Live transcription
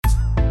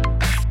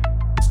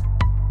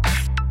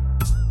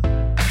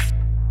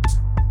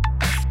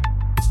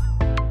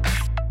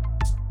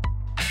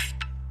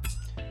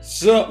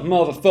Sup,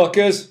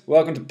 motherfuckers?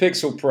 Welcome to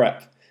Pixel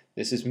Prep.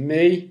 This is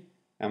me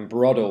and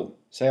Broddle.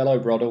 Say hello,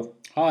 Broddle.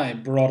 Hi,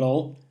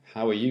 Broddle.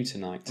 How are you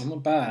tonight? I'm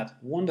not bad.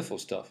 Wonderful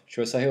stuff.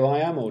 Should I say who I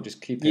am or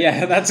just keep it?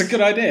 Yeah, that's a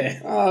good idea.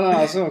 Oh, no,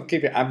 I'll sort of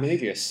keep it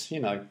ambiguous, you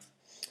know.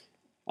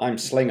 I'm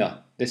Slinger.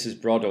 This is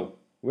Broddle.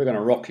 We're going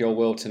to rock your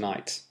world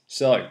tonight.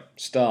 So,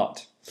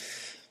 start.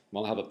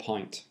 I'll have a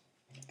pint.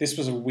 This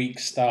was a weak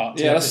start.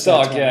 Yeah, let's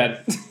start again.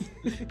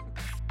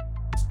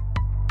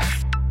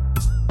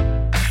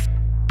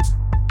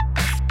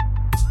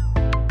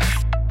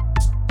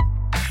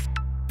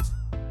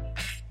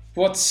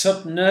 What's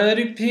up,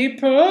 nerdy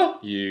people?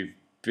 You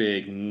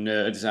big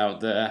nerds out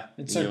there.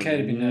 It's in okay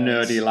your to be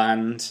nerds. Nerdy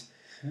land.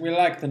 We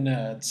like the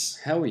nerds.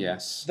 Hell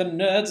yes. The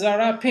nerds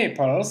are our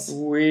peoples.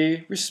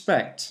 We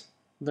respect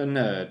the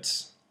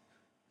nerds.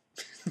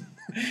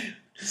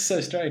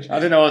 So strange. I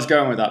don't know where I was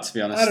going with that, to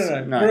be honest. I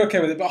don't know. No. We're okay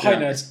with it. But hi,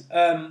 Yeah.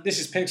 nerds. This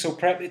is Pixel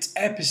Prep. It's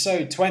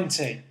episode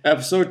 20.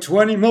 Episode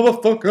 20,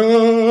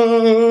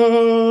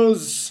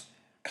 motherfuckers!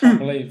 Can't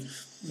believe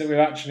that we've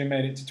actually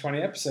made it to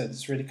 20 episodes.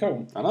 It's really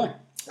cool. I know.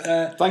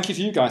 Thank you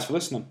to you guys for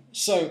listening.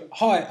 So,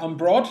 hi, I'm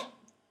Brod,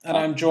 and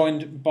Hi. I'm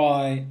joined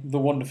by the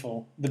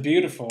wonderful, the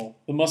beautiful,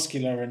 the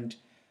muscular, and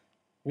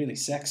really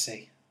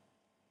sexy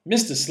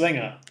Mr.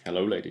 Slinger.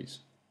 Hello, ladies.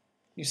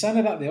 You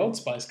sounded like the Old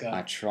Spice guy.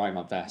 I try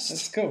my best.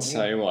 That's cool,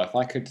 Tell you what, if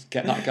I could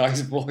get that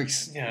guy's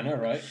voice. Yeah, I know,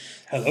 right?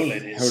 Hello,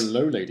 ladies.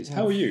 Hello, ladies.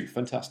 How are you?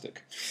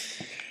 Fantastic.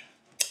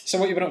 So,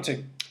 what you been up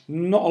to?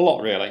 Not a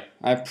lot, really.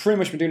 I've pretty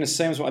much been doing the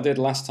same as what I did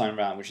last time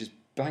round, which is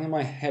banging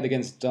my head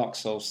against Dark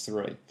Souls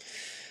 3.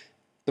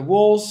 The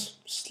walls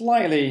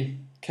slightly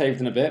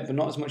caved in a bit, but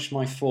not as much as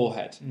my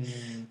forehead.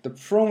 The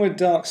problem with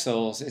Dark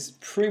Souls is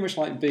pretty much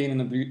like being in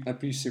an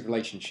abusive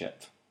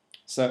relationship.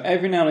 So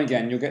every now and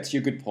again, you'll get to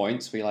your good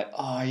points where you're like,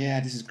 oh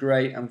yeah, this is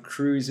great, I'm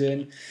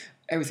cruising,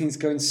 everything's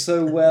going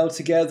so well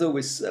together,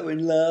 we're so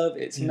in love,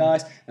 it's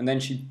nice, and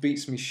then she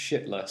beats me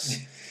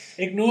shitless.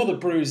 Ignore the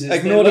bruises.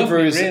 Ignore They the love me,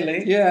 bruises.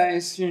 really. Yeah,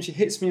 it's, you know, she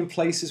hits me in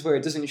places where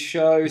it doesn't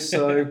show,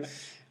 so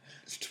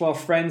to our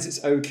friends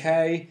it's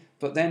okay,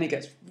 but then it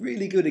gets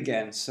really good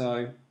again,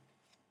 so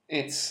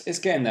it's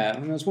getting there. I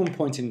mean, there was one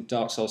point in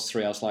Dark Souls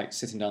 3 I was like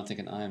sitting down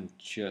thinking, I am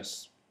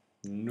just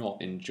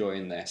not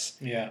enjoying this.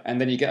 Yeah.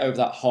 And then you get over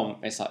that hump,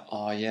 it's like,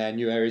 oh yeah,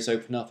 new areas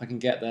open up, I can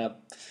get there.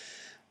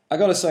 I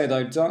gotta say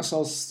though, Dark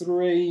Souls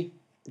 3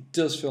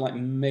 does feel like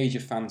major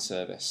fan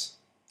service.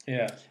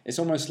 Yeah. It's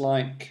almost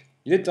like,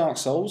 you did Dark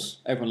Souls,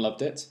 everyone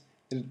loved it.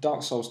 You did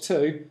Dark Souls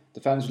 2, the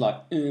fans were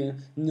like,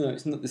 no,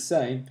 it's not the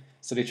same.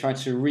 So they tried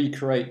to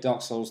recreate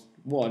Dark Souls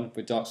 1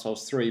 with Dark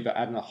Souls 3, but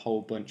adding a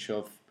whole bunch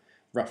of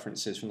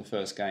references from the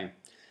first game.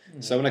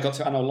 So when I got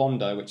to Anor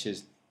Londo, which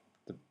is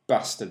the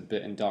bastard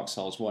bit in Dark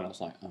Souls 1, I was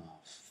like, oh,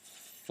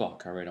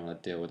 fuck, I really don't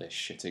want to deal with this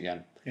shit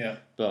again. Yeah.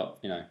 But,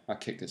 you know, I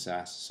kicked its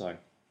ass, so...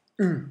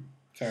 Fair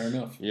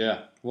enough.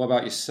 Yeah. What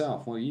about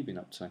yourself? What have you been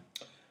up to?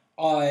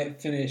 I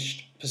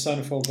finished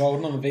Persona 4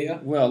 Golden on the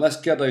Vita. Well,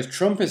 let's get those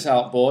trumpets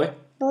out, boy.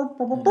 How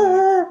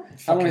long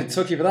Fucking- it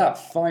took you for that?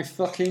 5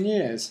 fucking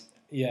years?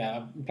 Yeah,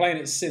 I've been playing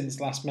it since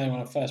last May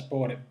when I first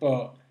bought it,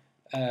 but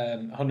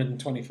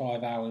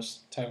 125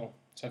 hours total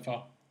so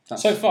far.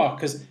 So far,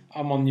 because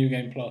I'm on New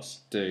Game Plus.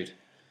 Dude,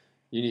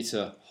 you need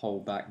to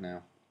hold back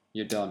now.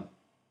 You're done.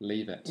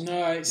 Leave it.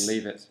 No,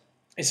 Leave it.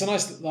 it's a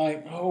nice,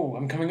 like, oh,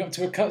 I'm coming up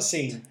to a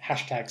cutscene.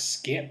 #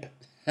 skip.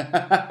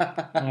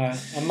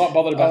 I'm not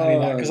bothered about any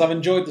of that, because I've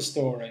enjoyed the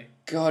story.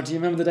 God, do you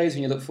remember the days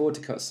when you look forward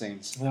to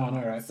cutscenes? No, I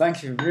know, right?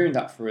 Thank you for ruining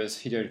that for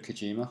us, Hideo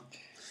Kojima.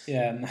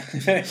 Yeah,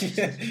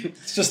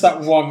 it's just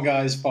that one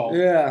guy's fault.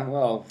 Yeah,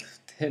 well,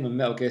 him and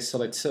Metal Gear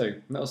Solid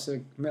 2.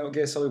 Metal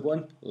Gear Solid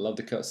 1, love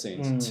the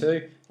cutscenes.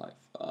 2, like,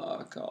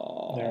 fuck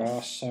off. There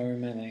are so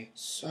many.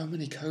 So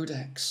many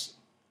codecs.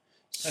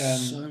 Um,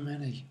 So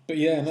many. But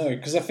yeah, no,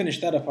 because I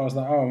finished that up, I was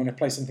like, oh, I'm going to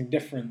play something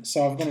different.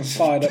 So I've gone and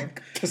fired up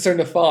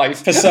Persona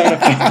 5.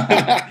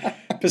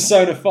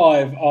 Persona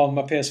 5 on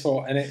my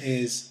PS4, and it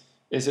is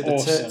Is it the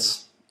awesome.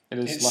 tits? It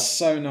is It's like...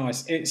 so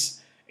nice.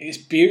 It's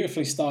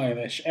beautifully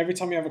stylish. Every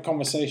time you have a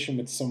conversation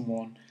with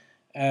someone,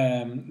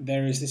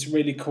 there is this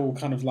really cool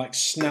kind of like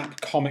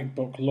snap comic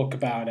book look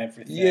about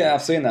everything. Yeah,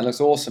 I've seen that. It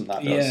looks awesome,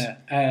 that does. Yeah.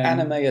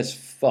 Anime as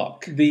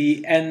fuck.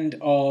 The end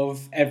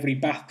of every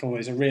battle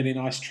is a really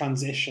nice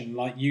transition.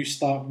 Like you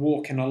start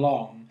walking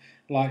along,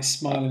 like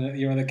smiling at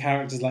your other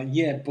characters, like,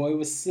 yeah, boy,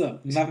 what's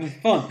up? I'm having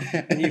fun.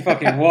 And you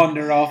fucking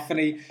wander off, and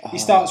he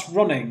starts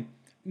running,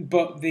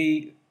 but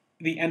the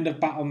end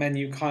of battle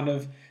menu kind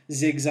of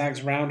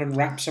zigzags round and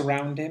wraps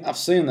around him. I've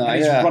seen that, And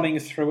he's yeah. running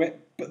through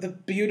it. But the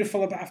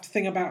beautiful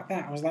thing about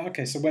that, I was like,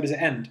 okay, so where does it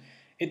end?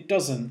 It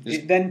doesn't.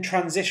 It then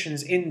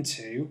transitions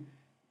into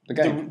The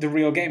game. the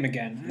real game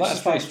again. That's It's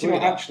just like, pretty do you know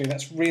sweet, what, that. actually,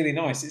 that's really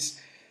nice.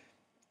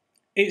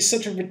 It's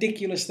such a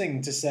ridiculous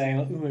thing to say,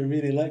 like, oh, I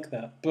really like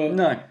that. But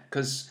No,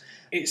 because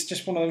it's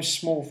just one of those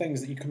small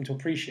things that you come to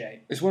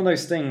appreciate. it's one of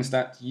those things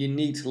that you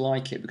need to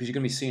like it because you're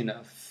going to be seeing it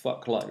a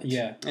fuckload.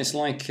 Yeah. It's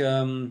like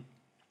when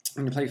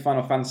you play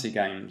Final Fantasy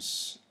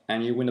games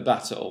and you win a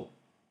battle,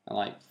 and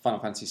like Final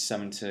Fantasy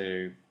 7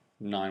 to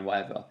 9,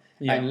 whatever,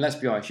 Yeah. and let's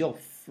be honest, you're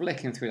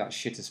flicking through that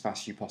shit as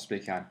fast as you possibly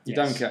can. You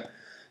Yes. don't care.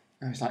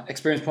 It's like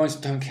experience points.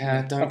 Don't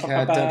care. Don't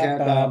care.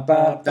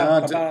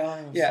 Don't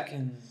care. Yeah.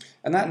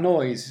 And that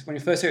noise, when you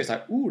first hear it, it's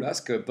like, ooh, that's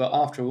good. But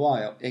after a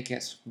while, it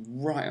gets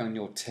right on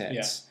your tits.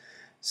 Yeah.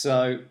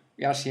 So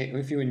actually,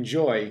 if you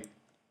enjoy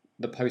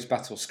the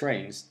post-battle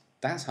screams,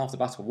 that's half the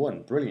battle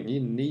won. Brilliant. You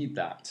need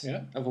that.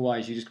 Yeah.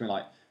 Otherwise, you're just going to be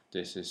like,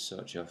 this is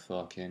such a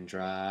fucking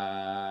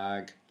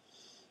drag.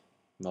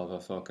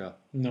 Motherfucker.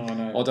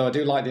 No. Although I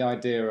do like the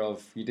idea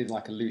of, you did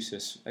like a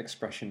Lucius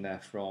expression there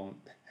from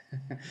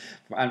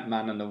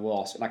Ant-Man and the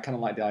Wasp, and I kind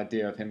of like the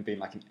idea of him being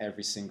like in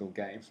every single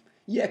game.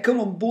 Yeah, come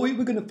on, boy,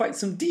 we're going to fight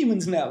some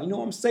demons now. You know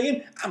what I'm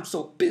saying? I'm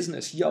so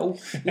business, yo.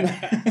 You know?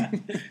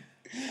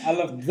 I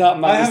love that.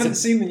 Man, I haven't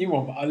seen the new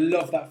one, but I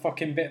love that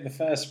fucking bit in the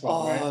first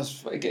one.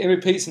 Right? It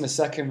repeats in the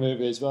second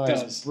movie as well. It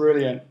does. It's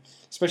brilliant.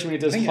 Especially when he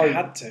does I think Hope. it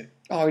had to.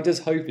 Oh, he does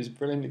Hope is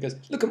brilliant. He goes,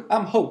 look,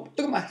 I'm Hope.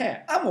 Look at my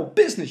hair. I'm all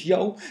business,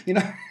 yo. You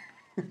know?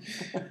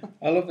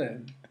 I love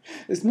it.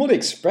 There's more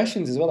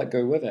expressions as well that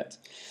go with it.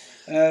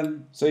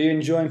 So you're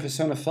enjoying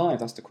Persona 5?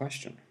 That's the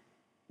question.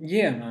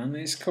 Yeah, man,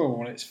 it's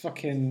cool. It's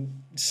fucking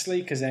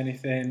sleek as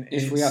anything.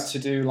 If we had to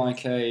do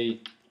like a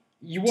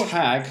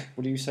tag,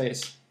 would you say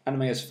it's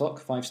anime as fuck,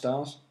 5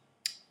 stars?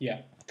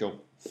 Yeah. Cool.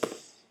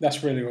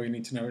 That's really all you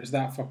need to know. It's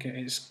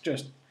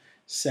just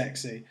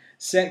sexy.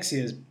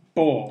 Sexy as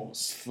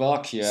balls.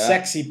 Fuck yeah.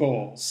 Sexy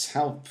balls.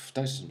 Those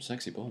are some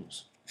sexy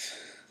balls.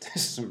 Those are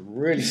some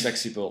really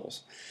sexy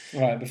balls.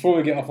 Right, before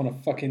we get off on a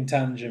fucking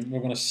tangent, we're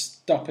going to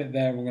stop it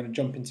there. We're going to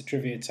jump into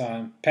trivia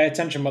time. Pay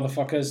attention,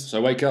 motherfuckers.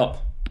 So wake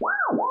up.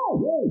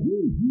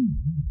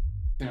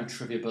 Feeling a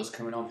trivia buzz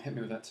coming on. Hit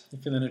me with it. You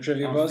feeling a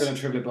trivia buzz? Feeling a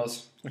trivia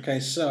buzz. Okay,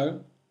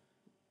 so,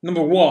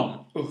 number 1.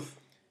 Oof.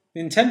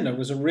 Nintendo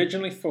was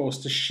originally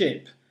forced to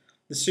ship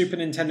the Super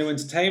Nintendo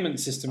Entertainment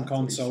System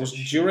consoles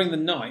during the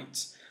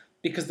night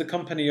because the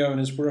company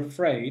owners were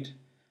afraid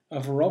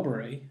of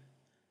robbery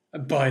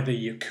by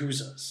the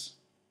Yakuzas.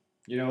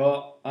 You know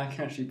what? I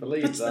can actually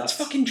believe that. That's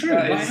fucking true.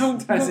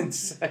 That's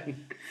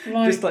insane.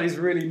 Just like he's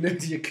really new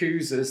to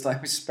Yakuzas,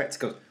 like with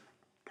spectacles.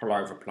 Pull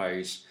over,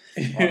 please.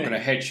 I'm going to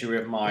hit you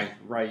with my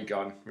ray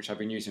gun, which I've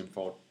been using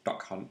for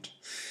duck hunt.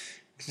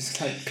 Just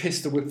like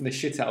pistol whipping the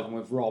shit out of them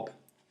with Rob.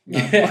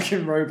 That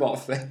fucking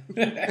robot thing.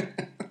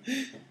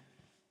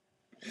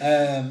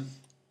 I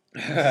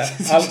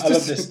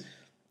love this.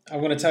 I'm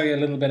going to tell you a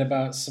little bit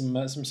about some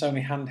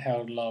Sony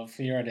handheld love.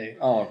 Are you ready?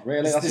 Oh,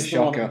 really? That's a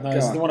shocker.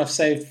 This is the one I've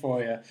saved for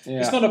you.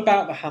 Yeah. It's not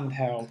about the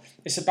handheld.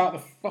 It's about the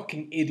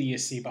fucking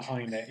idiocy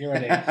behind it. You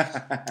ready?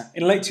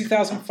 In late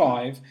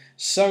 2005,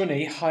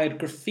 Sony hired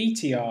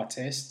graffiti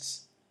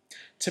artists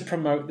to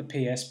promote the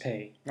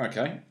PSP.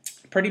 Okay.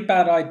 Pretty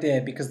bad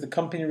idea because the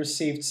company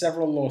received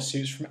several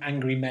lawsuits from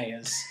angry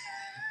mayors.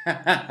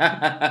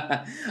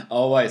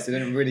 Oh, wait, so they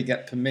didn't really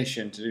get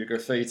permission to do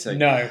graffiti?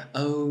 No.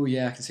 Oh,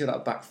 yeah, I can see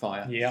that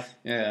backfire. Yeah.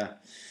 Yeah.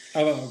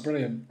 Oh, that was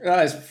brilliant.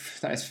 That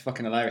is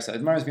fucking hilarious. It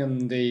reminds me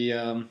on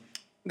the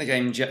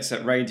game Jet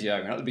Set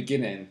Radio. At the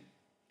beginning,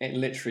 it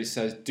literally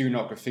says, do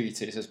not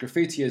graffiti. It says,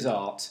 graffiti is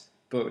art,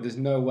 but there's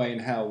no way in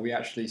hell we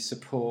actually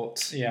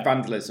support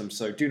vandalism,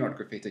 so do not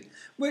graffiti.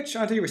 Which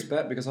I do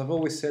respect, because I've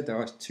always said there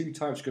are 2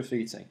 types of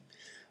graffiti.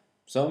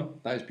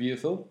 Some, that is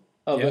beautiful.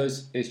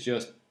 Others, is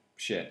just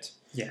shit.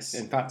 Yes.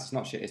 In fact, it's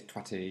not shit, it's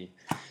twatty.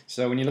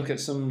 So when you look at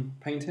some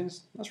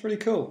paintings, that's really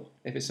cool.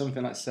 If it's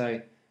something like,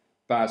 say,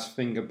 Baz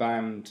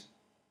finger-bound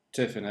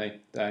Tiffany,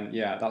 then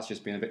yeah, that's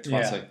just being a bit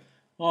twatty. Yeah.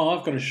 Oh,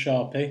 I've got a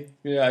Sharpie.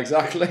 Yeah,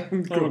 exactly.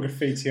 I'm a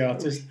graffiti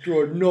artist.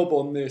 Draw a knob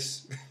on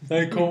this.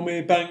 They call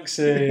me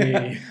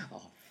Banksy.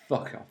 Oh,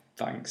 fuck off,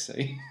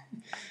 Banksy.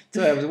 So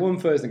there was one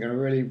person going to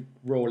really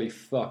rawly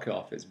fuck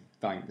off, it's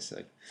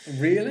Banksy.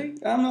 Really?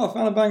 I'm not a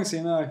fan of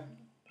Banksy, no.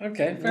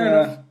 Okay, fair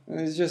enough.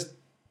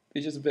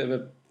 He's just a bit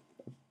of a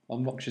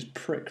obnoxious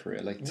prick,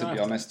 really, to be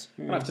honest.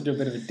 I'll have to do a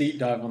bit of a deep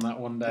dive on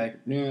that one day.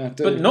 Yeah,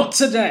 but not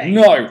today.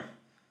 No,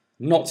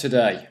 not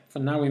today. For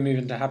now, we move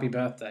into happy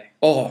birthday.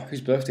 Oh,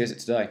 whose birthday is it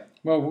today?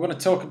 Well, we're going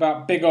to talk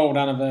about big old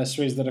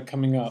anniversaries that are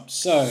coming up.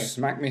 So,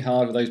 smack me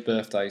hard with those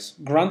birthdays.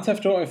 Grand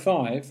Theft Auto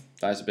 5.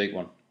 That is a big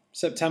one.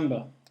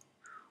 September.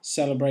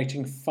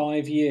 Celebrating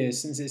 5 years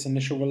since its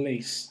initial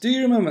release. Do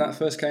you remember that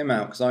first came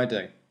out? Because I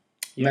do.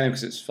 Yeah. Mainly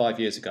because it's 5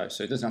 years ago,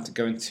 so it doesn't have to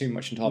go into too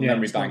much into our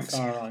memory banks.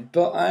 Not far right.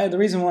 But the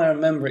reason why I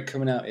remember it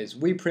coming out is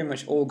we pretty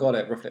much all got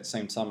it roughly at the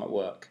same time at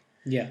work.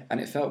 Yeah. And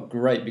it felt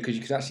great because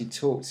you could actually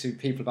talk to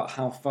people about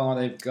how far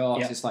they've got.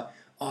 Yeah. It's like,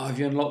 oh, have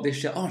you unlocked this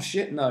shit? Oh,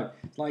 shit, no.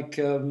 Like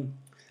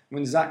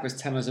when Zach was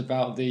telling us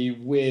about the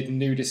weird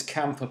nudist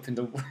camp up in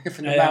the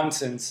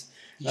mountains.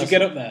 Did you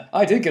get up there?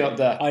 I did get up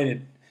there. I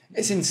did.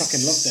 It's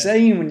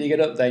insane when you get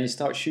up there and you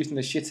start shooting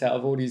the shit out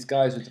of all these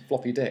guys with the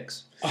floppy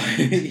dicks.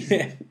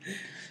 Yeah.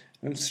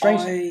 And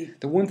strange.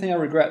 The one thing I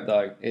regret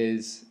though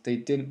is they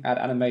didn't add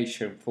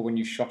animation for when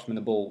you shot them in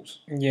the balls.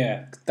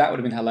 Yeah. That would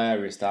have been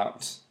hilarious.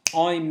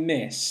 I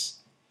miss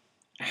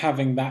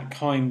having that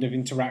kind of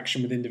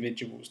interaction with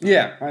individuals now.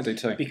 Yeah, I do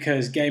too.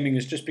 Because gaming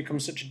has just become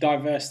such a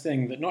diverse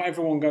thing that not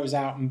everyone goes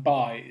out and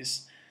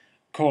buys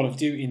Call of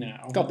Duty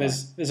now.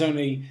 There's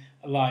only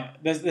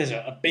Like, there's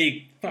a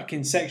big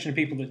fucking section of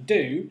people that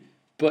do.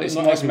 But it's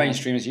not not as everyone.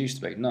 mainstream as it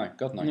used to be. No,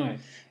 God no. No.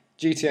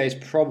 GTA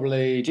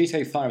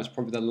 5 is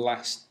probably the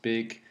last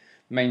big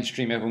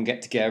mainstream. Everyone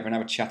get together and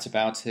have a chat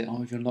about it.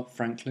 Oh, you're not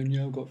Franklin.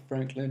 Yeah, I've got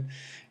Franklin.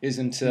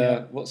 Isn't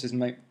what's his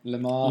mate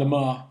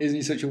Lamar? Isn't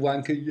he such a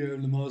wanker?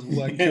 Yeah, Lamar's a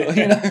wanker.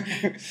 You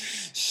know,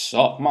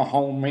 suck my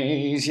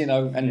homies. You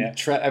know, and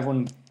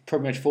everyone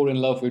pretty much fall in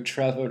love with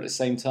Trevor at the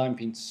same time,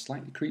 being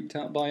slightly creeped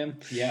out by him.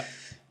 Yeah.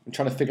 I'm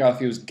trying to figure out if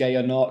he was gay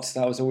or not.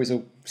 That was always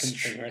a Couldn't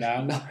figure it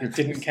out. I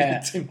didn't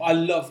care. I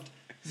loved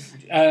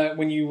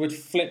when you would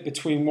flip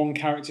between one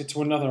character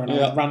to another, and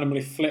I would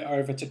randomly flit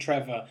over to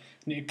Trevor,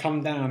 and it'd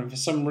come down, and for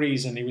some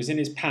reason he was in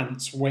his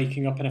pants,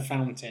 waking up in a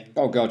fountain.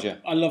 Oh God, yeah.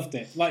 I loved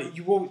it. Like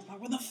you were like,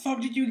 what the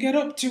fuck did you get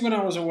up to when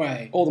I was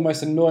away? Or the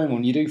most annoying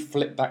one, you do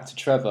flip back to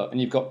Trevor, and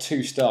you've got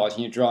 2 stars,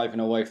 and you're driving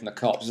away from the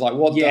cops. It's like,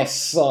 what the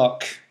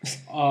fuck?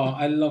 Oh,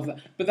 I love that.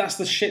 But that's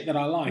the shit that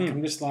I like.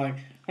 I'm just like,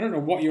 I don't know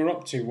what you're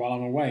up to while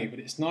I'm away, but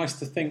it's nice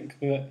to think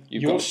that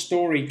your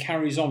story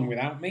carries on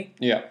without me.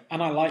 Yeah.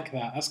 And I like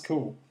that. That's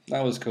cool.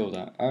 That was cool,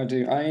 that.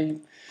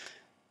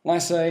 Like I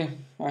say,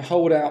 I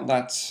hold out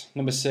that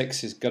number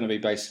 6 is going to be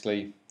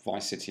basically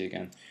Vice City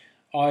again.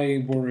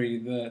 I worry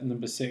that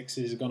number 6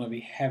 is going to be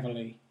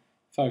heavily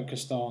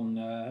focused on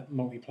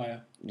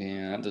multiplayer.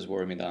 Yeah, that does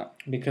worry me, that.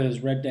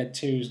 Because Red Dead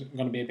 2 is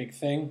going to be a big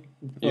thing.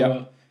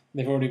 But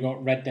they've already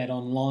got Red Dead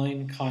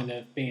Online kind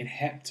of being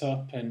hepped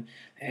up, and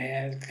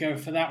go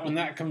for that when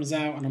that comes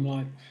out, and I'm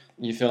like...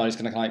 You feel like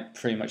it's going to like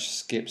pretty much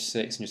skip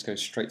 6 and just go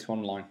straight to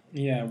online.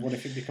 Yeah, what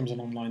if it becomes an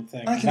online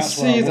thing? I can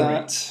see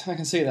that. I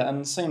can see that. And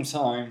at the same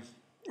time,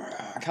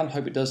 I kind of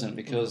hope it doesn't,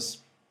 because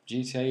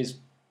GTA is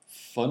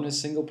fun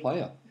as single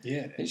player.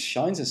 Yeah. It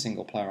shines as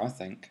single player, I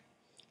think.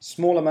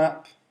 Smaller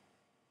map,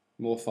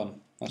 more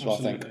fun. That's what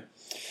I think.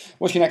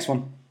 What's your next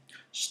one?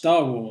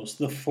 Star Wars: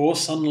 The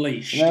Force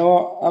Unleashed. You know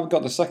what? I've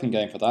got the second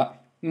game for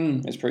that.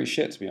 It's pretty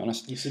shit, to be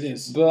honest. Yes, it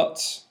is.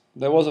 But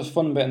there was a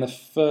fun bit in the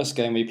first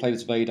game where you played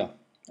as Vader.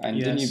 And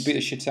didn't you beat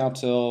the shit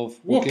out of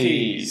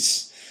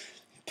Wookiees?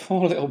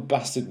 Poor little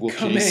bastard Wookiees.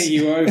 Come here,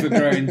 you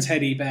overgrown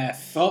teddy bear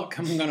fuck.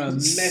 I'm going to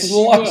mess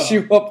Slash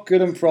you up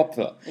good and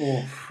proper.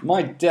 Oh.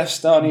 My Death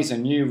Star needs a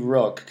new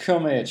rug.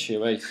 Come here,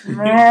 Chewie.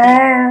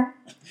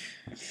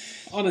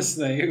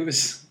 Honestly,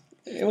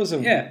 it was a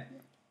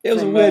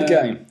weird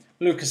game.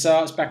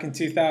 LucasArts back in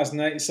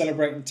 2008,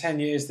 celebrating 10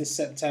 years this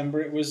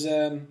September. It was...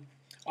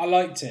 I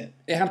liked it.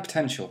 It had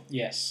potential.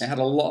 Yes. It had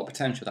a lot of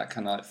potential that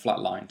kind of like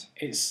flatlined.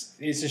 It's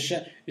a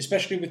shame,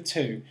 especially with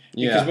 2.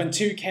 Because when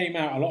 2 came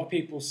out, a lot of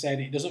people said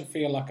it doesn't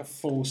feel like a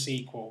full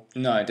sequel.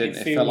 No, it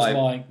didn't. It felt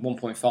like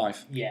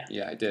 1.5. Yeah.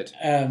 Yeah, it did.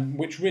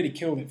 Which really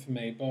killed it for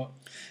me. But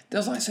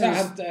that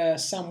had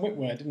Sam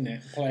Witwer, didn't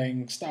it,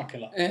 playing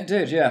Starkiller? It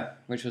did, yeah.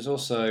 Which was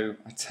also,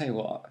 I tell you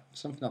what,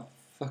 something I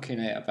fucking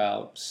hate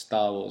about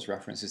Star Wars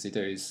references they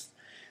do is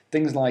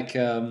things like...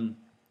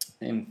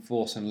 in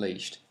Force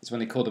Unleashed, it's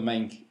when they call the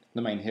main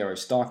hero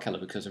Starkiller,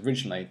 because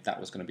originally that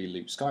was going to be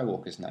Luke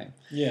Skywalker's name.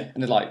 Yeah.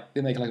 And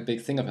they make like a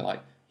big thing of it,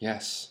 like,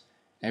 yes,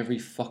 every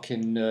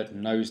fucking nerd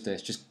knows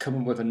this. Just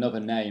come up with another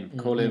name.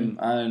 Call him,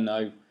 I don't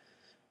know.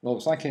 Well,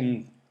 it's like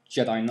in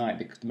Jedi Knight,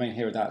 the main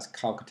hero of that is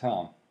Kyle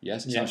Katarn.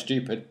 Yes, it sounds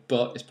stupid,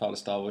 but it's part of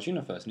the Star Wars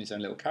universe and his own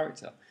little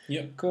character.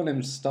 Yep. Call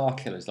him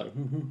Starkiller. It's like,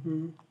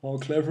 how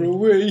clever are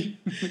we?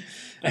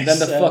 And then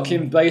the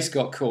fucking base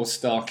got called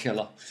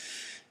Starkiller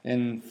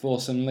in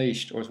Force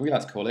Unleashed, or as we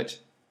like to call it,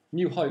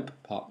 New Hope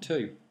Part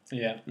 2.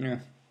 Yeah. Yeah.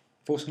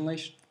 Force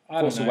Unleashed?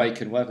 Force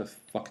Awakens, whatever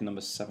fucking number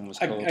 7 was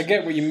called. I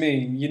get what you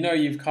mean. You know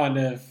you've kind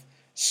of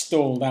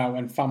stalled out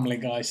when Family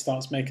Guy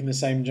starts making the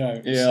same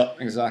jokes. Yeah,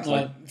 exactly.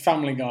 Like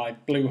Family Guy,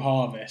 Blue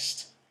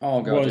Harvest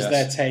was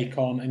their take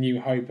on A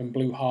New Hope, and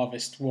Blue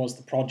Harvest was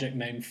the project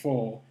name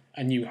for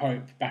A New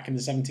Hope back in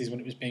the 70s when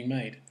it was being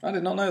made. I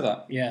did not know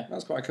that. Yeah.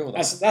 That's quite cool.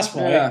 That's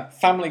right. Yeah.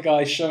 Family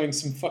Guy showing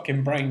some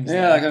fucking brains.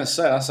 Yeah, I'm going to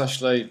say, that's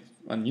actually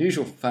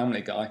unusual for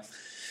Family Guy.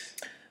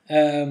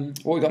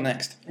 What we got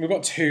next? We've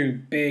got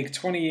 2 big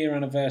 20-year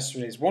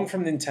anniversaries. One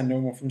from Nintendo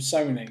and one from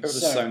Sony. Go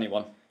with the Sony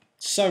one.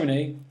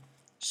 Sony,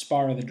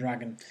 Spyro the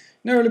Dragon.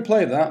 Never really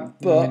played that,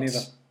 but Me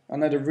neither. I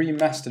know the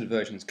remastered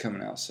version's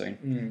coming out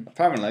soon.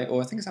 Apparently,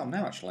 or I think it's out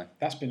now actually.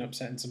 That's been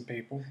upsetting some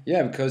people.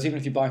 Yeah, because even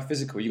if you buy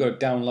physical, you got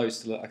to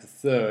download to like a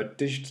third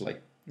digitally.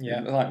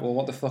 Yeah. Like, well,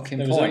 what the fucking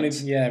point?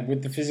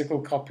 With the physical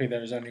copy,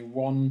 there is only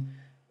one.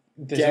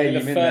 There's only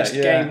the first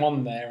game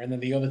on there, and then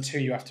the other 2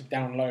 you have to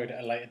download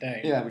at a later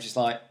date. Yeah, which is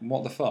like,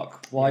 what the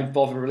fuck? Why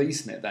bother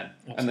releasing it then?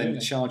 Absolutely. And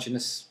then charging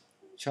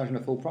the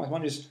full price? Why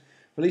not just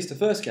release the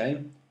first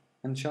game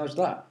and charge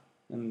that?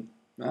 And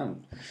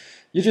man,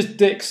 you're just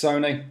dicks,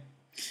 Sony.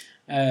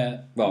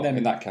 Well,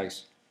 in that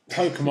case.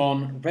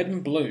 Pokemon Red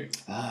and Blue.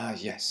 Ah,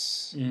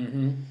 yes.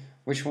 Mm-hmm.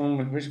 Which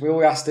one? We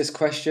always ask this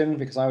question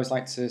because I always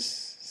like to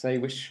say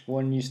which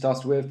one you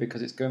started with,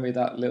 because it's going to be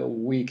that little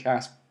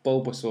weak-ass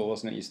Bulbasaur,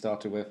 wasn't it, you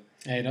started with?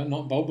 Hey,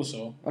 not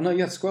Bulbasaur. Oh, no, you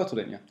had Squirtle,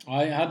 didn't you?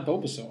 I had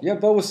Bulbasaur. You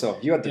had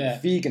Bulbasaur. You had the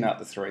vegan out of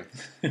the 3.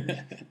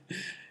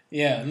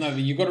 Yeah, no, but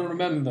you've got to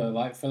remember,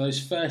 like, for those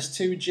first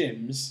 2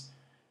 gyms,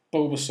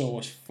 Bulbasaur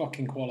was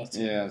fucking quality.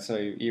 Yeah, so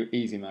you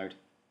easy mode.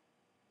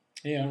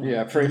 Yeah. Right.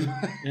 Yeah, pretty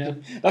much. Yeah.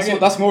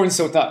 That's more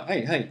insult that.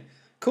 Hey,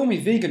 call me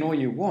vegan all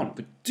you want,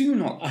 but do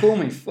not call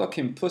me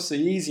fucking pussy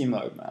easy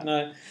mode, man.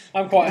 No,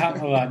 I'm quite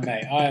happy with that,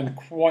 mate. I am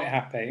quite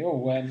happy.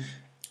 Oh,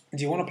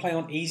 do you want to play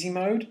on easy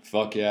mode?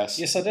 Fuck yes.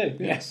 Yes, I do.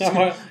 Yes.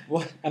 Yeah,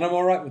 What? and I'm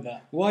all right with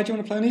that. Why do you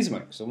want to play on easy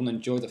mode? Because I want to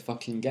enjoy the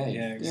fucking game.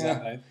 Yeah,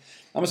 exactly. Yeah.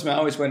 I must admit, I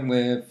always went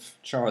with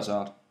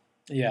Charizard.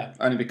 Yeah.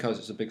 Only because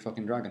it's a big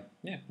fucking dragon.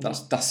 Yeah.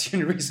 That's the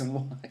only reason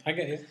why. I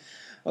get you.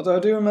 Although I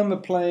do remember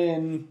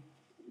playing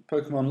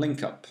Pokemon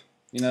Link Up.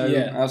 You know,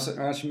 Yeah.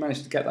 I actually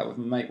managed to get that with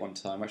my mate one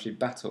time. I actually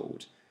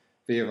battled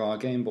via our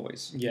Game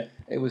Boys. Yeah.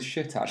 It was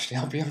shit, actually,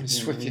 I'll be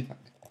honest with Mm-hmm. you.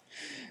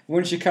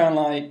 Once you kind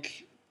of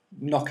like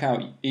knock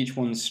out each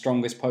one's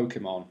strongest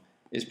Pokemon,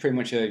 it's pretty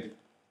much a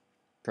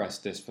press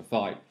this for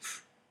fight.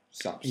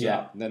 Zap, zap.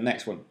 Yeah. The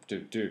next one,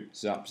 do,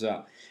 zap,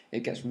 zap.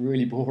 It gets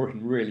really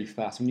boring really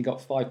fast. When you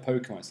got 5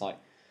 Pokemon, it's like,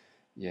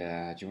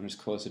 yeah, do you want to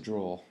just call us a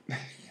draw? Yeah,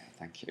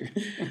 thank you.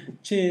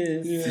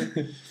 Cheers.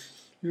 Yeah.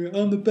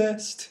 I'm the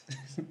best.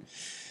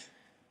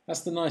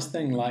 That's the nice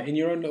thing. Like, in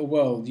your own little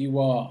world, you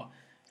are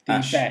the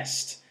Ash.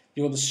 best.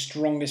 You're the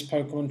strongest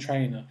Pokemon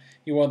trainer.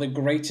 You are the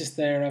greatest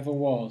there ever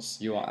was.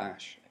 You are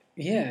Ash.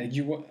 Yeah,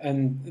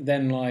 and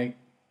then like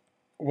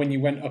when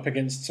you went up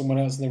against someone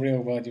else in the real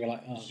world, you were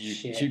like, oh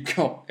shit, You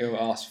got your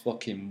ass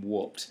fucking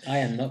whooped. I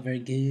am not very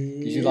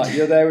good. Because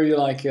you're there with your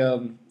like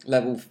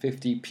level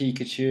 50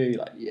 Pikachu. You're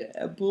like,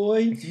 yeah,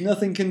 boy,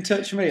 nothing can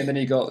touch me. And then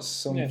you got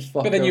some Yeah.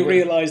 fucker. But then you with-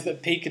 realise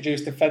that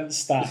Pikachu's defense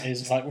stat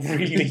is like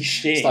really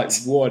shit.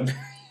 It's like 1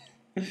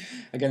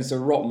 against a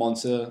rock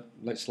monster,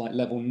 that's like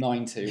level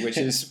 90, which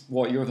is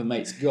what your other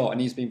mate's got, and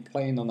he's been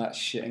playing on that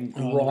shit and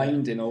Oh,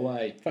 grinding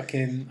away.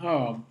 Fucking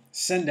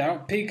send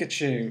out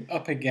Pikachu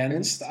up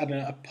against I don't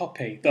know a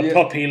puppy. The Yeah,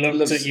 puppy looked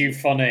looks- at you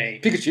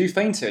funny. Pikachu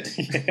fainted.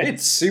 Yeah.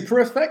 It's super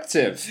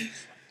effective.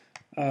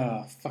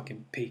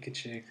 Fucking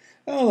Pikachu.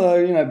 Although,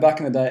 you know, back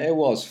in the day, it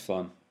was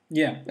fun.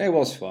 Yeah. It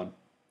was fun.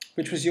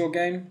 Which was your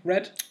game?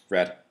 Red?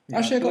 Red. Yeah,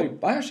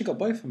 I actually got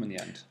both of them in the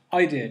end.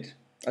 I did.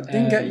 I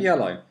didn't get Um,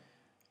 yellow.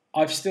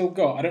 I've still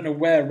got. I don't know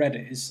where red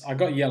is. I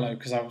got yellow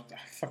because I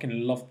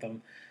fucking loved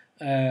them.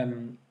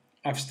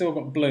 I've still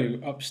got blue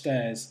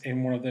upstairs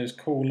in one of those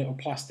cool little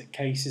plastic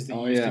cases that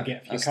you used to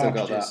get for I your still got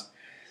cartridges.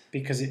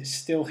 Because it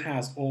still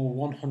has all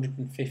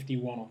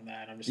 151 on there.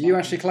 And I'm just You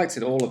like, actually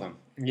collected all of them.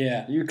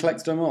 yeah. You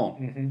collected them all.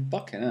 Mm-hmm.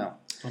 Fucking hell.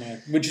 I know.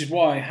 Which is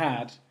why I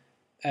had.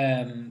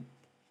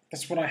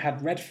 That's what I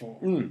had red for.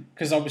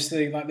 Because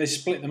obviously, like they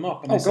split them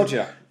up. And Oh, they God,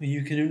 said, yeah.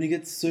 you can only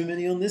get so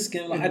many on this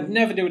game. Like, I'd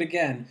never do it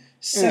again.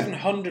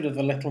 700 of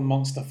the little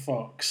monster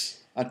fucks.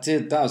 I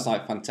did. That was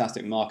like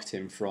fantastic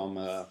marketing from,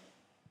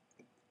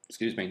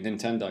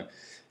 Nintendo.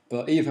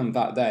 But even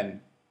back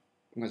then,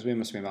 because we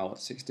must have been about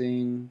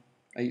 16,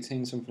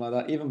 18, something like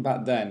that. Even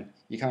back then,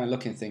 you're kind of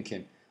looking,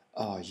 thinking,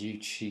 "Oh, you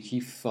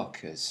cheeky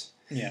fuckers!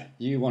 Yeah.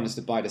 You want us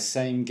to buy the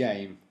same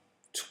game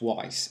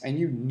twice, and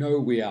you know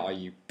we are,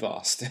 you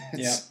bastards."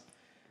 Yeah.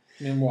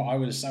 I mean, I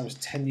was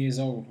 10 years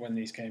old when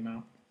these came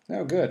out.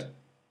 Oh, good.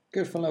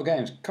 Good fun little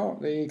games.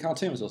 The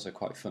cartoon was also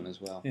quite fun as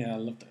well. Yeah, I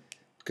loved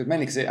it.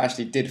 Mainly because it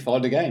actually did follow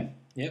the game.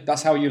 Yep.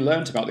 That's how you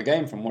learnt about the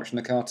game, from watching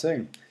the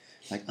cartoon.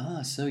 Like,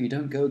 so you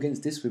don't go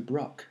against this with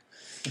Brock.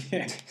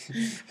 Yeah.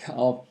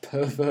 Oh,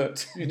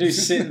 pervert. You do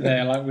sit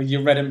there like with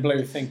your red and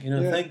blue thinking,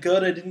 Yeah. thank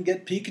God I didn't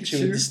get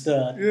Pikachu at the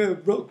start. Yeah,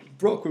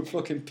 Brock would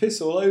fucking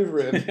piss all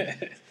over him.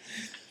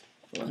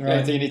 The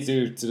only thing you need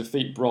to do to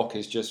defeat Brock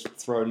is just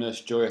throw Nurse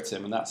Joy at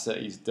him, and that's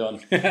it, he's done.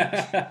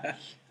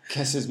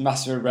 Gets his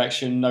massive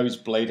erection,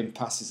 nosebleed, and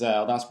passes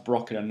out. That's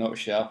Brock in a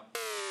nutshell.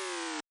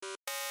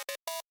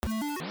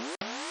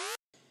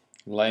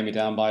 Lay me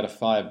down by the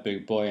fire,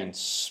 big boy, and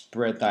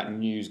spread that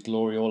news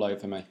glory all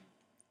over me.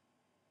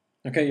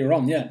 Okay, you're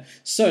on, yeah.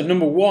 So,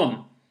 number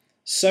 1,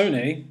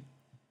 Sony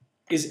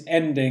is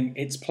ending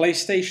its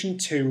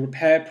PlayStation 2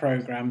 repair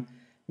program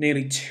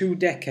nearly 2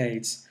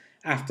 decades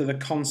after the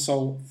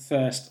console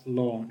first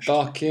launched.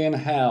 Fucking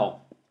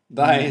hell.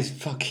 That is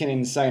fucking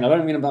insane. I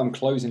don't mean about them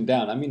closing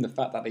down. I mean the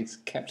fact that it's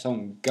kept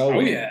on going. Oh,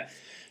 yeah.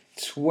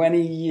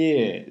 20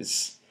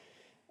 years.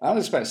 I don't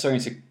expect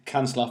Sony to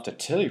cancel after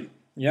 2.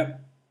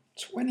 Yep.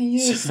 20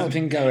 years that's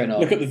been going on.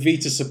 Look at the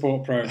Vita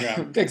support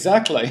program.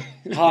 Exactly.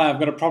 Hi, I've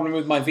got a problem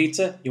with my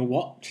Vita. Your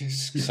what?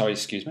 Sorry,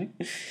 excuse me.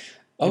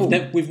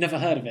 We've never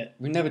heard of it.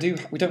 We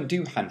don't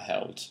do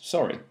handheld.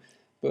 Sorry.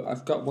 But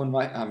I've got one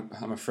right.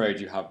 I'm afraid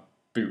you have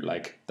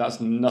bootleg. That's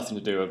nothing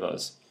to do with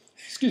us.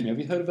 Excuse me, have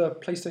you heard of a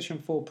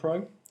PlayStation 4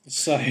 Pro?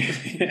 So,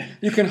 yeah.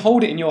 You can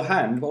hold it in your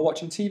hand while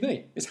watching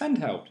TV. It's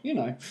handheld, you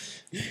know.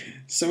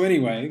 So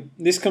anyway,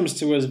 this comes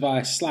to us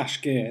via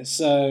Slash Gear.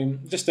 So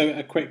just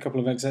a quick couple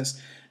of exits.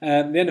 The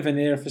end of an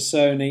era for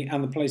Sony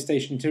and the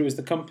PlayStation 2 as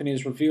the company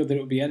has revealed that it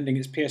will be ending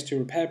its PS2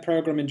 repair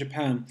program in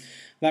Japan.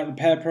 That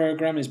repair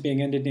program is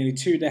being ended nearly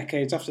 2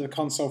 decades after the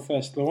console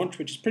first launched,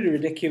 which is pretty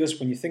ridiculous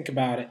when you think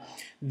about it.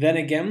 Then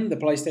again, the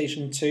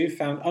PlayStation 2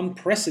 found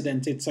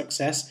unprecedented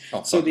success,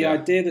 so the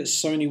idea that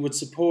Sony would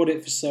support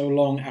it for so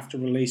long after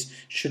release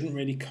shouldn't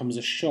really come as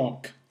a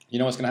shock. You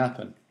know what's going to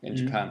happen in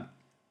Japan?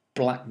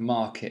 Black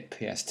market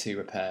PS2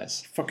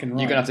 repairs. Fucking right.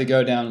 You're going to have to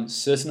go down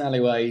certain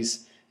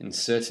alleyways in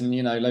certain,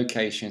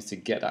 locations to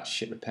get that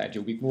shit repaired.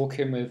 You'll be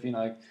walking with,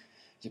 your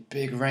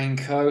big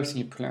raincoat and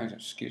you pull out,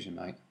 excuse me,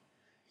 mate.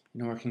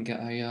 You know where I can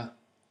get a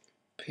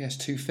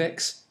PS2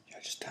 fix? Yeah,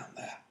 just down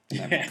there.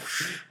 Yeah.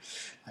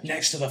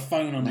 Next to the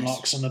phone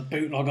unlocks on the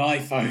bootlog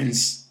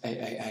iPhones.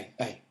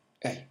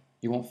 Hey.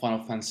 You want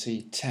Final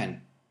Fantasy X?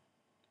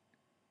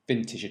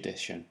 Vintage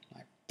edition.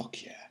 Like,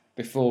 fuck yeah.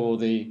 Before all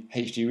the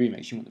HD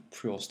remakes, you want the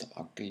pure stuff.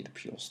 I'll give you the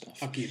pure stuff.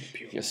 I'll give you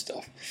the pure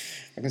stuff.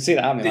 I can see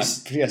that happening,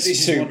 This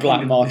PS2 is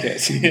black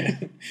market.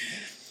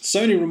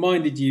 Sony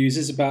reminded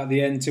users about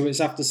the end to its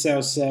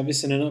after-sales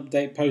service in an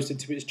update posted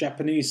to its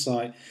Japanese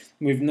site.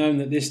 We've known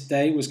that this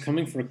day was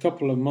coming for a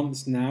couple of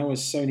months now,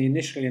 as Sony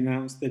initially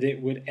announced that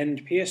it would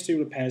end PS2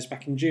 repairs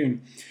back in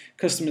June.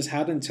 Customers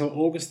had until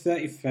August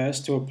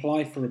 31st to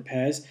apply for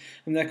repairs,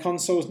 and their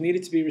consoles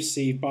needed to be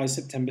received by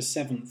September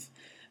 7th.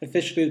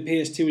 Officially, the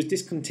PS2 was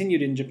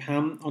discontinued in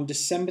Japan on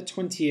December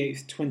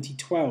 28th,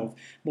 2012,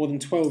 more than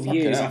 12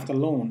 years after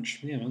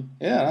launch. Yeah, man.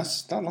 Yeah,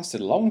 that lasted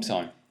a long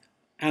time.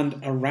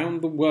 And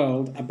around the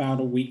world about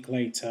a week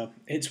later.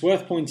 It's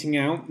worth pointing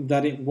out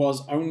that it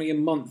was only a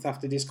month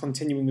after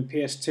discontinuing the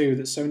PS2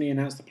 that Sony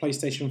announced the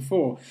PlayStation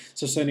 4,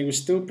 so Sony was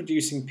still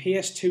producing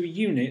PS2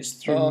 units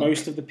through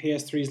most of the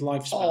PS3's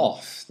lifespan. Oh,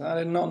 I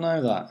did not know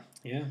that.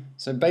 Yeah.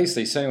 So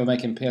basically, Sony were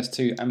making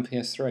PS2 and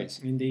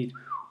PS3s. Indeed.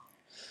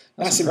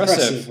 That's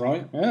impressive,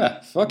 right?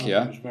 Yeah, fuck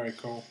yeah. That was very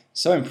cool.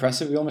 So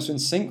impressive, we almost in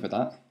sync with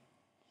that.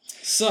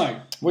 So,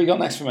 what you got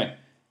next for me?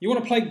 You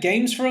want to play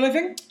games for a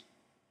living?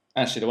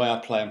 Actually, the way I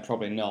play, I'm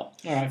probably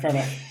not. All right, fair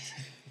enough.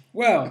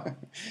 Well,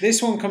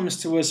 this one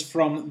comes to us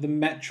from the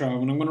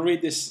Metro, and I'm going to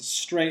read this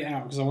straight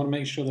out because I want to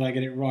make sure that I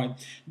get it right.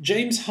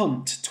 James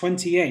Hunt,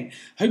 28,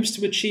 hopes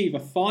to achieve a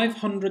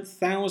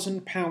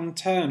 £500,000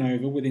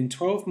 turnover within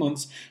 12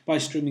 months by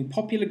streaming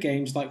popular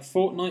games like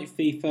Fortnite,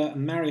 FIFA,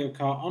 and Mario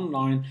Kart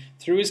online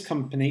through his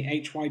company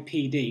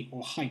HYPD,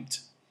 or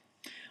Hyped.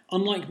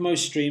 Unlike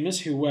most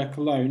streamers who work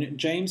alone,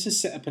 James has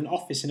set up an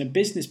office in a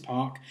business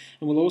park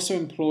and will also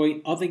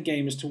employ other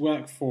gamers to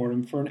work for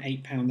him for an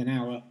 £8 an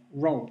hour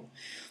role.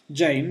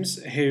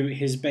 James, who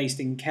is based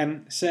in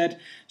Kent, said,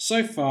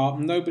 "So far,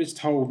 nobody's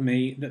told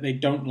me that they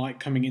don't like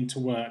coming into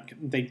work.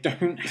 They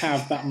don't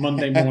have that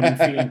Monday morning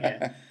feeling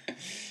here.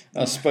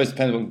 I suppose it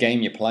depends on what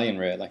game you're playing,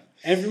 really.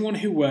 Everyone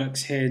who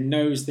works here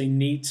knows they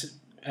need to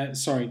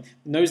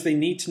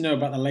know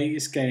about the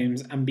latest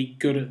games and be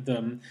good at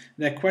them.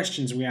 They're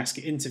questions we ask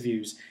at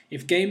interviews.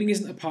 If gaming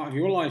isn't a part of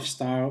your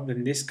lifestyle,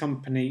 then this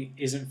company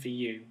isn't for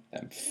you."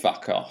 Then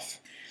fuck off.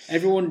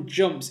 Everyone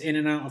jumps in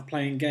and out of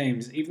playing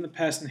games, even the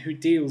person who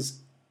deals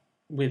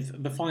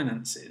with the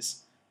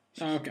finances.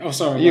 Okay. Oh,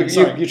 sorry. You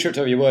sorry. You tripped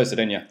over your words,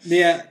 didn't you?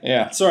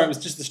 Yeah. Sorry, it was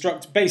just the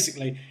structure.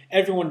 Basically,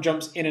 everyone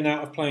jumps in and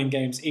out of playing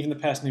games, even the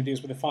person who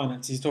deals with the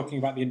finances. He's talking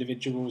about the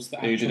individuals that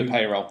who do the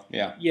payroll.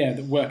 Yeah,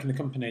 that work in the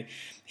company.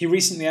 He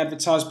recently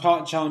advertised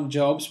part-time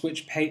jobs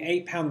which pay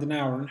 £8 an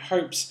hour and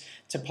hopes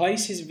to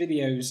place his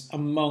videos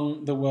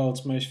among the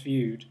world's most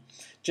viewed.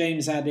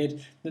 James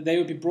added that they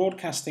would be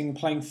broadcasting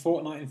playing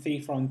Fortnite and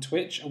FIFA on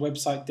Twitch, a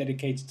website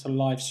dedicated to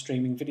live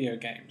streaming video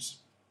games.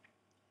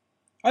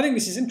 I think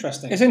this is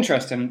interesting. It's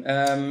interesting.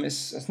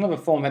 It's another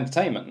form of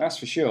entertainment, that's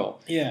for sure.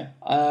 Yeah.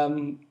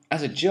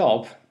 As a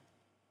job,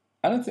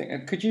 I don't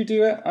think... Could you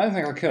do it? I don't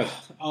think I could.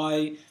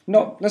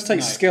 Let's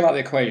take skill out of the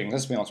equation.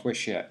 Let's be honest, we're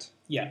shit.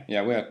 Yeah.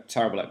 Yeah, we're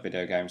terrible at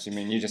video games. I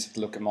mean, you just have to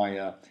look at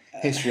my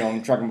history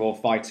on Dragon Ball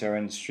Fighter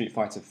and Street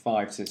Fighter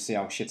 5 to see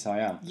how shit I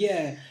am.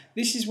 Yeah.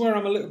 This is where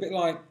I'm a little bit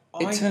like...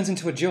 It turns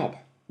into a job.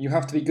 You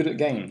have to be good at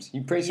games.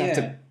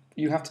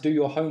 You have to do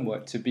your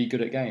homework to be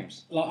good at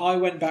games. Like, I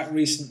went back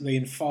recently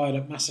and fired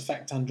up Mass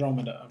Effect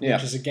Andromeda,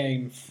 which is a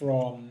game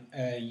from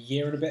a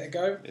year and a bit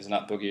ago. Isn't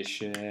that buggy as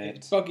shit?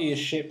 It's buggy as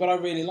shit, but I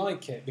really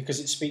like it because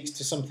it speaks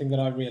to something that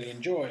I really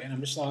enjoy. And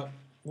I'm just like,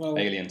 well,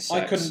 alien sex.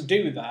 I couldn't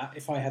do that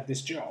if I had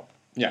this job.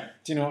 Yeah.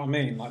 Do you know what I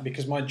mean? Like,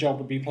 because my job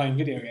would be playing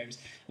video games,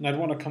 and I'd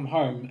want to come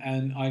home,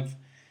 and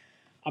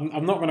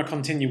I'm not going to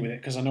continue with it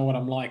because I know what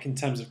I'm like in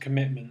terms of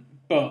commitment,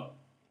 but...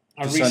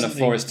 Persona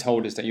 4 has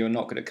told us that you're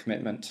not good at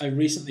commitment. I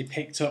recently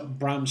picked up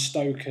Bram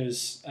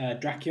Stoker's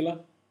Dracula.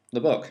 The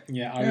book?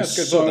 Yeah, I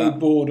was so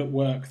bored at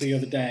work the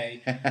other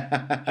day.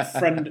 a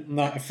friend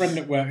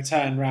at work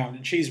turned around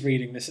and she's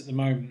reading this at the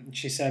moment. And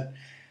she said,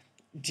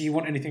 "Do you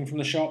want anything from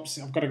the shops?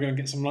 I've got to go and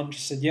get some lunch." I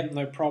said, "Yep,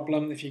 no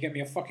problem. If you get me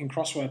a fucking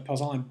crossword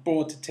puzzle, I'm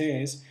bored to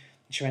tears."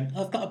 And she went,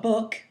 "I've got a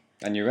book."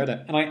 And you read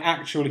it? And I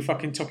actually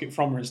fucking took it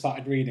from her and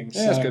started reading.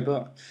 Yeah, it's a good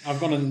book. I've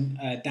gone and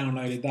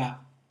downloaded that.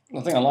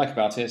 The thing I like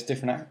about it is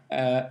different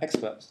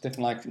experts,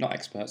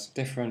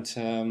 different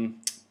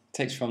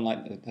takes from like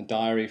a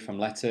diary, from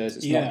letters.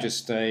 It's not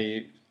just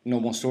a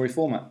normal story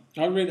format.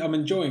 I'm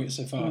enjoying it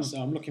so far, so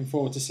I'm looking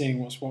forward to seeing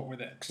what's what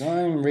with it. Because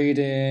I'm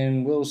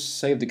reading We'll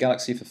Save the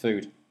Galaxy for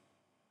Food,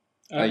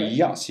 a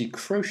Yahtzee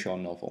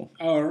Croshaw novel.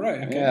 Oh,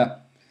 right, okay. Yeah.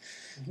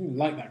 I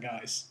like that,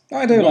 guys.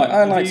 I do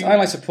I like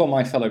to support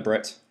my fellow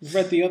Brit. You've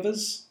read the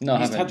others? No, I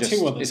haven't. Had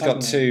two others. It's got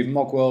two,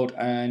 Mogworld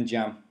and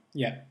Jam.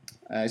 Yeah.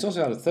 He's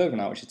also had a third one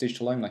out, which is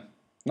digital only.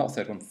 Not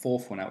third one,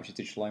 fourth one out, which is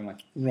digital only.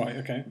 Right,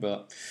 okay.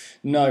 But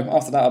no,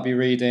 after that I'll be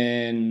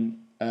reading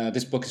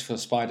This Book is for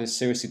Spiders.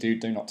 Seriously, dude,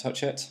 do not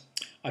touch it.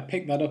 I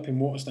picked that up in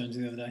Waterstones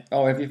the other day.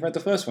 Oh, have you read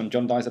the first one?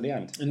 John dies at the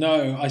end.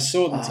 No, I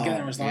saw them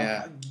together. I was like,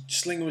 yeah.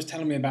 Slinger was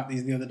telling me about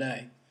these the other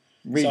day.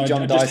 Read So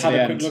John I dies just at had the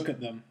a end. quick look at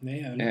them.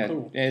 Yeah, they look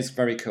cool. It is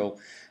very cool.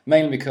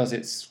 Mainly because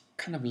it's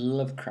kind of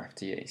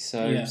Lovecrafty-y.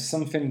 So Yeah.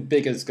 something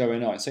bigger's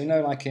going on. So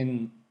like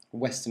in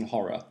Western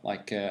horror,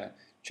 like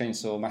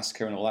Chainsaw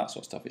Massacre and all that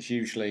sort of stuff, it's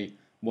usually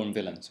one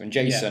villain. So in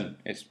Jason,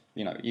 it's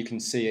you can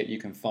see it, you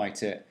can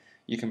fight it,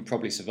 you can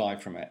probably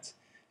survive from it.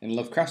 In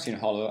Lovecraftian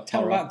horror,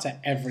 Tell that to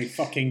every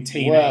fucking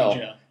teenager.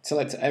 well, tell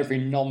it to every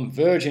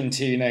non-virgin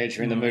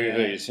teenager in the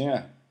movies.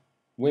 Yeah,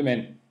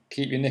 women,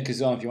 keep your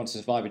knickers on if you want to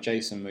survive a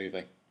Jason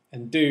movie.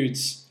 And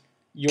dudes,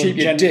 Keep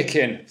your dick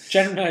in.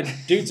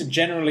 Dudes are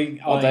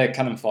generally... They're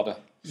cannon fodder.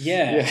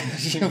 Yeah.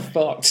 You're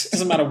fucked.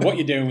 Doesn't matter what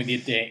you're doing with your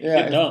dick.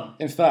 You're done.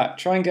 In fact,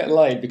 try and get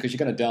laid because you're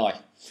going to die.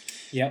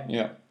 Yep.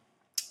 Yeah.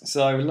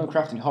 So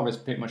Lovecraftian horror is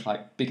pretty much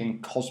like big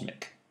and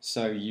cosmic.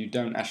 So you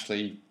don't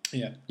actually...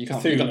 Yeah. You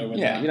can't... Cthulhu You don't, with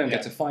yeah, that, you don't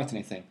get to fight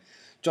anything.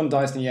 John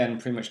Dies in the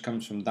End pretty much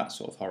comes from that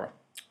sort of horror.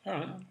 All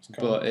right. That's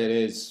cool. But it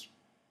is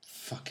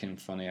fucking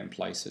funny in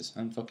places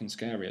and fucking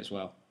scary as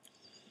well.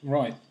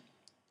 Right.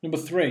 Number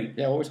 3.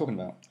 Yeah, what are we talking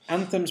about?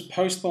 Anthem's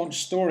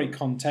post-launch story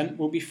content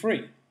will be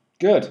free.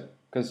 Good,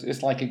 because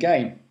it's like a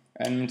game.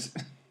 And...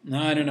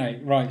 No, I don't know.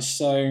 Right,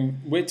 so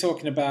we're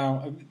talking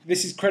about...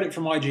 This is credit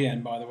from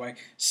IGN, by the way.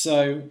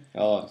 So...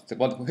 Oh,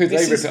 who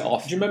they rip it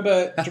off? Do you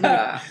remember...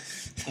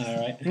 All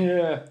right.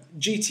 Yeah.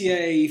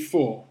 GTA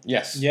 4.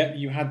 Yes. Yep,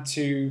 you had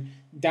to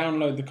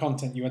download the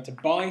content. You had to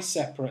buy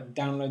separate and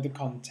download the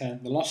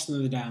content, The Lost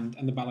and the Damned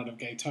and The Ballad of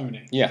Gay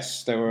Tony.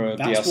 Yes, there were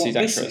That's DLCs what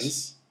this extras.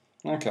 is,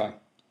 Okay.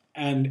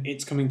 and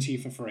it's coming to you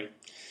for free.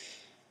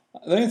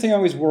 The only thing I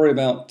always worry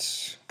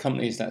about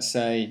companies that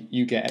say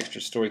you get extra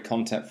story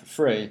content for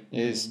free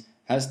is,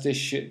 has this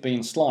shit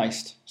been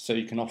sliced so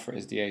you can offer it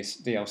as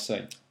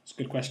DLC? It's a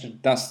good question.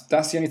 That's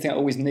the only thing that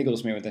always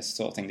niggles me with this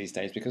sort of thing these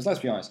days, because let's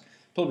be honest,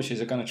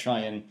 publishers are going to try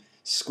and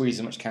squeeze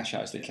as much cash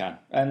out as they can.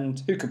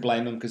 And who could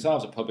blame them? Because if I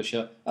was a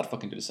publisher, I'd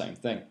fucking do the same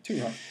thing.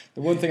 Too right.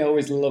 The one thing I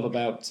always love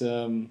about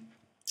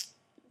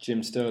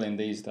Jim Sterling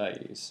these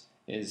days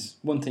is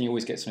one thing he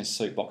always gets on his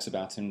soapbox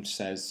about him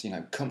says,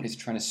 companies are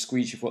trying to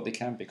squeeze you for what they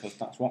can because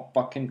that's what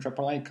fucking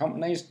AAA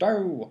companies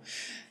do.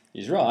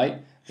 He's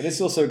right, but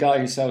it's also a guy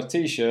who sells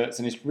T-shirts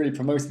and he's really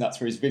promoting that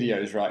through his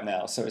videos right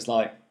now. So it's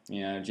like,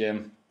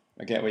 Jim,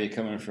 I get where you're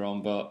coming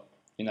from, but,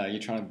 you're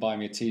trying to buy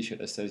me a T-shirt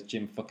that says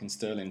Jim fucking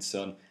Sterling's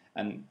son,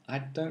 and I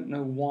don't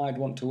know why I'd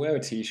want to wear a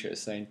T-shirt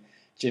saying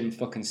Jim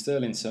fucking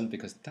Sterling's son,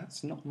 because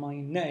that's not my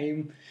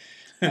name.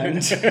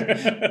 And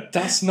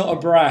that's not a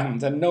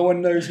brand, and no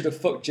one knows who the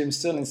fuck Jim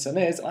Sterling's son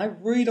is. I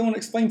really don't want to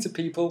explain to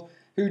people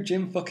who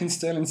Jim fucking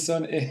Sterling's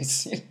son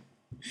is.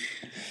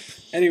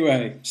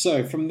 Anyway,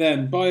 so from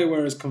then,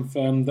 BioWare has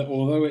confirmed that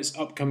although its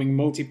upcoming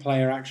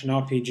multiplayer action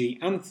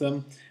RPG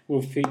Anthem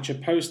will feature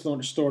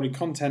post-launch story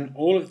content,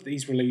 all of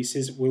these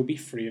releases will be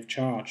free of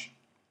charge.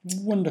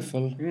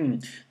 Wonderful.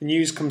 The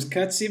news comes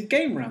courtesy of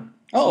Game Rant.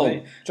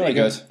 Oh, jolly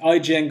good.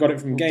 IGN got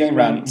it from Game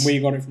Rant, we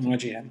got it from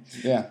IGN.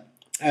 Yeah.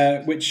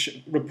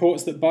 Which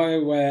reports that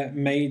BioWare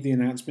made the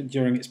announcement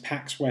during its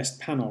PAX West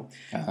panel.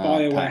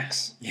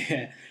 PAX.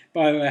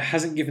 BioWare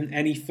hasn't given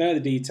any further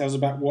details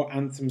about what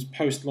Anthem's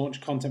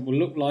post-launch content will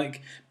look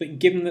like, but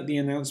given that the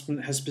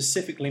announcement has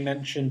specifically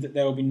mentioned that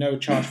there will be no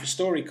charge for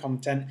story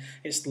content,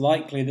 it's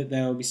likely that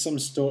there will be some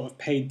sort of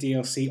paid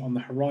DLC on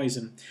the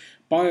horizon.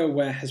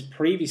 BioWare has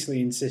previously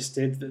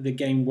insisted that the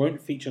game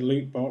won't feature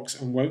loot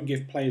box and won't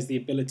give players the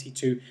ability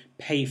to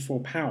pay for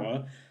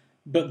power,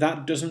 but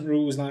that doesn't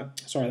rule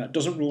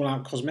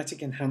out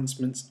cosmetic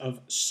enhancements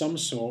of some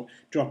sort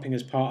dropping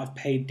as part of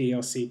paid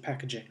DLC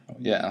packaging.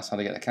 Yeah, that's how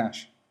they get the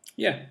cash.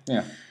 Yeah.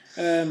 Yeah.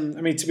 I'm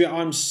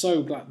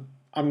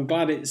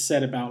glad it's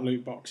said about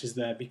loot boxes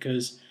there,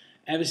 because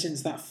ever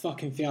since that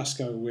fucking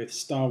fiasco with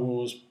Star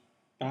Wars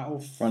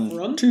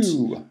Battlefront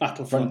 2.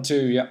 Battlefront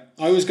 2, yeah.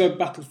 I always go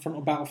Battlefront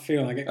or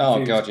Battlefield. I get Oh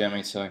confused. god, yeah,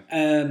 me too.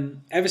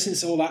 Ever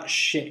since all that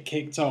shit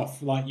kicked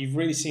off, you've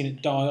really seen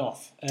it die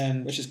off,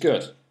 and which is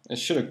good. It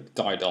should have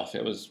died off.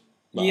 It was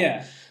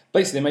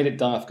Basically, they made it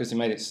die off because they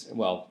made it.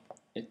 Well,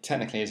 it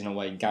technically is in a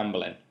way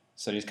gambling.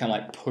 So you just kind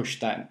of push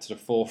that to the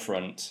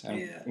forefront.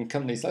 And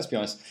companies, let's be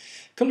honest,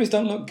 companies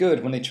don't look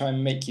good when they try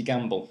and make you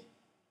gamble.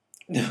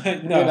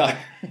 No.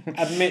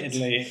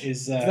 Admittedly, it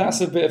is.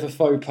 That's a bit of a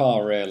faux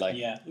pas, really.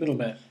 Yeah, a little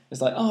bit.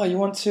 It's like, you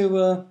want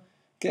to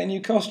get a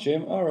new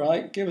costume? All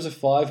right, give us a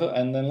 $5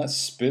 and then let's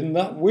spin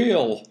that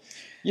wheel.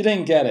 You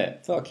didn't get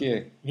it. Fuck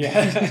you.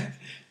 Yeah.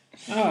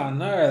 Oh,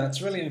 no, that's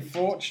really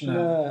unfortunate.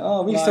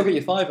 Yeah. We still get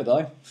your $5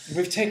 though.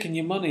 We've taken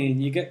your money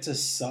and you get to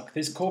suck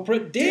this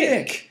corporate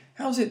dick.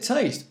 How's it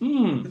taste?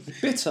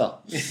 Bitter.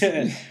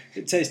 Yeah,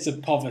 it tastes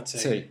of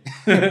poverty.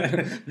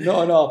 Not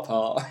on our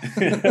part.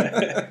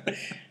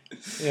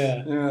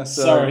 Yeah.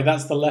 Sorry,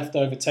 that's the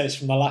leftover taste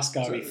from the last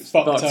guy we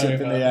fucked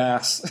over. in the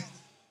ass.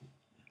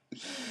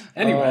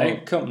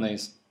 Anyway.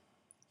 Companies.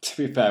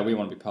 To be fair, we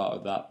want to be part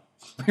of that.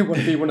 We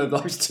want to be one of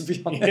those, to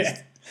be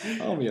honest.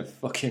 I'll be a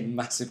fucking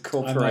massive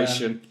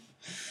corporation.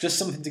 Just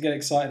something to get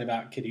excited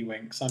about, Kiddie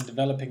Winks. I'm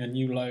developing a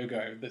new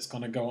logo that's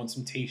going to go on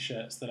some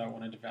T-shirts that I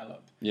want to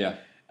develop. Yeah.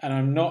 And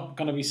I'm not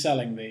going to be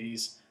selling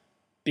these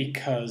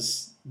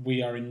because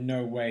we are in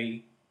no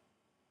way,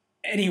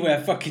 anywhere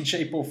fucking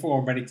shape or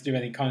form ready to do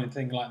any kind of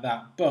thing like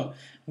that. But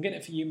I'm getting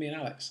it for you, me and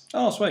Alex.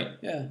 Oh, sweet.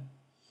 Yeah.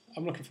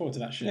 I'm looking forward to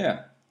that shit.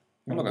 Yeah.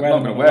 I'm not wear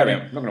going to wear them.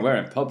 I'm not going to wear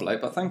it in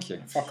public, but thank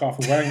you. Fuck off.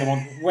 We're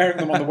wearing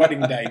them on the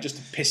wedding day just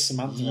to piss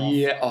Samantha off.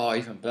 Yeah. Oh,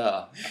 even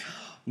better.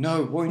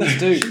 No, what we need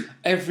to do,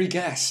 every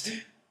guest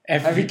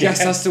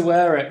has to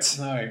wear it.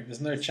 No,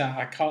 there's no chat.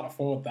 I can't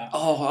afford that.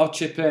 Oh, I'll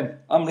chip in.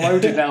 I'm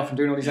loaded now from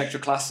doing all these extra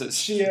classes.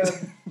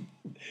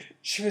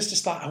 She was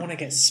just like, I want to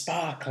get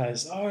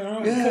sparklers. Oh,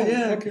 right, Yeah, cool.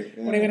 yeah, Okay.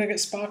 What are you going to get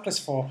sparklers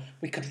for?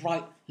 We could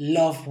write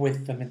love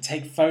with them and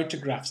take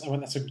photographs. I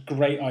went, that's a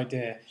great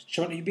idea.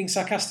 She went, are you being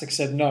sarcastic? I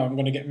said, no, I'm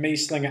going to get me,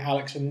 Slinger,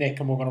 Alex and Nick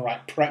and we're going to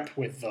write prep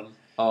with them.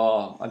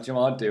 Oh, do you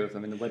know what I'd do with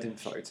them in the wedding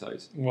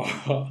photos?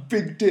 What?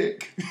 Big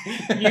dick.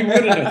 You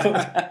wouldn't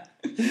have.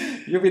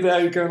 You'll be there,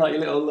 you're going like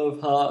your little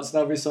love hearts, and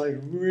I'll be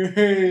like,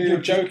 You're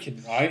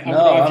joking, right?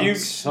 No, you're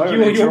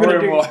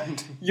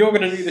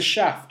going to do the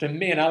shaft, and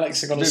me and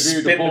Alex are going to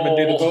spin them and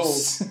do the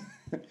balls.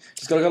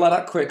 Just got to go like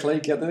that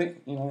quickly, get the,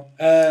 you know.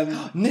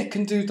 Nick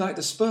can do like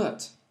the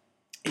spurt.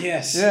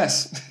 Yes.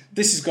 Yes.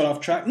 This has got off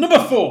track. Number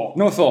 4.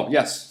 Number 4,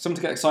 yes. Something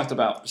to get excited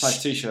about,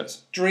 besides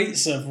T-shirts.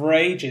 Streets of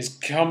Rage is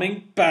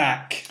coming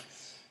back.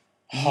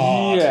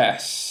 Hard.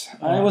 Yes.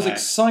 I was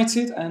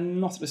excited and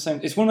not at the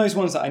same... It's one of those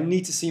ones that I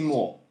need to see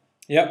more.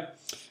 Yep.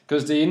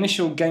 Because the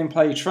initial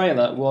gameplay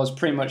trailer was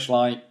pretty much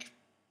like...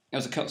 It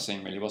was a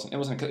cutscene, really, wasn't it?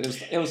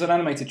 It was an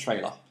animated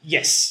trailer.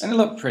 Yes. And it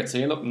looked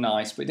pretty, it looked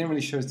nice, but it didn't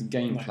really show us the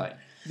gameplay.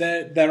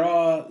 There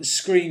are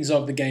screens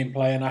of the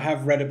gameplay, and I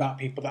have read about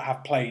people that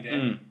have played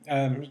it.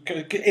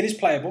 It is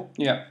playable.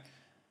 Yeah.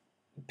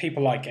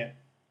 People like it.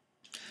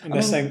 And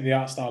they're saying that the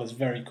art style is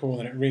very cool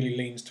and it really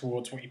leans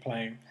towards what you're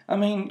playing. I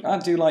mean, I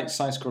do like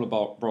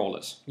side-scroller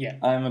brawlers. Yeah.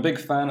 I'm a big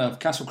fan of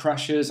Castle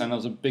Crashers, and I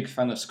was a big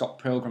fan of Scott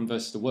Pilgrim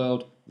vs. the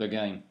World, the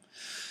game.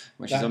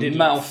 Which is a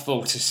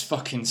mouthful to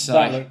fucking say.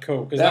 That looked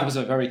cool. That was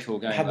a very cool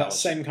game. It had that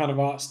same kind of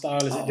art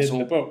style as it did in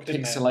the book,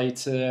 didn't it?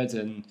 Pixelated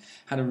and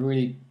had a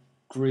really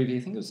groovy,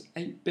 I think it was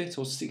 8-bit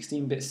or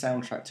 16-bit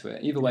soundtrack to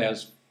it. Either way, it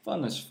was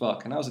fun as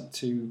fuck. And that was a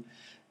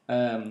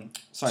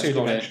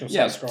side-scrolling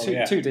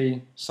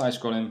 2D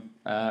side-scrolling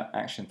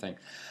action thing.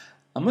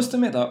 I must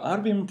admit, though, I'd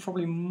have been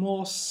probably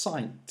more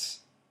psyched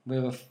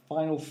with a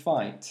final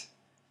fight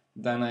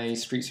than a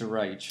Streets of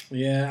Rage.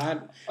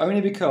 Yeah.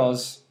 Only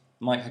because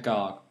Mike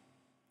Haggard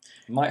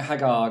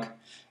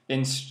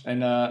in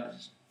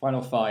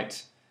Final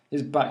Fight,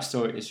 his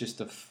backstory is just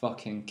a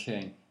fucking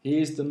king.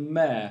 He is the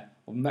mayor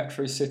of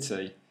Metro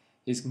City.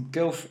 His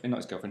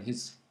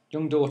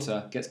young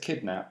daughter gets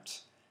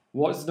kidnapped.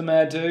 What does the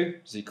mayor do?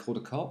 Does he call the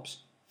cops?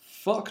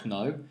 Fuck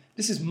no.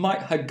 This is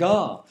Mike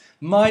Haggard.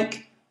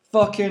 Mike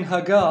fucking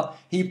Haggard.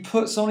 He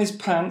puts on his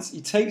pants,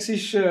 he takes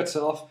his shirt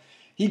off,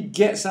 he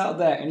gets out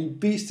there and he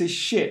beats the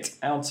shit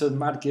out of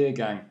Mad Gear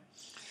Gang.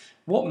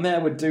 What mayor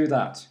would do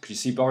that? Could you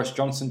see Boris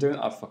Johnson doing it?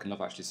 I'd fucking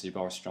love actually to see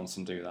Boris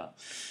Johnson do that.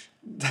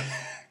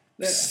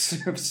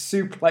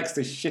 Suplex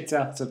the shit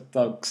out of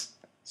thugs.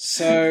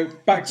 So,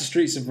 back to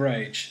Streets of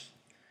Rage.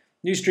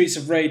 New Streets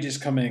of Rage is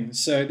coming.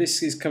 So,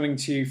 this is coming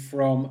to you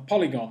from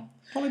Polygon.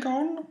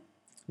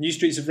 New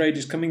Streets of Rage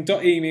is coming.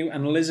 .emu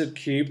and Lizard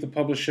Cube, the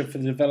publisher for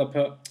the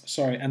developer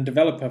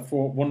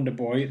for Wonder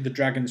Boy, The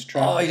Dragon's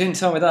Trap. Oh, you didn't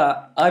tell me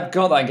that. I've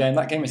got that game.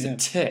 That game is a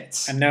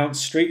tit.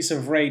 Announced Streets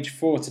of Rage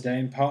 4 today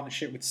in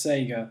partnership with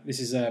Sega. This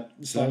is a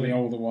slightly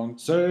older one.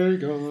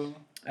 Sega.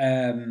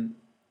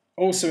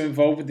 Also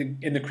involved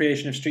in the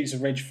creation of Streets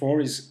of Rage 4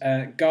 is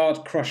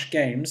Guard Crush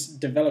Games,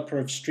 developer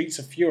of Streets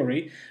of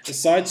Fury, a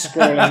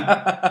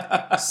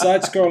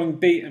side-scrolling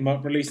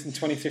beat-em-up released in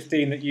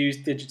 2015 that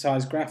used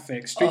digitized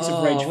graphics. Streets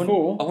of Rage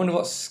 4... I wonder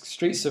what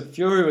Streets of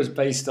Fury was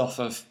based off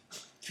of.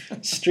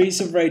 Streets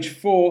of Rage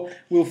 4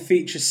 will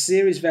feature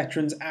series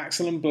veterans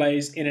Axel and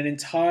Blaze in an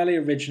entirely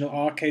original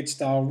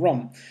arcade-style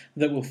romp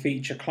that will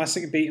feature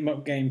classic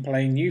beat-em-up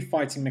gameplay, new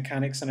fighting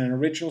mechanics, and an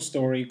original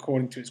story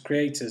according to its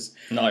creators.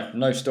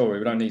 No story.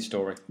 We don't need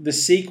story. The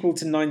sequel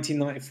to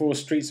 1994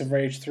 Streets of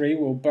Rage 3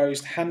 will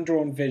boast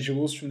hand-drawn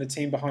visuals from the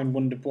team behind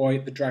Wonder Boy,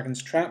 The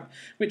Dragon's Trap,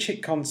 which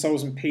hit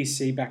consoles and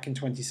PC back in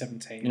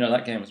 2017. You know,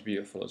 that game was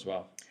beautiful as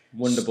well.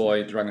 Wonder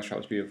Boy, The Dragon's Trap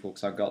was beautiful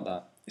because I've got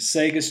that.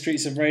 Sega's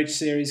Streets of Rage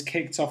series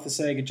kicked off the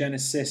Sega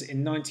Genesis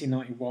in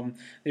 1991.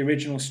 The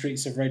original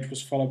Streets of Rage was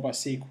followed by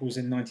sequels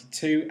in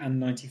 92 and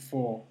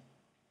 94.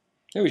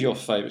 Who was your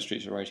favourite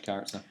Streets of Rage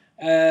character?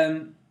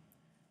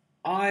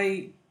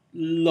 I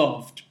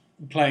loved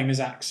playing as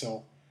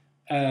Axel.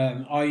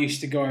 I used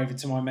to go over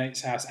to my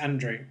mate's house,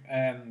 Andrew.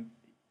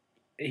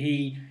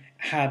 He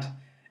had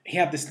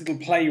this little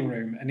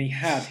playroom and he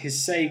had his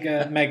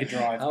Sega Mega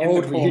Drive How in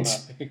old the were corner. you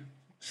two?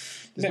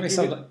 We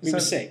were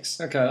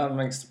 6. Okay, that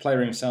makes the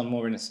playroom sound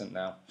more innocent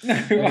now.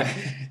 No,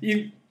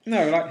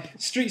 No, like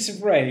Streets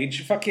of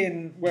Rage,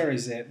 fucking, where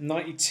is it?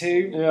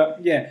 92? Yeah.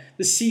 Yeah,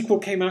 the sequel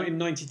came out in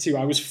 92.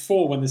 I was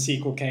 4 when the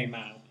sequel came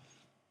out.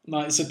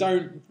 Like, so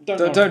don't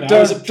I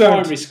was at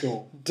primary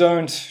school.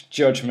 Don't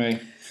judge me.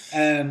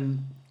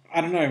 I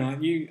don't know,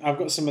 like I've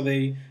got some of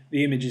the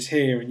images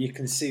here, and you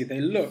can see they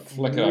look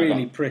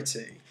really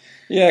pretty.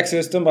 Yeah, because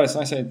it's done by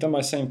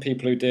the same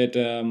people who did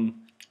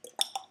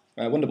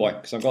Wonder Boy.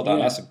 Because I've got that.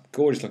 Yeah. That's a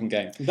gorgeous looking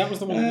game. That was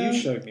the one that you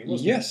showed me,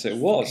 wasn't it? Yes, it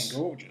was.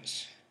 Fucking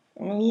gorgeous.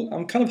 Well,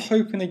 I'm kind of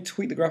hoping they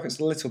tweak the graphics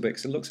a little bit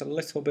because it looks a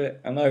little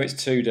bit. I know it's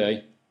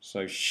 2D,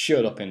 so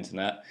shut up,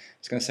 internet. I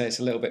was going to say it's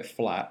a little bit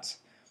flat,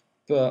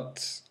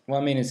 but what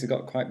I mean is it's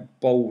got quite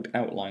bold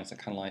outlines that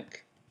kind of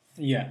like.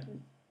 Yeah.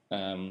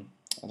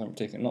 I don't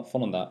particularly not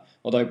fond of that.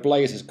 Although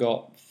Blaze has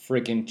got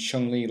friggin'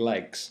 Chun-Li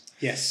legs.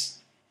 Yes.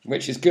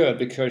 Which is good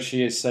because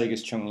she is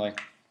Sega's Chun-Li.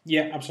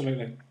 Yeah,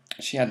 absolutely.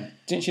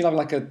 Didn't she have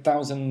like a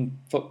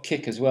 1,000-foot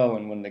kick as well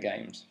in one of the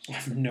games? I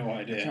have no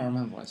idea. I can't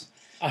remember what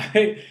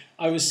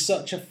I was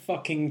such a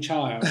fucking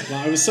child. Like,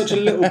 I was such a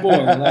little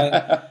boy.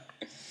 Like,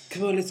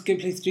 come on, let's go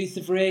play Streets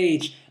of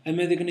Rage. I'm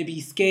either going to be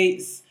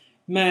Skates,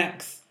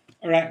 Max,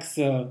 or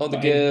Axel. Or the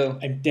girl.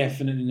 I'm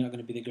definitely not going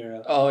to be the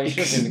girl. Oh, you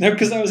should. No,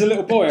 because I was a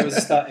little boy. I was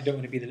just like, I don't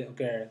want to be the little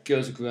girl.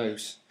 Girls are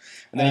gross.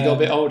 And then you got a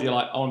bit older, you're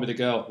like, I want to be the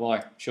girl.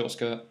 Why? Short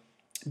skirt.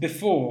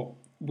 Before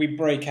we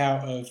break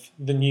out of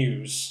the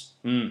news,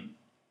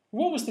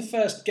 what was the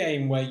first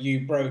game where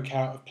you broke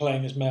out of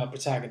playing as male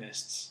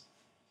protagonists?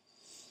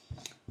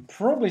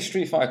 Probably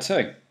Street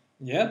Fighter 2.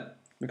 Yeah.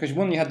 Because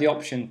one, you had the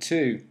option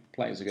to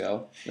play as a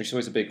girl, which is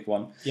always a big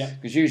one. Yeah.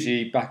 Because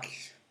usually back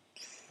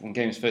when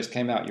games first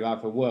came out, you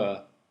either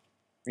were,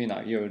 you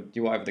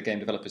whatever the game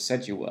developer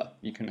said you were.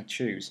 You can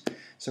choose.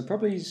 So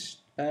probably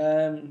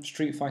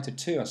Street Fighter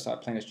 2, I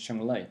started playing as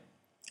Chun-Li.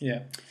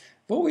 Yeah.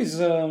 I've always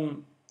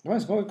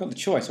got the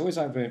choice.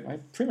 I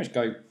pretty much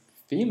go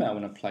female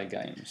when I play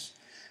games.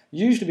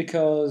 Usually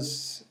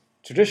because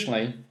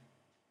traditionally,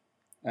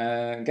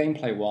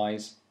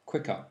 gameplay-wise,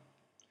 quicker.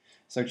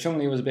 So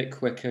Chun-Li was a bit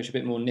quicker, she's a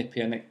bit more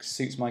nippy, and it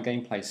suits my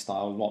gameplay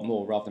style a lot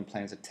more rather than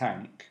playing as a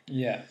tank.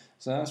 Yeah.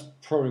 So that's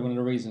probably one of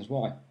the reasons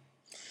why.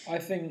 I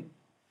think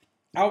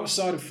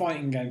outside of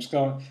fighting games,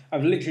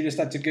 I've literally just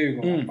had to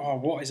Google,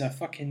 what is her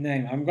fucking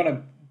name? I'm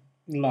going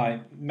to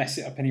mess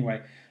it up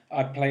anyway.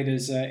 I played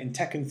as, in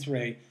Tekken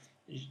 3,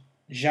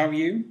 Zhao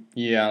Yu.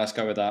 Yeah, let's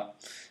go with that.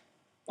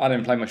 I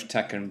didn't play much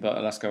Tekken,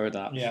 but let's go with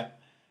that. Yeah.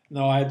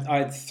 No, I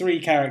had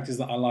 3 characters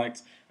that I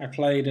liked. I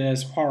played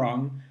as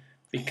Hwoarang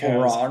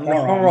because...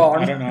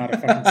 Hwoarang. I don't know how to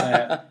fucking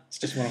say it. It's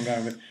just what I'm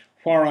going with.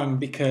 Hwoarang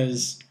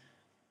because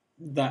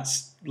that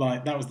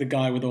was the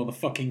guy with all the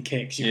fucking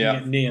kicks. You can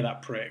get near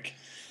that prick.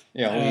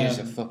 Yeah, well, he's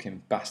a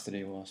fucking bastard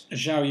he was.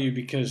 Zhao Yu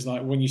because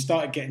when you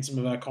started getting some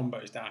of her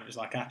combos down, it was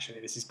like,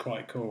 actually, this is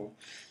quite cool.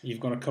 You've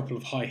got a couple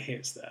of high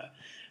hits there.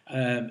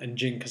 And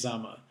Jin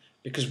Kazama.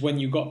 Because when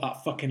you got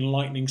that fucking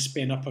lightning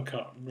spin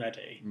uppercut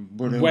ready,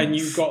 when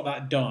you got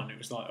that done, it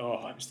was like, it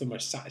was the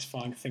most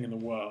satisfying thing in the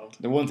world.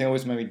 The one thing I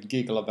always made me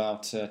giggle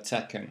about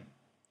Tekken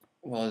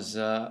was,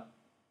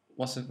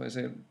 was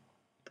it?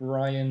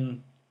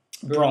 Brian,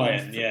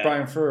 yeah.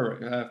 Brian Fury.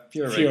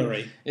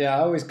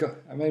 Yeah,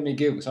 it made me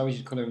giggle because I always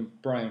used to call him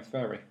Brian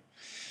Ferry.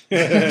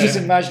 Just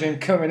imagine him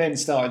coming in,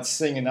 started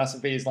singing, that's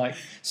would be his like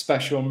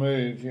special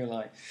move. You're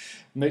like,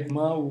 make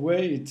my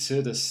way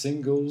to the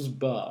singles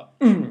bar.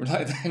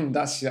 Then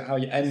that's how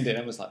you end it.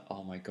 I was like,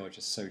 oh my god,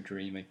 just so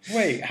dreamy.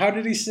 Wait, how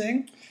did he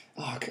sing?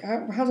 Oh,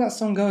 how does that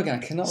song go again?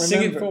 I cannot remember.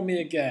 Sing it for me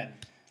again.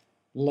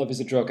 Love is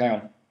a drug. Hang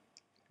on.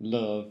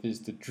 Love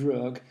is the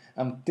drug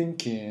I'm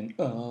thinking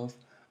of.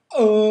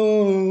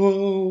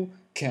 Oh,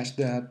 catch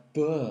that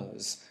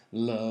buzz.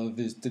 Love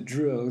is the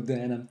drug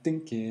that I'm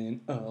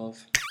thinking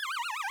of.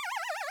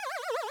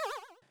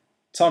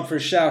 Time for a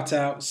shout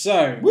out.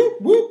 So,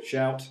 whoop whoop,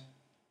 shout.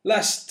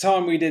 Last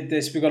time we did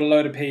this, we got a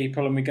load of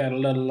people and we got a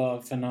lot of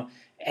love, and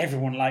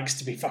everyone likes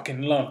to be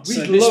fucking loved.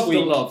 We love the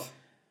love.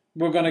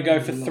 We're going to go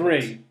for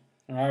 3.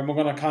 All right, we're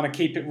going to kind of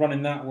keep it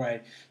running that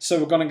way. So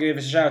we're going to give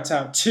a shout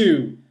out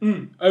to,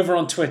 over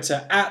on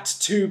Twitter,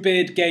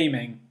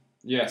 @2beardgaming.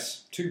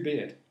 Yes,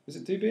 2beard. Is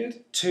it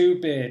 2beard?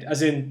 2beard,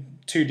 as in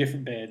 2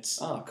 different beards.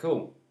 Ah,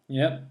 cool.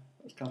 Yep.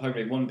 It's kind of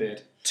hopefully 1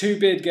 beard.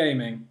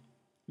 2beardgaming.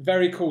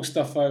 Very cool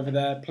stuff over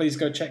there. Please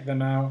go check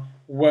them out.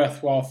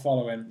 Worthwhile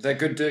following. They're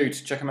good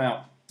dudes. Check them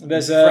out.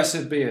 There's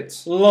impressive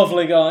beards.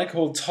 Lovely guy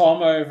called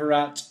Tom over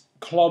at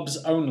Klobs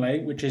Only,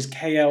 which is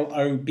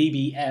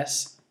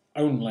KLOBBS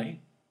Only.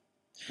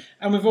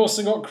 And we've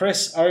also got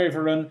Chris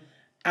over on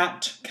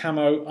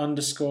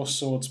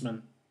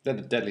 @camo_swordsman. They're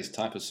the deadliest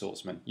type of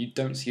swordsman. You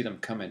don't see them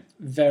coming.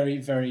 Very,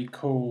 very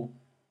cool.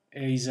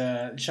 He's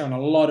showing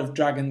a lot of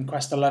Dragon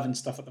Quest XI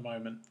stuff at the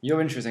moment.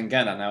 You're interested in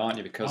getting that now, aren't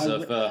you? Because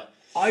of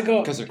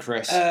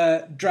Chris.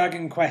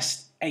 Dragon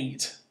Quest VIII,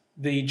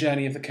 The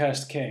Journey of the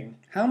Cursed King.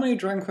 How many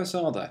Dragon Quests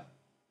are there?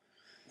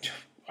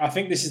 I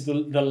think this is the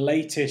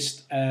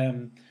latest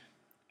in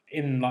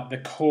like the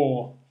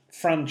core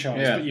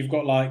franchise. Yeah. But you've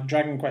got like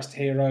Dragon Quest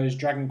Heroes,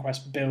 Dragon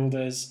Quest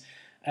Builders.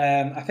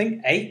 I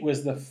think 8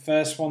 was the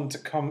first one to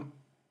come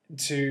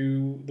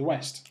to the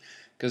West.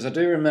 Because I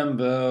do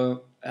remember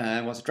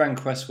Dragon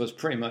Quest was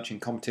pretty much in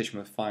competition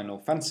with Final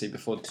Fantasy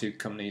before the two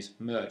companies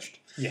merged.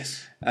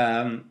 Yes.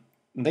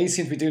 They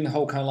seem to be doing the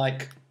whole kind of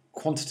like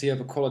quantity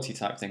over quality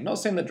type thing. Not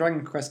saying that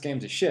Dragon Quest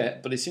games are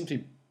shit, but they seem to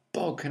be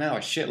bulking out a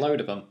shitload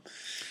of them.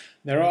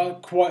 There are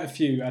quite a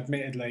few,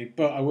 admittedly,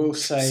 but I will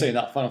say... See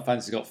that Final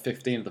Fantasy got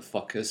 15 of the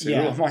fuckers, so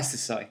Yeah. what am I to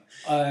say?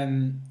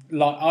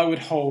 Like, I would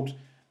hold...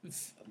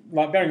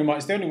 Like, bearing in mind,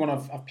 it's the only one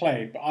I've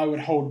played, but I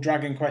would hold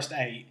Dragon Quest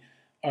 8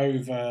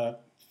 over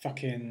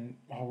fucking...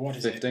 Oh, what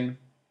is 15? it?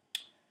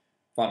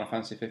 Final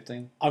Fantasy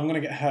 15? I'm going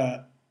to get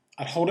hurt.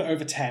 I'd hold it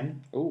over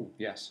 10. Oh,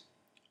 yes.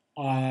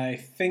 I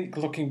think,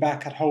 looking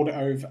back,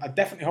 I'd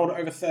definitely hold it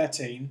over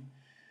 13,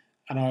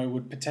 and I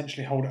would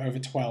potentially hold it over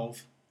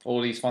 12. All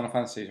these Final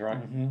Fantasies,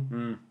 right?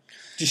 Mm-hmm. Do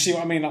you see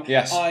what I mean? Like,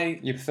 Yes.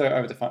 You prefer it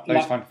over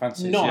those Final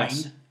Fantasies, 9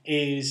 yes.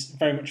 is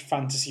very much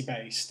fantasy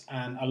based,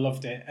 and I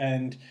loved it.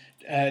 And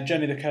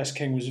Journey the Cursed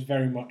King was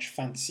very much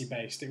fantasy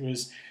based. It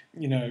was,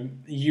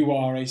 you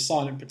are a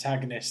silent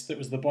protagonist that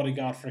was the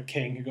bodyguard for a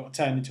king who got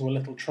turned into a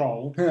little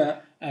troll.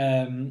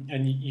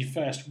 And you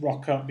first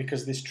rock up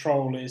because this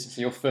troll is... It's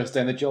your first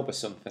day on the job or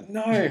something.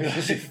 No.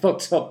 Because you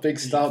fucked up big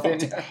style,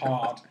 didn't you? Fucked it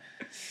hard.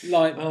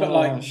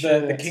 The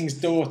shit. king's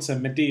daughter,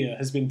 Medea,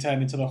 has been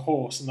turned into the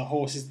horse, and the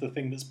horse is the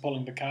thing that's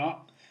pulling the cart.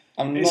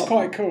 I'm It's not-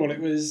 quite cool. It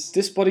was...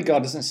 This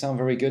bodyguard doesn't sound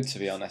very good, to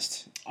be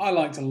honest. I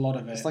liked a lot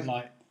of it. It's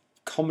like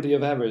comedy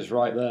of errors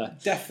right there.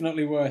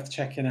 Definitely worth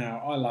checking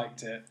out. I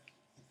liked it.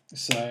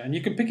 So, and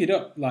you can pick it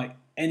up like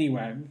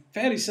anywhere. I'm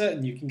fairly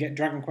certain you can get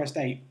Dragon Quest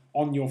 8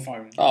 on your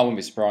phone. Oh, I wouldn't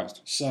be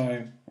surprised.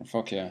 So,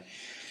 Fuck yeah.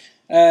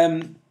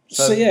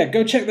 so yeah,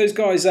 go check those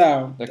guys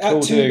out. They're At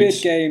cool 2-Bit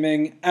dudes.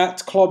 Gaming, at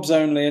Clobs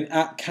Only, and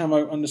at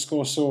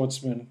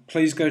Camo_Swordsman.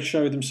 Please go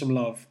show them some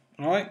love.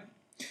 All right.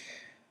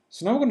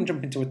 So now we're going to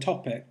jump into a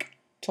topic.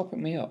 Topic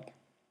me up.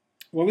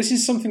 Well, this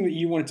is something that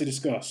you wanted to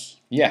discuss.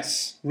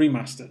 Yes.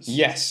 Remasters.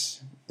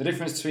 Yes. The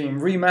difference between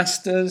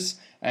remasters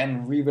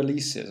and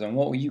re-releases, and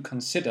what will you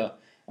consider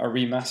a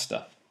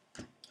remaster?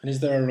 And is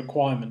there a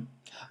requirement?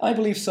 I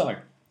believe so.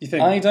 You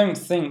think? I don't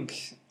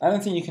think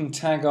you can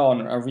tag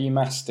on a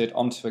remastered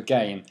onto a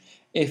game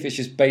if it's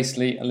just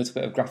basically a little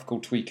bit of graphical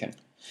tweaking.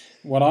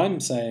 What I'm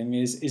saying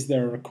is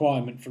there a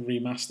requirement for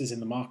remasters in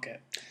the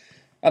market?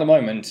 At the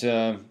moment,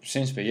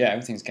 seems to be, yeah,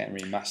 everything's getting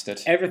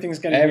remastered. Everything's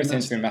getting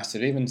Everything's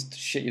remastered. remastered. Even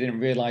shit you didn't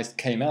realise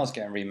came out is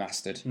getting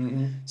remastered.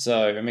 Mm-hmm.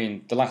 So, I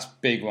mean, the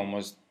last big one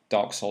was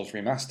Dark Souls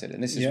Remastered,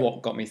 and this is Yep.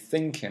 what got me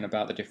thinking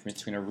about the difference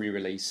between a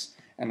re-release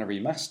and a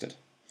remastered.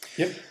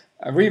 Yep.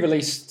 A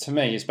re-release, to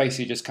me, is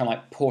basically just kind of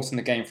like porting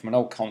the game from an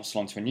old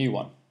console onto a new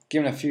one,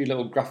 giving a few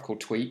little graphical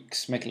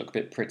tweaks, make it look a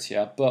bit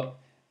prettier, but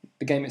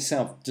the game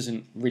itself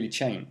doesn't really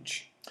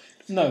change.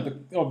 No,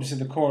 obviously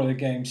the core of the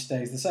game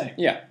stays the same.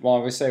 Yeah, while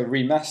I would say a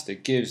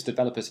remaster gives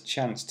developers a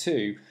chance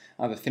to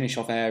either finish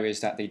off areas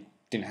that they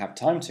didn't have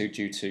time to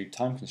due to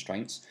time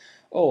constraints,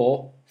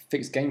 or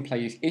fix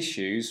gameplay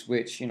issues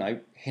which,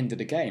 hinder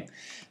the game.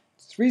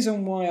 It's the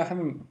reason why I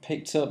haven't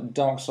picked up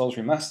Dark Souls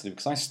Remastered,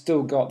 because I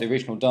still got the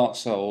original Dark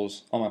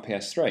Souls on my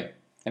PS3,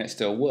 and it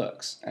still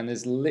works. And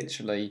there's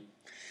literally,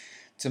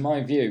 to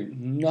my view,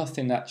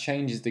 nothing that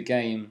changes the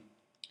game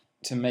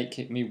to make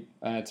me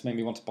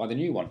want to buy the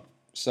new one.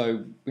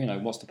 So,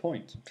 what's the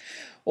point?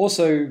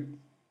 Also,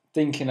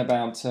 thinking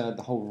about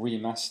the whole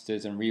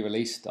remastered and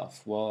re-release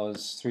stuff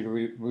was through the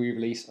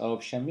re-release of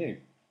Shenmue.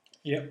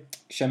 Yep.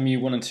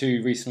 Shenmue 1 and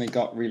 2 recently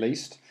got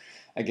released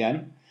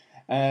again,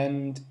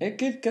 and it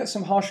did get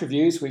some harsh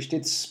reviews, which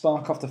did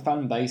spark off the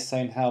fan base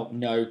saying how,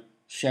 no,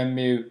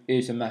 Shenmue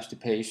is a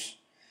masterpiece.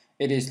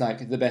 It is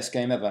like the best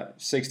game ever.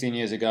 16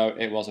 years ago,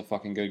 it was a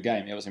fucking good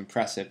game. It was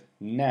impressive.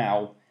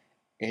 Now,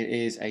 it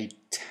is a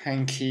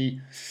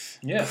tanky,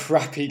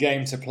 crappy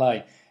game to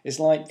play. It's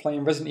like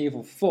playing Resident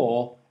Evil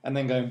 4 and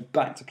then going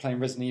back to playing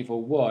Resident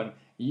Evil 1.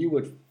 You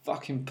would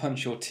fucking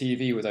punch your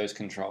TV with those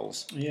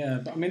controls.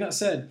 Yeah, but I mean, that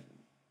said,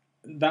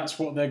 that's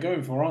what they're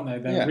going for, aren't they?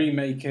 They're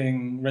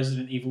remaking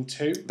Resident Evil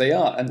 2. They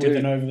are. And with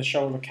an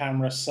over-the-shoulder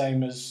camera,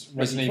 same as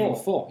Resident Evil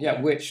 4.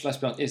 Yeah, which, let's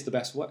be honest, is the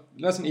best.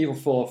 Resident Evil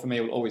 4, for me,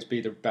 will always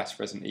be the best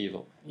Resident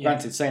Evil. Yeah.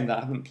 Granted, saying that,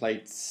 I haven't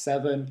played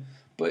 7...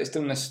 but it's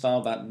still in a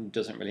style that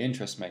doesn't really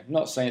interest me. I'm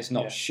not saying it's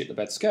not shit the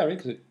bed scary,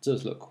 because it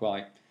does look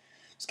quite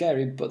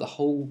scary, but the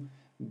whole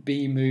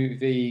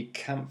B-movie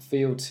camp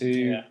feel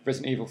to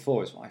Resident Evil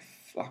 4 is what I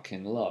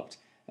fucking loved.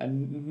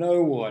 And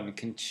no one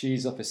can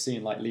cheese up a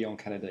scene like Leon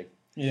Kennedy.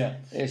 Yeah.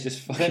 It's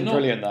just fucking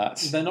brilliant, that.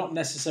 They're not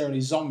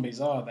necessarily zombies,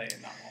 are they,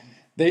 in that one?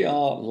 They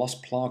are Los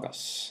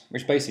Plagas,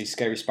 which basically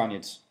scary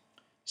Spaniards.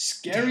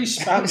 Scary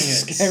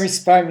Spaniards. Scary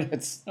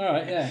Spaniards. All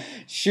right, yeah.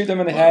 Shoot them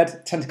in the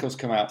head, tentacles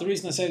come out. The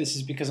reason I say this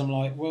is because I'm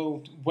like,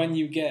 well, when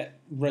you get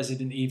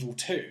Resident Evil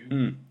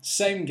 2,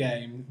 same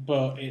game,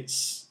 but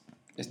it's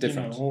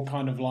different. All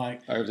kind of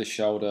like over the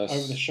shoulder.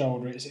 Over the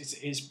shoulder.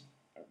 It's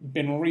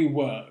been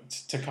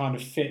reworked to kind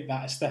of fit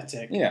that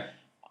aesthetic. Yeah.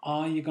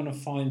 Are you going to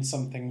find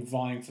something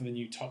vying for the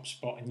new top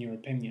spot, in your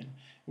opinion?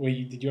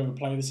 Did you ever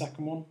play the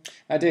second one?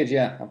 I did,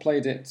 I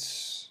played it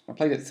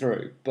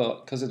through,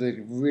 but because of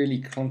the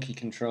really clunky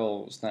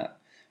controls that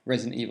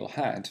Resident Evil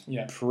had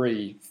Yeah.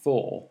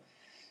 pre-4.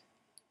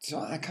 So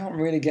I can't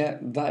really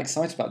get that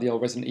excited about the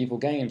old Resident Evil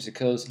games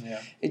because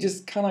Yeah. it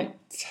just kind of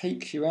like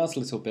takes you out a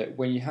little bit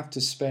when you have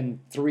to spend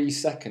 3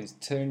 seconds to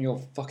turn your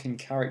fucking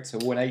character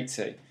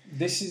 180.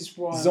 This is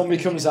why Zombie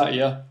comes at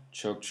you,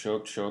 chug,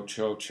 chug, chug,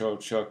 chug, chug,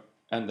 chug,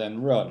 and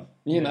then run.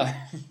 You know,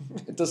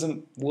 it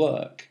doesn't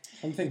work.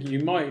 I'm thinking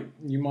you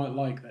might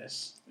like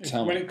this.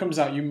 Tell When me. it comes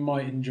out, you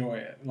might enjoy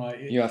it.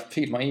 You have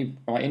piqued my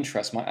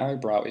interest. My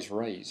eyebrow is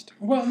raised.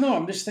 Well, no,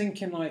 I'm just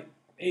thinking like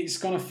it's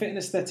going to fit an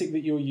aesthetic that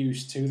you're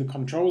used to. The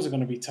controls are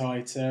going to be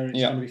tighter. It's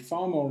going to be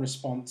far more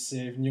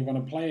responsive, and you're going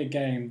to play a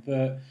game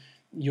that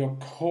your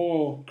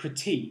core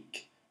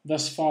critique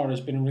thus far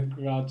has been with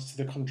regards to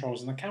the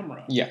controls and the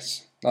camera.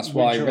 Yes, that's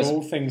why. Which are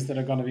all things that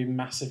are going to be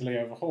massively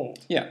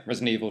overhauled. Yeah,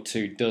 Resident Evil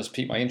 2 does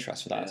pique my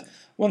interest for that. Yeah.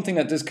 One thing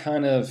that does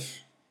kind of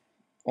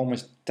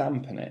almost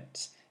dampen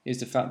it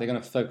is the fact they're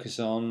going to focus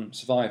on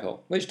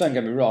survival. Which, don't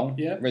get me wrong,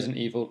 Resident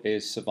Evil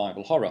is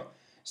survival horror.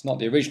 It's not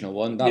the original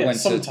one. That went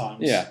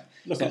sometimes. To,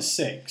 Look at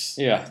 6.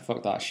 Yeah,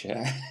 fuck that shit.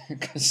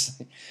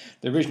 Because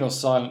the original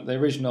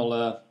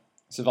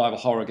survival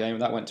horror game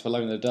that went to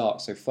Alone in the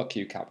Dark. So fuck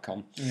you,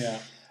 Capcom. Yeah.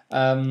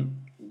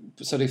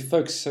 So they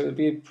focus. So it'd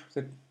be.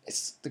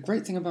 It's the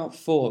great thing about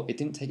 4. It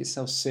didn't take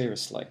itself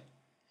seriously.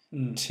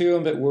 2,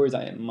 I'm a bit worried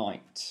that it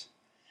might.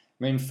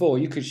 I mean, 4,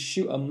 you could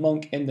shoot a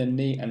monk in the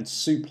knee and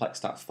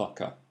suplex that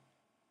fucker.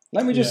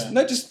 Let me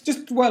just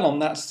dwell on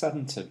that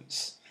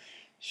sentence.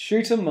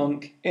 Shoot a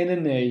monk in the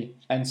knee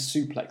and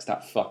suplex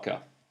that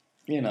fucker.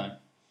 You know,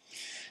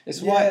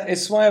 it's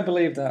why I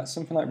believe that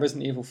something like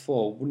Resident Evil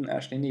 4 wouldn't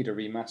actually need a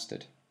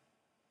remastered,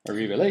 a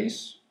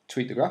re-release,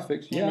 tweak the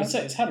graphics. Yeah, I'd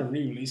say it's had a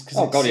re-release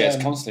because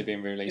it's constantly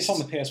being released.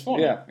 It's on the PS4.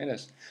 Yeah, it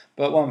is.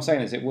 But what I'm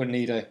saying is, it wouldn't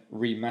need a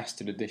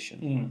remastered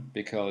edition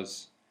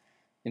because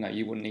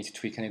you wouldn't need to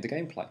tweak any of the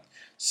gameplay.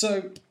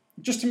 So,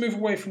 just to move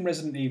away from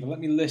Resident Evil, let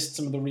me list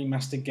some of the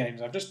remastered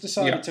games. I've just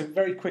decided to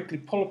very quickly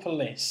pull up a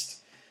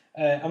list.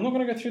 I'm not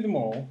going to go through them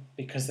all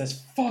because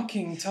there's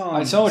fucking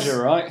time. I told you,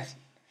 right?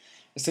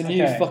 It's a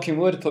new fucking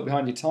word to put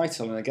behind your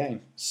title in a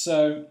game.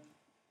 So,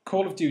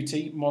 Call of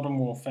Duty Modern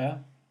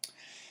Warfare.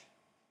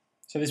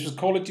 So this was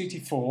Call of Duty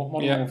 4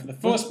 Modern Warfare. The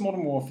first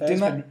Modern Warfare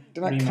didn't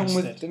that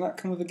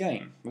come with a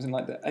game? Wasn't it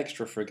like the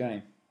extra for a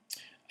game?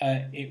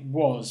 It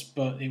was,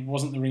 but it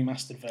wasn't the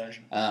remastered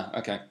version. Ah,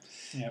 okay.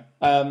 Yeah.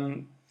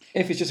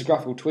 If it's just a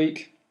graphical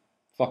tweak,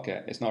 fuck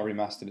it. It's not a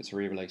remastered, it's a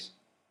re-release.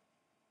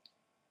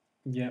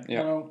 Yeah.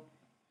 Well,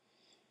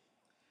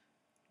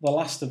 The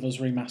Last of Us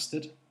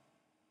remastered.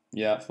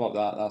 Yeah, fuck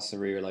that. That's a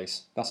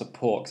re-release. That's a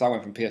port, because that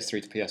went from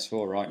PS3 to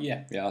PS4, right?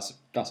 Yeah. Yeah,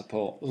 that's a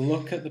port.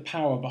 Look at the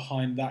power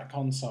behind that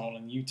console,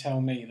 and you tell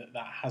me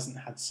that hasn't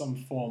had some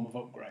form of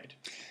upgrade.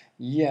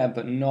 Yeah,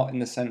 but not in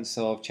the sense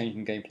of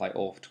changing gameplay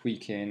or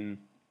tweaking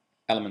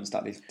elements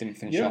that they didn't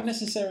finish off. You don't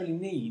necessarily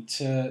need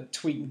to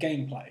tweak the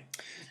gameplay.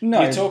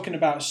 No. You're talking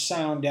about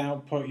sound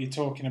output, you're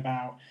talking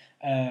about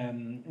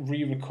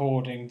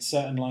re-recording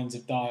certain lines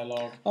of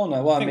dialogue. Oh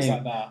no, things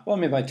like that. What I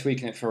mean by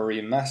tweaking it for a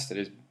remastered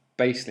is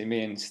basically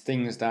means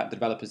things that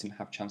developers didn't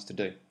have a chance to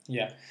do.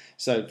 Yeah.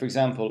 So, for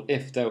example,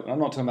 I'm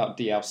not talking about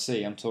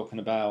DLC, I'm talking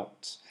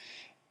about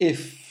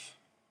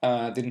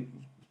good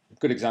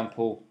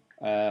example,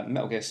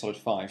 Metal Gear Solid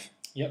 5.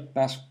 Yep.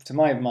 That's, to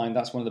my mind,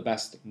 that's one of the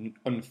best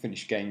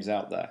unfinished games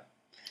out there.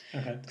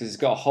 Okay. Because it's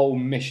got a whole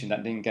mission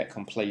that didn't get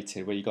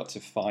completed where you got to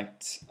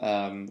fight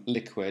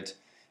Liquid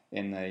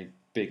in a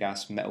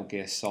big-ass Metal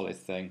Gear Solid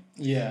thing.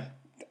 Yeah.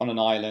 On an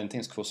island, I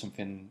think it's called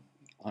something...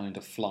 Island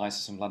of Flies or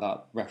something like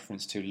that,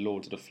 reference to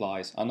Lord of the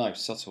Flies. I know,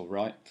 subtle,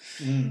 right?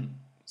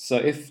 So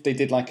if they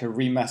did like a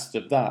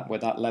remaster of that, where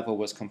that level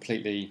was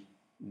completely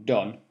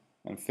done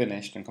and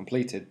finished and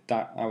completed,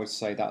 that I would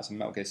say that's a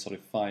Metal Gear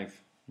Solid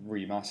 5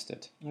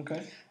 remastered.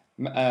 Okay.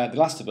 The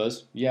Last of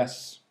Us,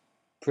 yes,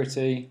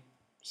 pretty,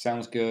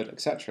 sounds good,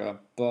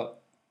 etc.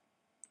 But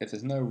if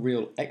there's no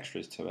real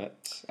extras to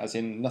it, as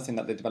in nothing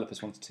that the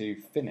developers wanted to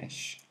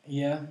finish...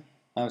 Yeah.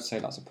 I would say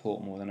that's a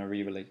port more than a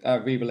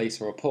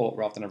re-release or a port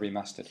rather than a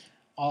remastered.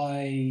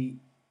 I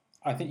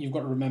think you've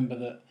got to remember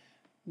that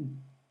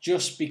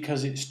just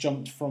because it's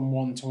jumped from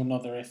one to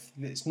another, if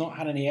it's not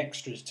had any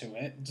extras to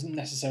it, it doesn't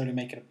necessarily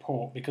make it a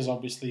port, because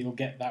obviously you'll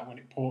get that when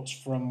it ports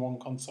from one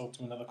console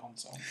to another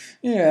console.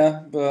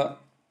 Yeah,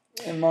 but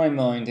in my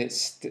mind,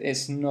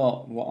 it's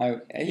not what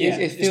I... It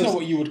feels, it's not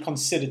what you would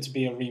consider to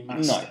be a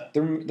remaster.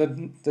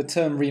 No, the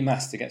term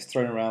remaster gets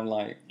thrown around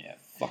like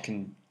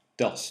fucking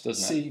dust,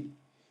 doesn't it?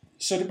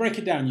 So to break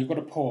it down, you've got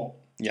a port.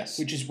 Yes.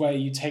 Which is where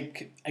you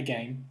take a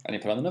game... And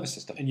you put it on another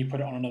system. And you put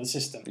it on another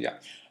system. Yeah.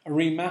 A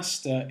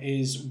remaster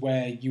is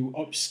where you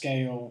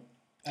upscale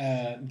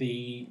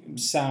the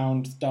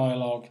sound,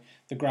 dialogue,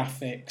 the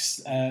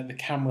graphics, the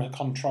camera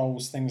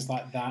controls, things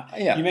like that.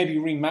 Yeah. You maybe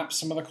remap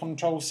some of the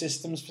control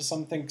systems for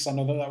something, because I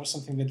know that was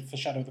something they did for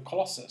Shadow of the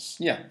Colossus.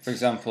 Yeah. For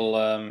example,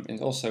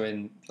 also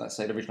in, let's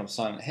say, the original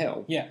Silent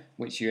Hill,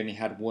 which you only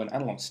had one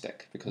analog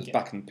stick, because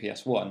back in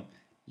PS1...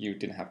 you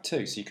didn't have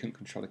two, so you couldn't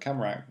control the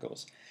camera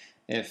angles.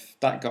 If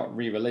that got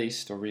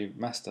re-released or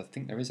remastered, I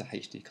think there is a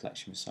HD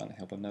collection with Silent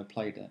Hill, but I've never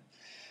played it.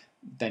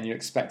 then you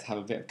expect to have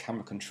a bit of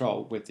camera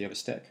control with the other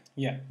stick.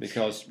 Yeah.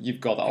 Because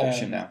you've got that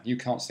option now. You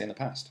can't see in the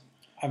past.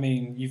 I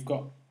mean, you've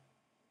got...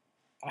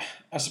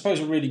 I suppose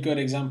a really good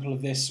example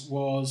of this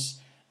was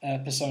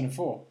Persona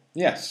 4.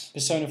 Yes.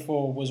 Persona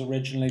 4 was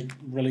originally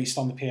released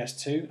on the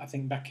PS2, I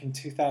think back in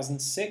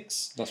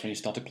 2006. That's when you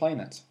started playing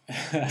it.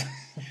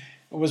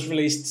 It was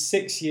released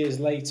 6 years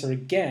later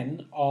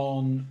again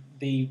on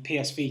the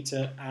PS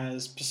Vita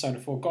as Persona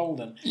 4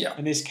 Golden. Yeah.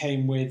 And this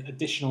came with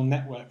additional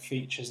network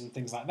features and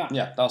things like that.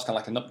 Yeah, that was kind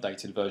of like an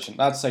updated version.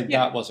 I'd say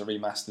that was a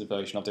remastered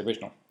version of the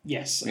original.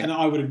 Yes, and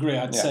I would agree.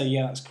 I'd Yeah. say,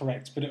 yeah, that's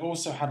correct. But it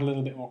also had a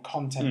little bit more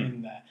content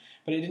in there.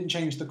 But it didn't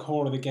change the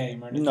core of the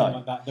game or anything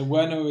like that. There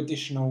were no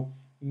additional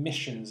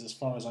missions as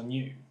far as I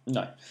knew.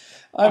 No.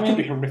 I could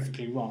be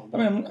horrifically wrong. I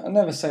mean, I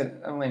never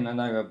said... I mean, I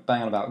know we're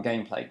banging about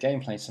gameplay.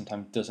 Gameplay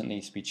sometimes doesn't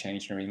need to be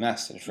changed and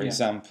remastered. For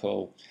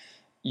example,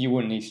 you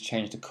wouldn't need to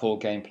change the core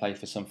gameplay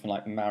for something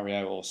like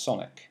Mario or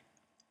Sonic.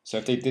 So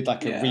if they did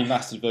like a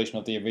remastered version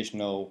of the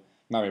original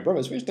Mario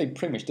Brothers, which they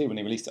pretty much did when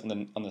they released it on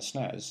the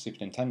SNES,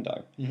 Super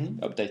Nintendo,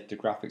 updated the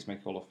graphics, make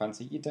it all look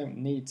fancy, you don't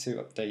need to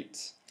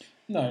update...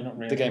 No, not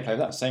really. The gameplay of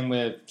that. Same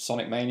with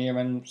Sonic Mania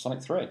and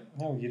Sonic 3.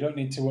 No, you don't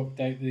need to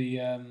update the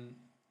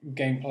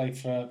gameplay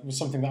for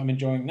something that I'm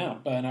enjoying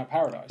now, Burnout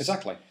Paradise.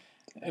 Exactly.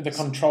 The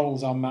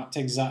controls are mapped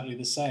exactly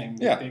the same,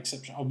 with Yeah. the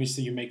exception,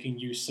 obviously, you're making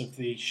use of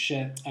the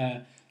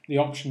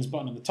options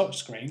button on the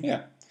touchscreen.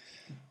 Yeah.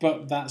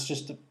 But that's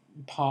just a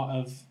part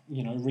of,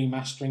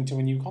 remastering to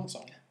a new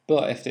console.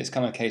 But if it's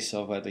kind of a case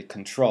of where the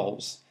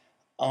controls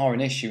are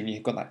an issue and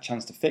you've got that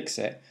chance to fix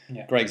it,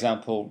 great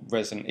example,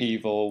 Resident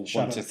Evil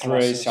 1 to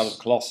 3, Shadow of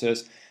the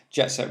Colossus,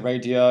 Jet Set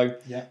Radio,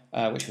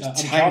 which was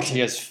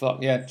tanky as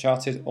fuck. Yeah,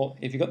 Uncharted. Or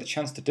if you've got the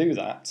chance to do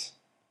that,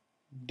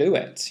 do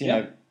it. You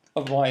know,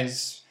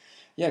 otherwise,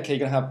 okay, you're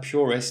going to have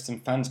purists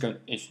and fans going,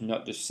 it's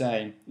not the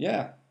same.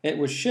 Yeah, it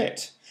was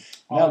shit.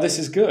 Now this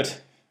is good.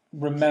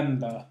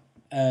 Remember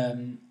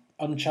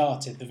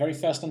Uncharted, the very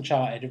first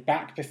Uncharted,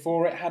 back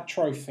before it had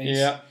trophies.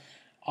 Yeah.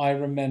 I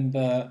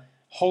remember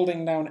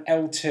holding down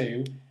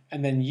L2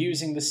 and then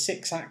using the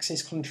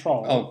 6-axis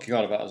control. Oh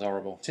god, that was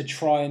horrible. To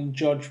try and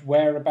judge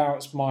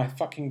whereabouts my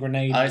fucking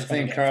grenade was. I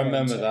think I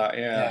remember that,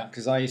 yeah.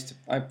 Because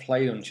I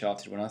played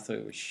Uncharted when I thought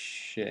it was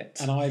shit.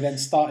 And I then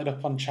started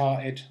up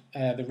Uncharted,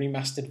 the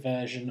remastered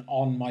version,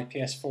 on my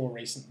PS4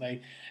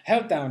 recently.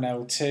 Held down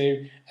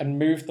L2 and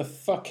moved the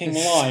fucking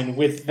line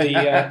with the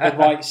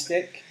right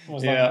stick. I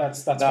was like,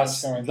 that's where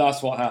it's going.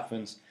 That's what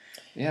happens.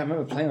 Yeah, I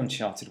remember playing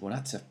Uncharted 1. I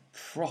had to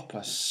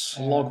proper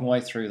slog my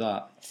way through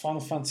that. Final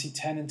Fantasy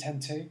X and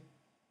X-2.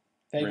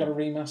 They got a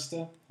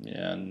remaster.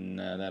 Yeah, and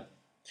they're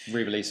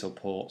re-release or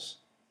ports.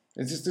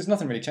 There's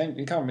nothing really changed.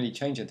 You can't really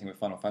change anything with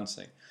Final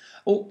Fantasy.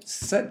 Oh,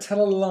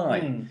 tell a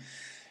lie.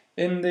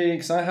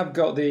 Because I have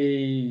got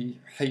the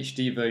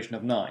HD version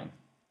of 9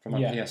 from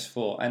my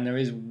PS4, and there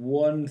is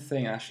one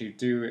thing I actually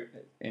do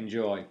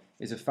enjoy,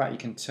 is the fact you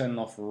can turn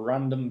off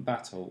random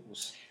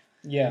battles.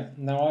 Yeah,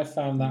 no, I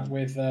found that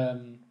with...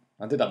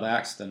 I did that by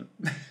accident.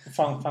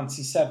 Final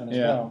Fantasy VII as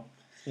well.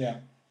 Yeah.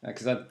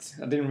 Because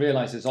I didn't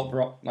realise there's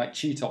like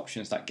cheat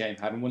options that game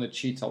had, and one of the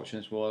cheat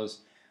options was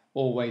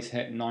always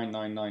hit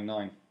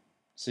 9999.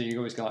 So you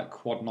always get like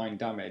quad 9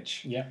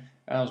 damage. Yeah.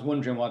 And I was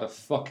wondering why the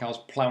fuck I was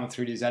ploughing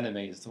through these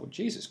enemies. I thought,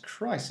 Jesus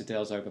Christ,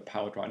 Adele's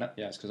overpowered right now.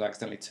 Yeah, it's because I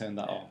accidentally turned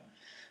that on.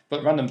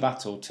 But random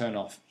battle, turn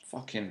off.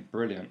 Fucking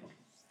brilliant.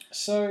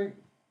 So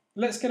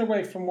let's get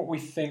away from what we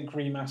think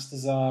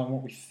remasters are and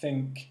what we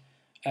think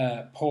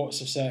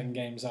ports of certain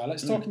games are.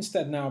 Let's talk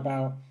instead now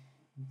about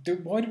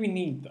why do we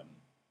need them?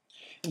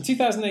 In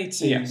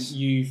 2018,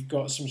 you've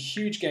got some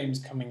huge games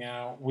coming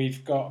out.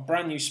 We've got a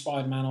brand new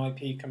Spider-Man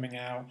IP coming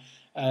out.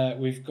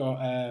 We've got...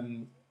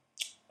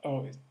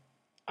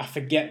 I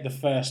forget the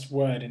first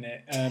word in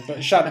it,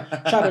 but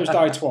Shadows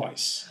Die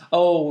Twice.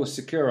 Oh,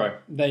 Sekiro.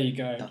 There you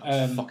go.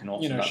 Fucking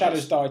awesome.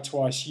 Shadows Die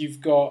Twice. You've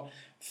got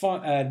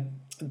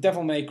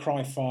Devil May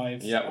Cry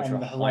 5 on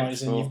the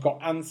horizon. You've got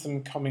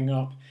Anthem coming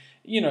up.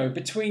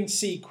 Between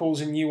sequels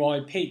and new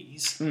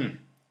IPs,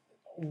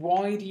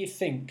 why do you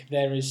think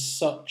there is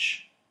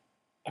such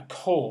a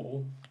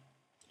call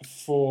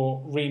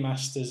for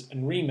remasters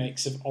and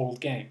remakes of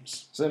old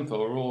games? Simple.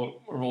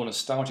 We're all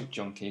nostalgic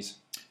junkies.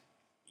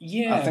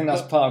 Yeah, I think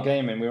that's part of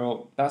gaming.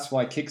 That's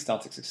why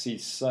Kickstarter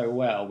succeeds so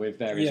well with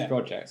various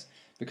projects,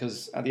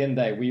 because at the end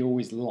of the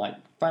day,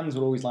 fans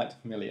will always like the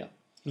familiar.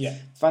 Yeah,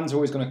 fans are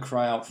always going to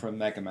cry out for a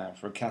Mega Man,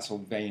 for a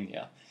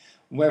Castlevania,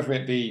 whether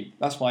it be.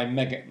 That's why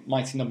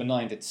Mighty Number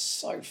 9 did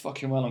so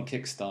fucking well on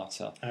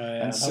Kickstarter,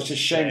 and such a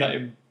shame that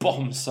it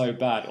bombed so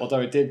bad.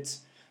 Although it did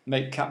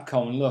make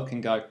Capcom look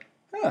and go,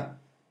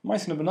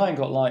 Mighty Number 9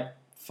 got like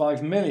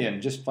 5 million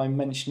just by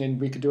mentioning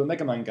we could do a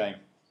Mega Man game.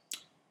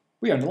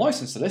 We own the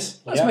license to this.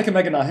 Let's make a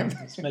Mega Man.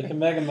 Let's make a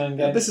Mega Man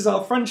game. This is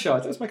our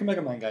franchise. Let's make a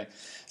Mega Man game.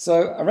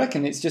 So I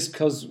reckon it's just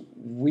because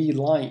we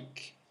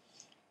like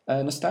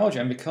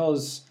nostalgia, and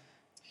because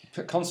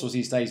consoles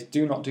these days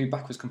do not do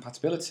backwards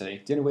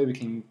compatibility. The only way we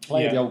can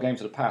play the old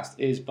games of the past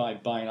is by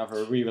buying either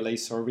a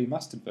re-release or a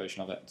remastered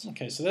version of it.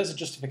 Okay, so there's a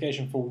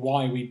justification for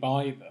why we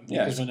buy them,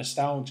 because we're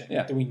nostalgic.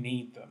 Yeah. Do we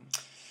need them?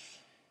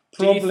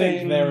 Do you Probably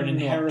think they're an not,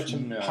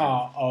 inherent no.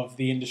 part of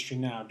the industry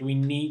now? Do we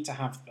need to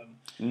have them?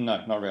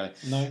 No, not really.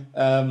 No.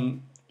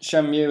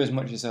 Shenmue, as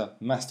much as a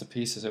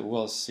masterpiece as it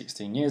was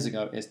 16 years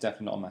ago, is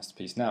definitely not a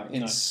masterpiece now. It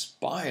No.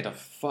 inspired a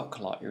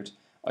fuckload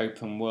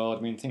open world.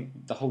 I mean,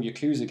 think the whole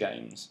Yakuza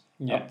games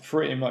Yeah. are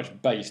pretty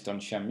much based on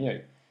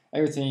Shenmue.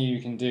 Everything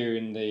you can do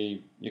in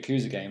the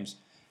Yakuza games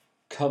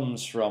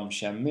comes from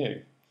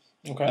Shenmue,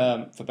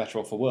 Okay. for better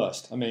or for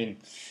worse. I mean,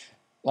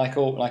 like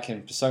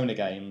in Persona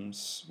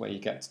games where you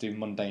get to do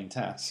mundane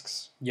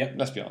tasks. Yep.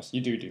 Let's be honest,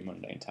 you do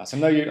mundane tasks. I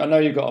know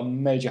you've got a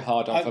major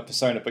hard on I- for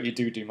Persona, but you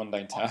do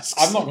mundane tasks.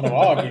 I'm not going to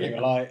argue.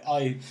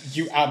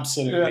 You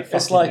absolutely Yeah,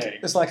 fucking do.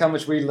 it's like how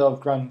much we love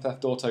Grand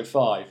Theft Auto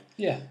 5.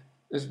 Yeah.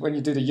 It's when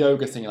you do the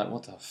yoga thing, you're like,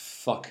 what the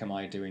fuck am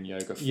I doing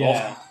yoga for?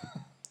 Yeah.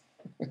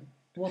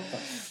 What the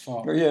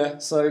fuck? But yeah,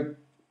 so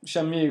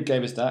Shenmue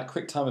gave us that.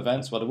 Quick time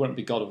events. Well, there wouldn't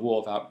be God of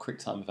War without quick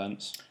time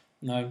events.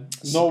 No.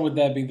 Nor would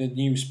there be the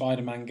new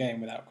Spider-Man game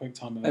without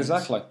QuickTime events.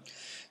 Exactly.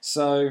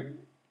 So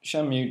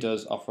Shenmue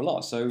does offer a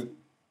lot. So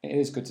it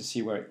is good to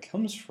see where it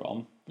comes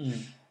from.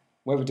 Mm.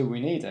 Whether do we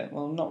need it?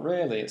 Well, not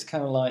really. It's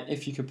kind of like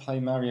if you could play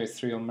Mario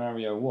 3 or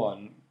Mario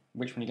 1,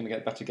 which one are you going to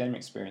get better game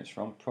experience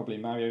from? Probably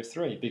Mario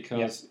 3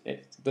 because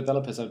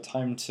developers have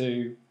time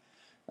to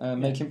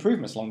make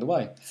improvements along the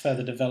way.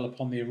 Further develop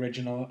on the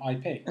original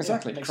IP.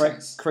 Exactly. Yeah, makes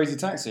sense. Crazy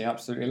Taxi,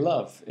 absolutely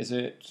love. Does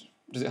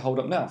it hold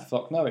up now?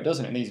 Fuck no, it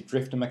doesn't. It needs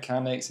drifter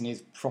mechanics, it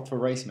needs proper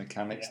race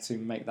mechanics to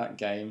make that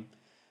game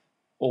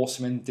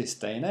awesome in this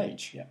day and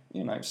age. Yeah.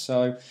 You know,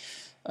 so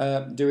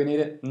do we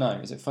need it? No.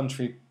 Is it fun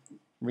to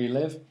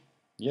relive?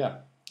 Yeah.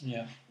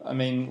 Yeah. I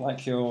mean,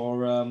 like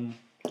your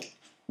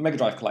Mega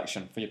Drive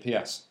collection for your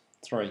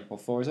PS3 or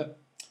 4, is it?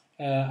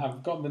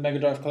 I've got the Mega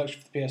Drive collection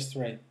for the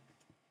PS3.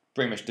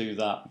 Pretty much do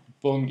that.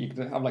 Boom, you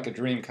could have like a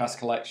Dreamcast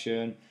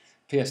collection,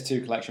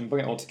 PS2 collection,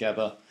 bring it all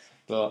together.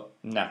 But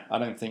no, I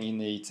don't think you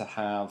need to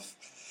have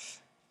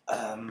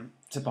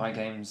to buy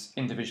games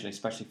individually,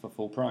 especially for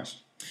full price.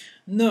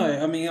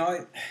 No, I mean,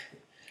 don't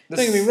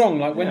get me wrong.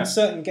 Like when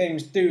certain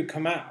games do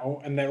come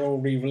out and they're all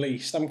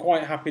re-released, I'm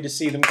quite happy to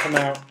see them come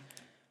out.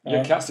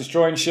 Your cat's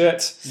destroying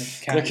shit.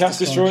 Your cat's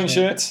destroying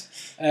shit.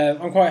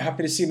 I'm quite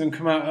happy to see them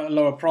come out at a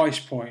lower price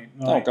point.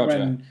 Like God,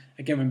 when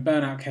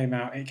Burnout came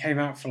out, it came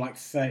out for like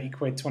 30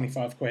 quid,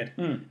 25 quid.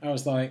 I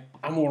was like,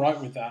 I'm all right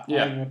with that.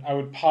 Yeah. I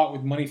would part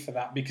with money for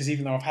that because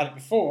even though I've had it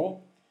before,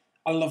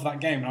 I love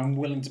that game and I'm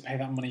willing to pay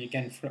that money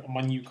again for it on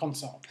my new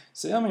console.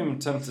 See, I'm even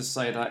tempted to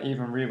say that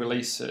even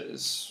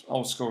re-releases,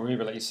 old school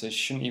re-releases,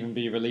 shouldn't even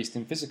be released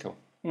in physical.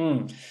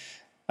 Digital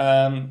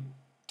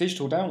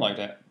download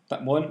it.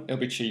 That one, it'll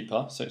be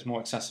cheaper, so it's more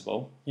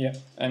accessible. Yeah.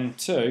 And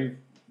two,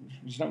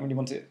 you don't really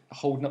want it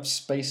holding up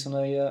space on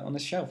a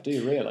shelf, do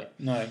you? Really?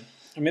 No.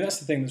 I mean, that's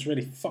the thing that's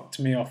really fucked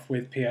me off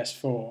with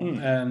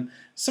PS4.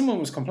 Someone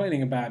was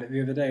complaining about it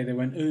the other day. They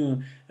went,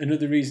 "Oh,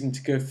 another reason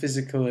to go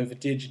physical over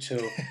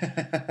digital.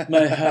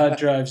 My hard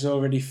drive's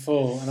already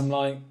full." And I'm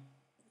like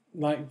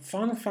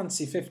Final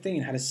Fantasy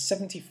 15 had a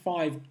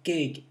 75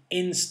 gig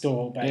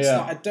install base.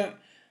 Yeah. Like,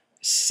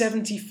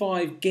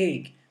 75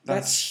 gig.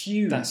 That's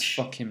huge. That's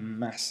fucking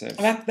massive.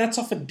 That's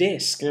off a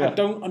disc. Yeah. I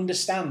don't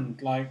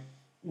understand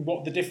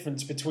what the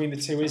difference between the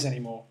two is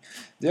anymore.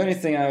 The only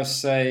thing I would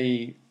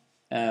say,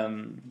 I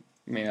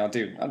mean, I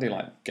do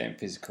like game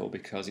physical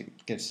because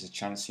it gives us a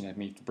chance,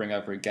 me to bring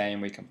over a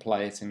game, we can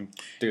play it and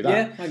do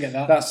that. Yeah, I get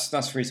that. That's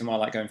the reason why I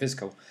like going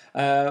physical.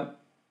 But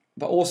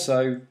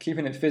also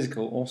keeping it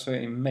physical, also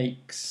it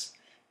makes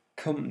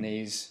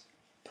companies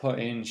put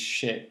in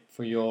shit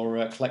for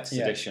your collector's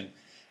edition.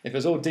 If it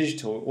was all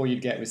digital, all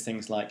you'd get was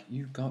things like,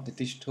 you've got the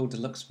digital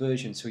deluxe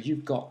version, so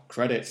you've got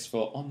credits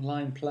for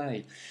online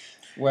play.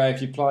 Where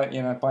if you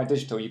buy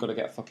digital, you've got to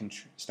get a fucking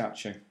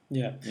statue.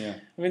 Yeah. Yeah.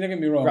 I mean, don't get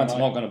me wrong. Granted, I'm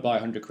not going to buy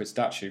a 100 quid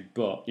statue,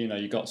 but,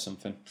 you got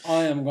something.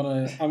 I'm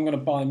gonna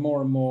buy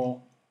more and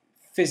more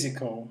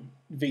physical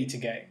Vita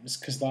games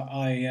because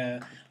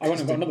I went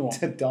and got another one.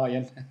 To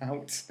dying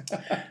out.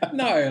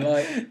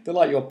 No, They're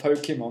like your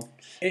Pokemon.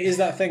 it is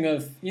that thing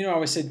of I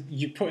always said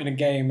you put in a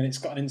game and it's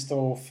got an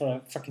install for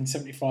fucking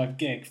 75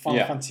 gig.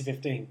 Final Fantasy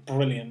 15,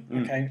 brilliant.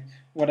 Okay,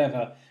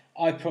 whatever.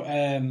 I put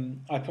a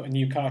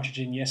new cartridge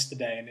in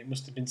yesterday and it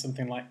must have been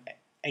something like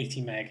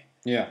 80 meg.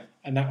 Yeah.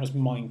 And that was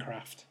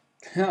Minecraft.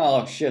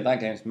 Oh shit, that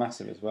game's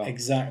massive as well.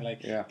 Exactly.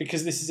 Yeah.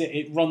 Because this is it.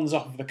 It runs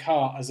off of the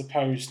cart as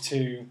opposed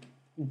to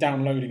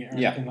downloading it or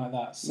anything like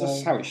that. So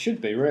that's how it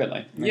should be, really.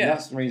 I mean, Yeah.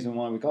 That's the reason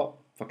why we got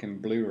fucking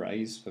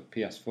Blu-rays for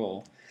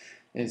PS4,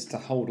 is to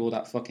hold all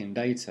that fucking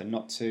data,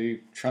 not to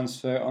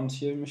transfer it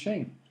onto your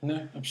machine.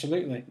 No,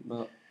 absolutely.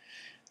 But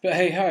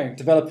hey ho.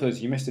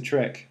 developers, you missed a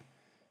trick.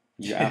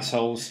 You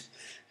assholes.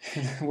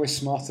 We're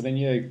smarter than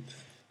you.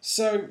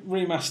 So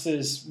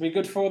remasters, we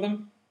good for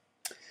them?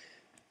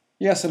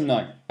 Yes and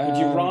no. Would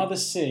you rather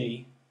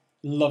see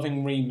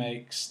loving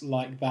remakes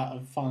like that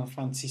of Final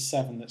Fantasy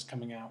VII that's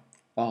coming out?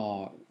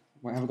 Oh,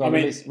 we have got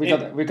we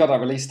got that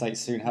release date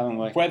soon, haven't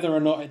we? Whether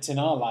or not it's in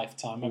our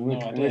lifetime, I've no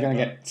idea. We're going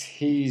to get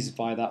teased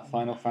by that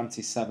Final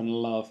Fantasy VII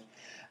love.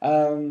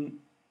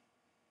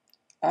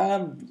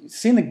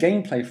 Seeing the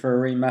gameplay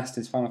for a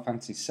remastered Final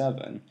Fantasy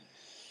VII,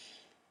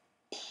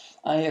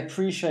 I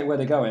appreciate where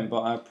they're going,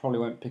 but I probably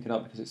won't pick it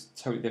up because it's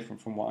totally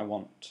different from what I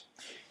want.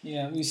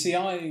 Yeah, you see,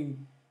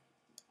 I'm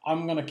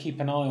going to keep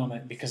an eye on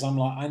it because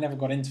I never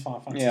got into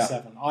Final Fantasy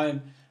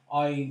VII.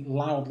 I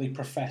loudly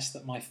profess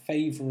that my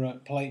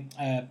favourite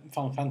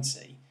Final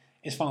Fantasy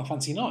is Final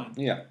Fantasy IX.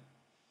 Yeah.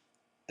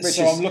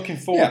 So I'm looking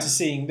forward to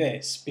seeing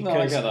this because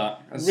I get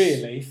that.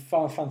 Really,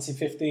 Final Fantasy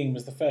 15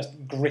 was the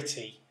first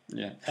gritty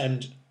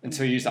and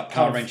until you use that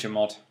Power Ranger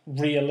mod,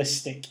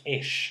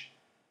 realistic-ish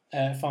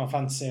Final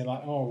Fantasy.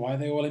 Like, oh, why are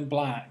they all in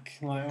black?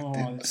 Like,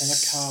 oh, it's in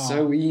a car.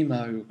 So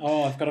emo.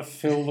 Oh, I've got to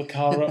fill the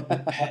car up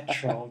with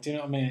petrol. Do you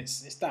know what I mean?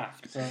 It's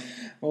daft. But...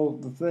 Well,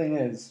 the thing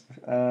is,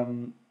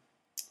 when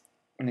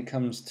it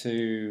comes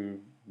to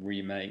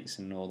remakes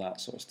and all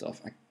that sort of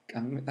stuff,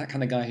 I'm that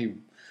kind of guy who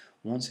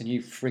wants a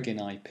new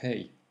friggin'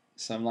 IP.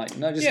 So I'm like,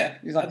 no, just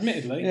he's like,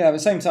 admittedly, yeah. At the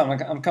same time,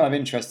 I'm kind of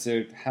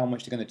interested how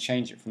much they're going to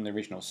change it from the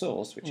original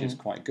source, which is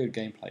quite good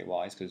gameplay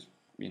wise, because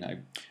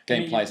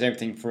gameplay is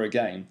everything for a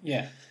game.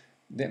 Yeah,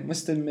 I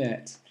must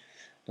admit,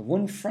 the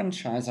one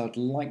franchise I would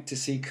like to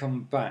see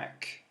come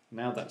back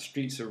now that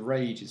Streets of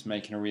Rage is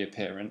making a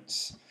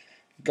reappearance,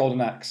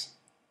 Golden Axe.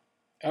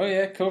 Oh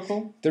yeah,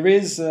 cool. There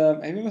is.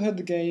 Have you ever heard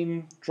the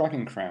game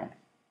Dragon Crown?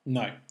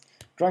 No.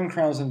 Dragon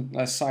Crown's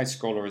a side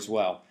scroller as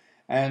well,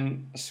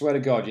 and I swear to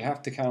God, you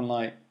have to kind of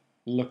like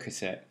look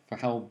at it for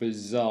how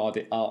bizarre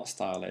the art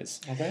style is.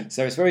 Okay.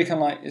 So it's very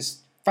kind of like it's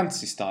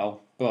fantasy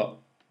style, but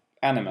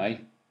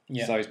anime.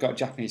 Yeah. So it's got a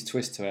Japanese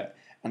twist to it,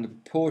 and the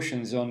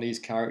proportions on these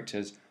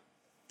characters,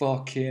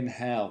 fucking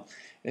hell.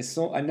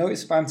 I know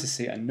it's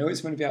fantasy, I know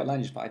it's going to be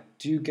outlandish, but I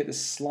do get the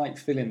slight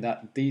feeling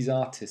that these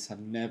artists have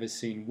never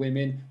seen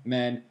women,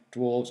 men,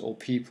 dwarves, or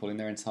people in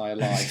their entire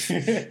life.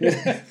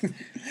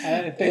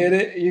 I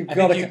think you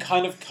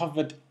kind of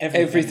covered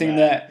everything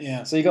there.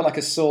 Yeah. So you got like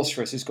a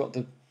sorceress who's got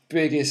the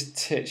biggest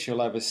tits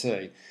you'll ever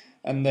see,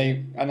 and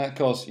of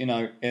course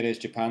it is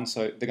Japan,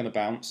 so they're going to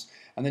bounce.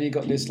 And then you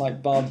got this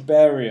like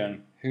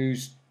barbarian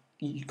who's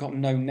got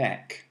no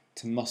neck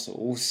to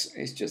muscles.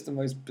 It's just the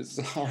most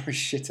bizarre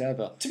shit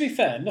ever. To be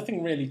fair,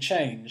 nothing really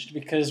changed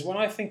because when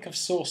I think of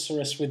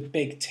sorceress with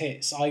big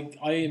tits,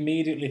 I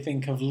immediately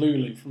think of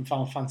Lulu from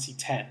Final Fantasy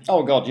X.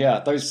 Oh god,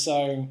 yeah,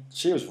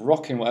 she was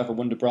rocking whatever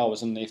Wonder Bra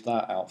was underneath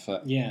that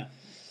outfit. Yeah,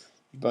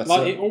 but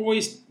it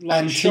always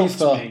shocked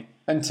me.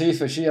 And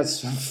Tifa, she had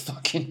some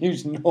fucking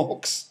huge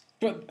norks.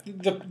 But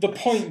the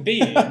point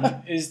being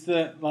is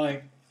that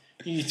like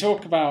you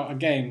talk about a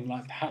game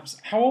like perhaps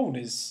how old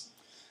is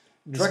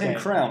Dragon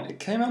Crown? It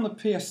came out on the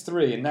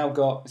PS3 and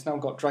it's now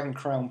got Dragon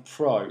Crown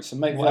Pro. So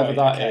make whatever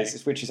that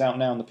is, which is out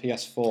now on the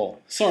PS4.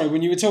 Sorry,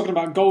 when you were talking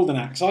about Golden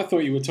Axe, I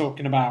thought you were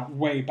talking about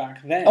way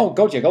back then. Oh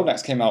god, yeah, Golden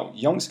Axe came out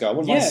yonks ago. I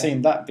wouldn't mind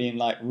seeing that being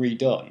like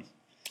redone.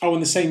 Oh, in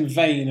the same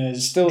vein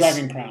as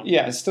Dragon Crown.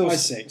 Yeah, it's still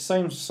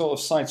same sort of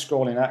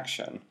side-scrolling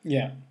action.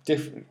 Yeah,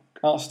 different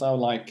art style,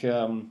 like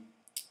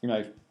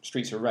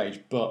Streets of Rage,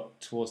 but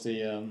towards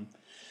the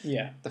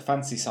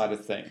fancy side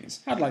of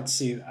things. I'd like to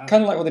see that.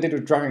 Kind of like what they did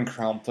with Dragon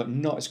Crown, but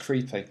not as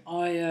creepy.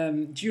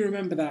 Do you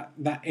remember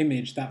that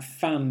image, that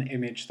fan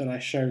image that I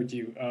showed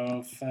you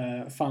of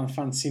Final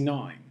Fantasy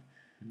IX?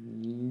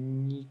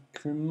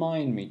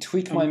 Remind me,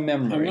 tweak my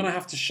memory. I'm going to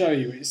have to show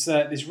you. It's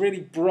this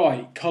really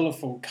bright,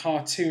 colourful,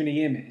 cartoony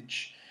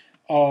image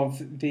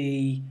of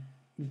the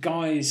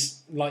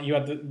guys, like you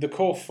had the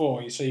core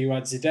four. So you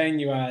had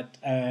Zidane, you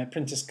had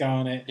Princess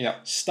Garnet,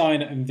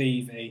 Steiner and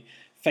Vivi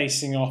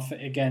facing off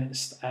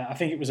against, I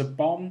think it was a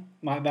bomb,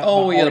 like that.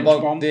 Oh, yeah, the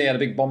bomb. Yeah, the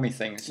big bomby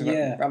thing. It's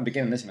at the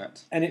beginning, isn't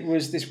it? And it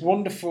was this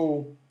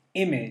wonderful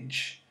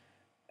image,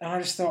 and I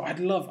just thought I'd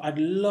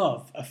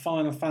love a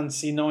Final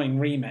Fantasy IX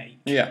remake.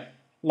 Yeah.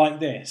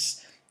 Like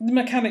this. The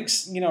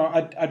mechanics,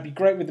 I'd be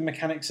great with the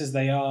mechanics as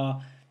they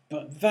are,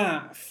 but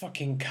that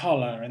fucking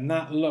colour and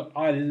that look,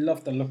 I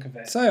love the look of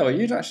it. So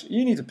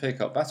you need to pick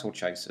up Battle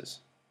Chasers.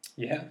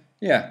 Yeah.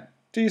 Yeah.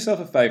 Do yourself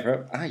a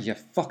favour. You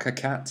fucker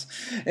cat.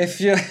 If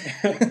you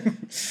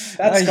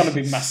that's going to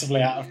be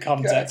massively out of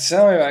context.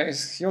 Tell me about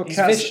it. Your He's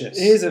cat. Vicious.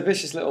 He is a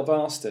vicious little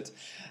bastard.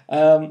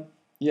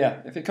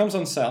 If it comes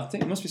on sale, I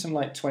think it must be something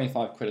like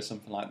 25 quid or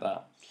something like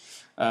that.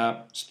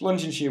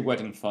 Splunge into your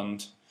wedding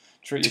fund.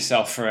 Treat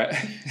yourself for it.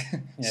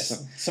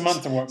 Yes.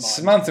 Samantha won't mind.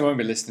 Samantha won't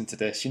be listening to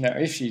this.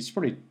 If she's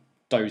probably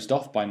dozed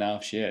off by now,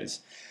 if she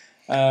is.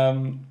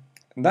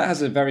 That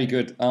has a very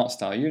good art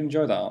style. You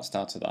enjoy that art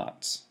style to that.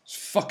 It's a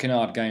fucking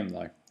hard game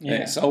though.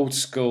 Yeah. It's old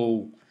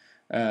school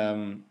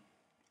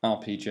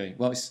RPG.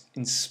 Well, it's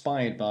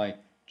inspired by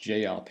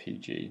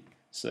JRPG.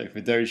 So for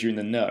those of you in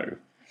the know,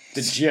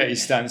 the J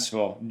stands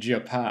for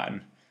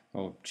Japan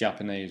or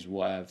Japanese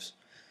whatevs.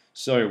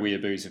 Sorry,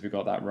 weeaboos, if we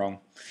got that wrong.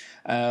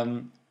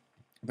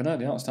 But no,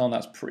 the art style,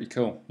 that's pretty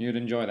cool. You'd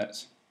enjoy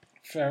that.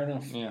 Fair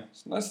enough. Yeah.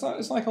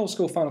 It's like old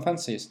school Final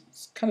Fantasy.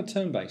 It's kind of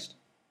turn-based.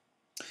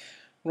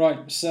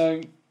 Right,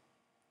 so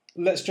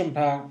let's jump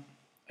out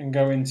and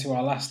go into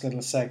our last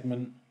little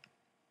segment,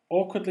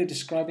 awkwardly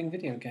describing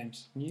video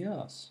games.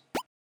 Yes.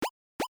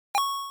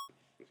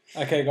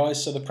 Okay,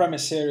 guys, so the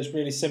premise here is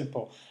really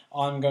simple.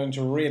 I'm going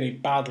to really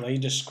badly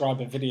describe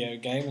a video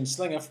game, and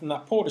Slinger, from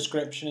that poor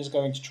description, is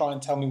going to try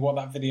and tell me what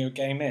that video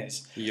game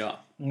is. Yeah.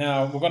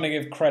 Now, we're going to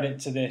give credit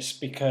to this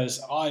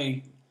because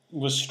I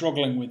was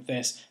struggling with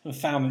this and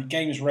found that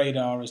Games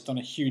Radar has done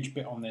a huge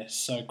bit on this,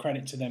 so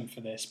credit to them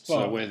for this.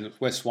 But So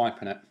we're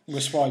swiping it.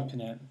 we're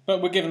swiping it.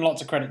 But we're giving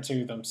lots of credit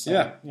to them, so,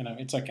 Yeah.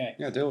 it's okay.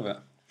 Yeah, deal with it.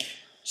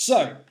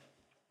 So,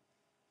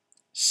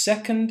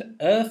 second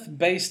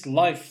Earth-based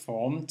life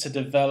form to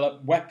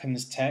develop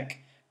weapons tech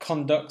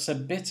conducts a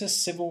bitter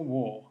civil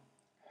war.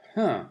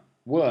 Huh.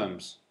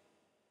 Worms.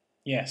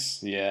 Yes.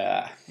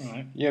 Yeah. All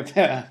right.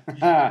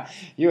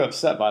 You were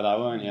upset by that,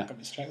 weren't you? Got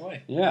me straight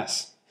away.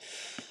 Yes.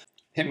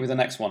 Hit me with the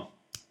next one.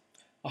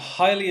 A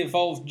highly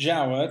evolved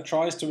Jawa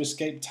tries to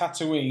escape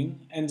Tatooine,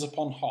 ends up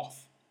on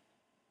Hoth.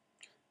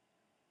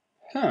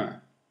 Huh.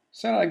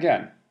 Say that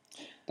again.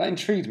 That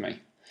intrigued me.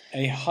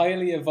 A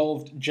highly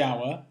evolved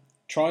Jawa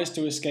tries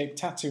to escape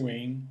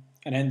Tatooine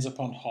and ends up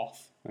on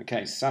Hoth.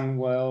 Okay, Sand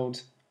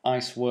World,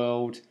 Ice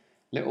World,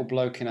 little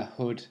bloke in a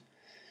hood.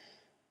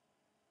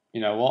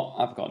 You know what?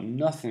 I've got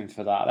nothing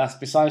for that. That's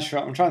besides.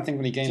 I'm trying to think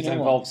of any games that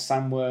involve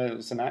Sand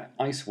Worlds and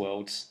Ice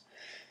Worlds.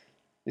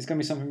 It's going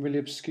to be something really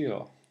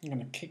obscure. I'm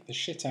going to kick the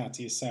shit out of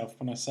yourself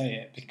when I say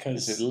it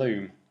because Is it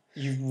Loom?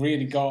 you've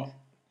really got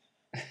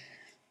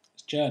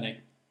it's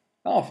Journey.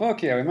 Oh,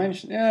 fuck yeah, we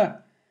mentioned, yeah.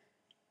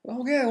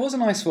 Oh, yeah, it was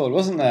an Ice World,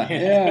 wasn't there?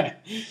 Yeah.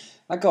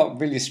 I got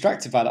really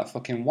distracted by that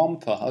fucking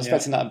Wampa. I was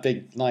expecting that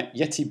big, like,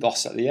 Yeti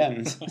boss at the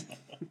end.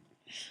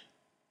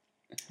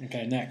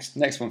 Okay, next.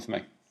 Next one for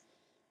me.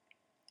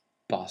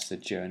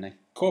 Bastard Journey.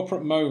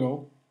 Corporate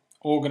mogul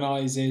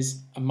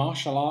organises a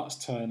martial arts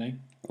tourney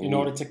in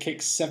order to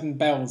kick 7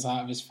 bells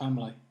out of his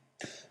family.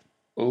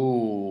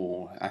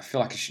 Oh, I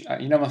feel like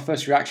my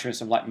first reaction was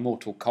some like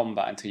Mortal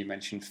Kombat until you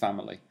mentioned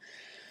family.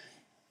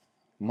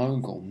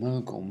 Mogul.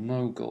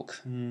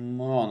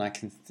 Come on,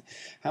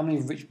 how many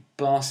rich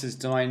bastards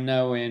do I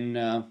know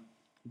in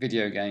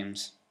video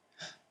games?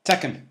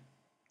 Tekken.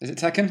 Is it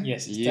Tekken?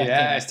 Yes, it's Tekken.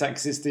 Yeah, it's Tekken.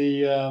 'Cause it's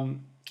the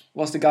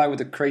what's the guy with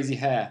the crazy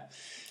hair?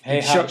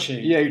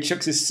 Heihachi. Who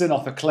chucks his son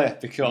off a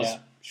cliff because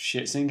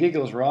shits and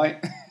giggles,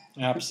 right?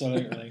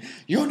 Absolutely.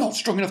 You're not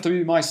strong enough to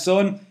be my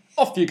son.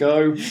 Off you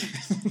go.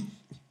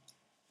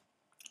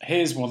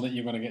 Here's one that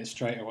you're going to get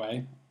straight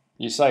away.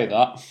 You say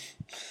that.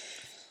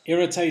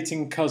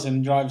 Irritating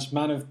cousin drives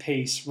man of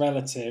peace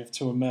relative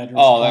to a murderous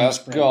Oh, crime that's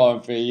spree.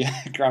 gotta be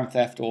Grand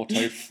Theft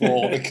Auto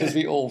 4 because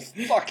we all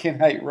fucking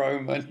hate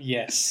Roman.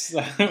 Yes,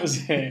 that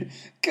was it.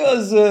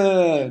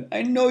 Cousin,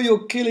 I know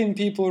you're killing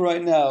people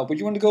right now, but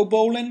you want to go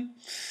bowling?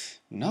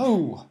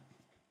 No.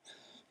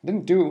 I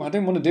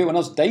didn't want to do it when I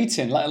was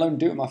dating, let alone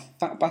do it with my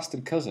fat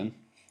bastard cousin.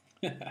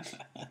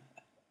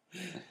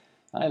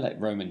 I let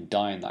Roman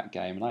die in that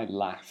game and I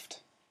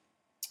laughed.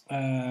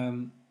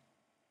 Come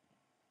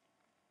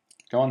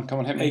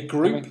on, hit me. A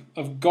group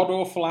of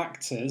god-awful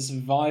actors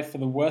vie for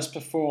the worst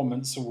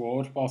performance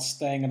award while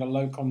staying at a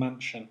local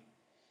mansion.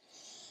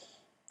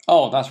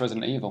 Oh, that's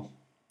Resident Evil.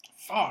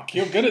 Fuck,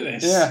 you're good at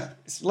this. Yeah,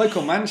 it's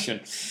local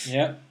mansion.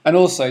 Yeah. And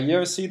also, you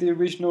ever see the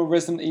original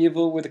Resident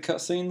Evil with the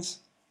cutscenes?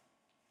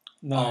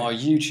 No. Oh,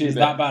 YouTube. Is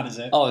that bad, is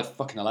it? Oh, they're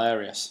fucking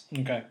hilarious.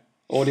 Okay.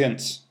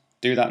 Audience,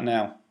 do that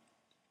now.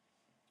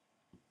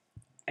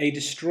 A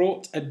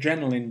distraught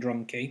adrenaline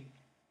junkie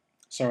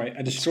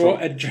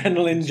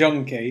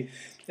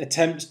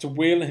attempts to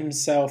wheel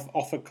himself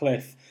off a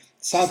cliff.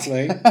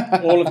 Sadly,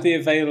 all of the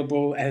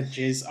available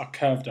edges are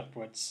curved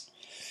upwards.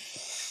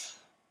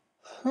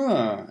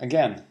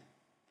 Again.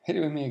 Hit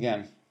it with me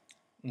again.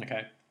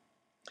 Okay.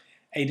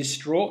 A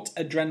distraught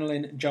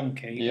adrenaline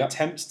junkie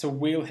attempts to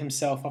wheel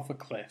himself off a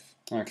cliff.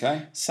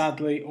 Okay.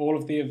 Sadly, all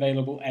of the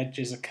available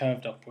edges are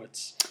curved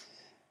upwards.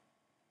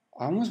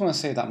 I almost want to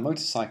say that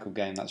motorcycle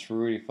game that's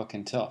really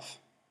fucking tough.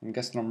 I'm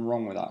guessing I'm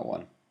wrong with that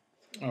one.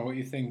 Oh, what are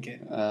you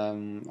thinking?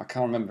 I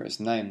can't remember its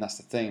name, that's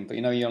the thing. But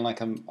you know, you're on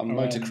like a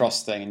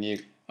motocross thing and you...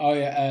 Oh,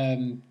 yeah.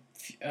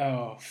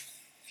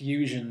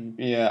 Fusion.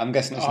 Yeah, I'm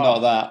guessing it's not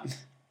that.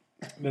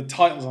 The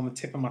title's on the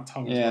tip of my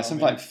tongue. Yeah, as well,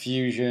 something like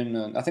Fusion.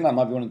 And I think that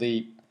might be one of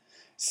the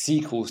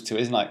sequels to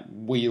it, isn't it? Like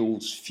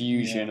Wheels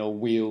Fusion or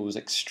Wheels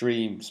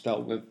Extreme,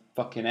 spelled with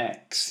fucking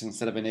X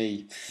instead of an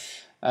E.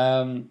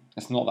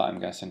 It's not that, I'm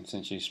guessing,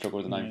 since you struggle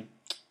with the name.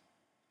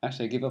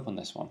 Actually, I give up on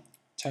this one.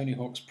 Tony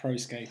Hawk's Pro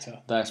Skater.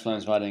 That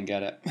explains why I didn't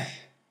get it.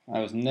 I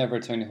was never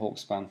a Tony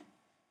Hawk's fan.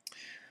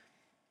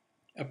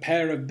 A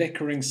pair of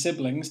bickering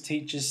siblings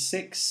teaches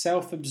 6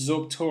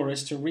 self-absorbed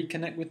tourists to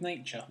reconnect with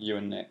nature. You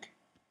and Nick.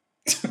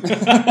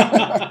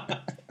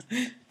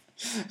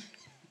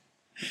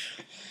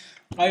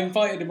 I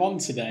invited him on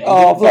today.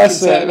 Oh,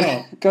 bless him.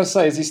 Gotta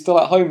say, is he still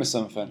at home or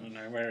something? I don't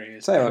know where he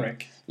is. Say what,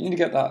 you need to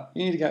get that.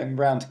 You need to get him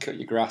round to cut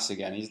your grass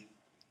again. He's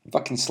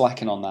fucking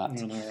slacking on that.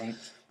 I know, right?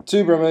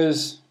 2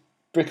 brothers,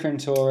 bickering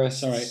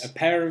tourists. Sorry, a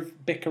pair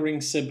of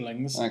bickering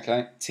siblings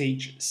Okay.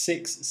 teach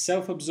 6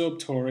 self-absorbed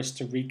tourists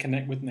to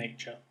reconnect with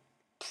nature.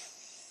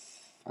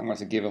 I'm going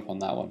to give up on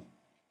that one.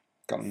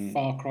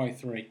 Far Cry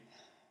 3.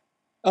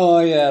 Oh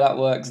yeah, that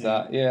works.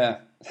 Yeah.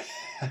 That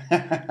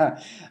I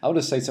would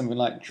have said something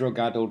like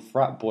drug-addled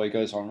frat boy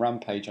goes on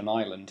rampage on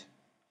island.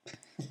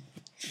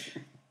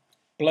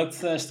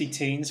 Bloodthirsty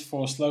teens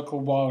force local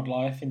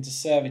wildlife into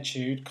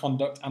servitude,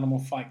 conduct animal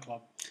fight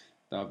club.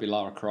 That would be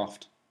Lara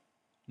Croft.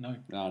 No.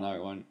 No,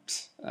 it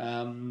won't.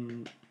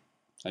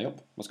 Hey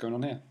up, what's going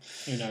on here?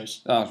 Who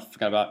knows? Oh,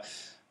 forget about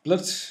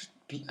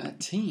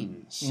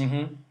teens.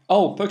 Mm-hmm.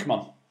 Oh,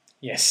 Pokemon.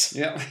 Yes.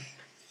 Yeah.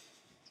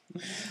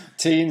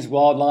 Teens,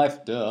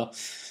 wildlife, duh.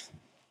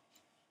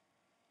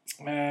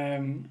 I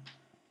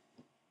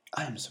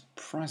am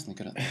surprisingly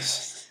good at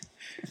this.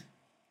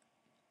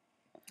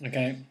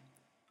 Okay.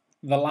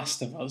 The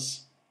Last of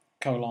Us,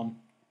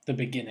 the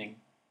beginning.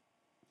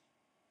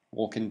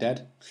 Walking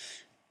Dead?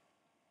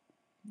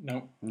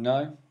 No.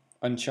 No.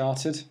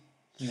 Uncharted?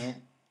 No.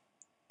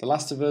 The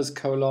Last of Us,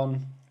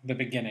 The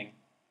beginning.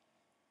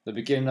 the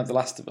beginning of The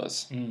Last of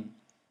Us. Mm.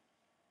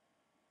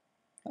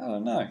 I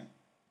don't know.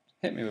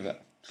 Hit me with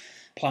it.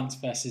 Plants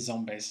vs.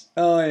 Zombies.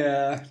 Oh,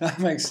 yeah. That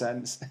makes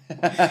sense.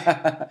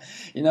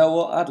 You know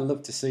what? I'd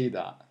love to see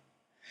that.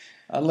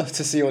 I'd love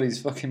to see all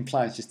these fucking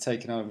plants just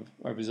taking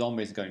over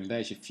zombies and going,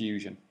 there's your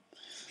fusion.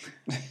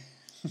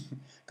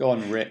 Go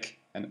on, Rick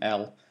and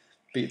Elle.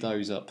 Beat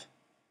those up.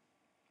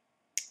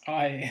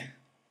 Do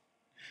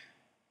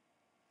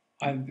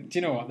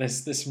you know what?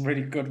 There's some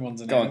really good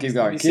ones in Go here. on, keep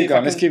Let going. me see Keep if I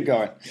going. Let's can- keep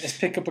going. Let's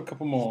pick up a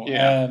couple more.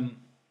 Yeah.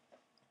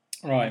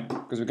 Right.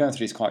 Because we're going through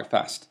these quite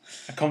fast.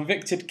 A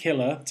convicted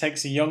killer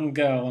takes a young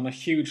girl on a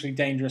hugely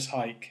dangerous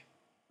hike.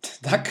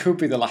 That could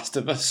be The Last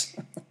of Us.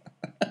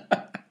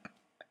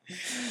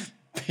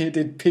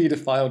 Bearded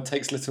paedophile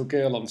takes little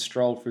girl on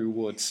stroll through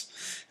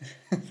woods.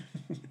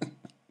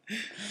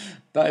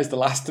 That is The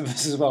Last of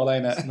Us as well,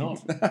 ain't it? It's not.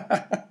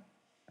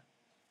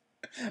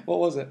 What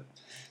was it?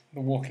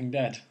 The Walking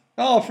Dead.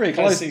 Oh, pretty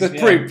close. Close, They're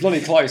yeah. pretty bloody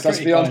close, let's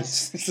Pretty be close.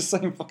 honest. It's the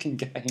same fucking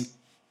game.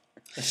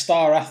 A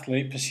star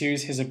athlete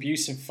pursues his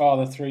abusive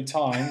father through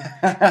time.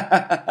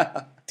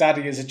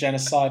 Daddy is a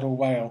genocidal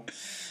whale.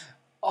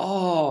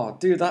 Oh,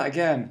 do that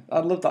again.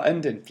 I'd love that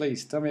ending.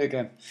 Please, tell me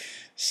again.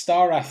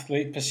 Star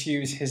athlete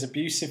pursues his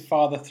abusive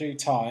father through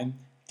time.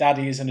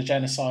 Daddy is a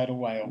genocidal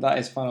whale. That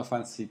is Final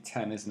Fantasy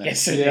X, isn't it?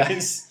 Yes, it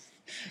is.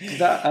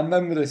 I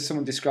remember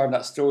someone described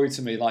that story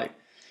to me like,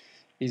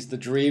 he's the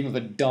dream of a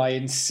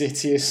dying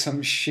city or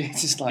some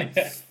shit. It's like,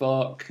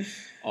 fuck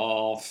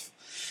off.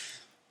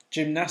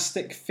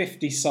 Gymnastic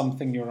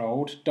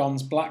 50-something-year-old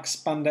dons black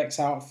spandex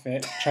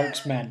outfit,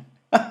 chokes men.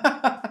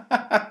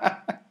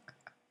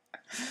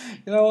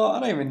 You know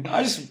what?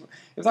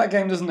 If that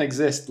game doesn't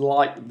exist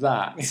like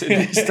that, it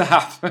needs to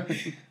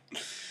happen.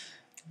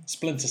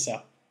 Splinter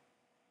Cell.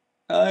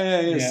 Oh,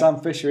 yeah. Yeah. Sam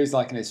Fisher is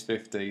like in his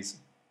 50s.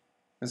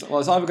 It's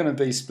either going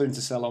to be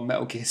Splinter Cell or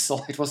Metal Gear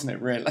Solid, wasn't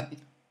it, really?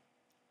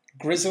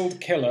 Grizzled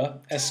killer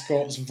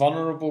escorts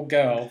vulnerable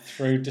girl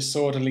through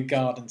disorderly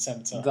garden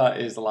centre. That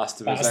is The Last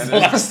of Us. That's ain't The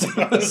it? Last of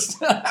Us.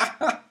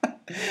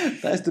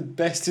 That is the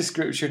best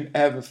description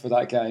ever for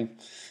that game.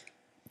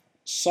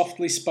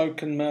 Softly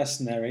spoken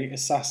mercenary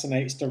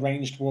assassinates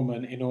deranged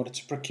woman in order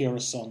to procure a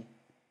son.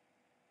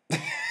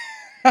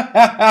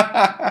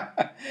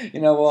 You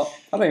know what?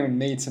 I don't even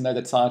need to know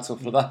the title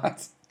for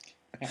that.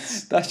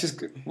 That's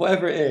just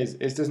whatever it is.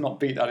 It does not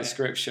beat that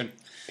description.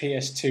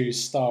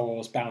 PS2's Star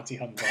Wars Bounty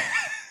Hunter.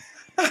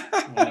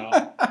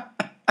 Wow.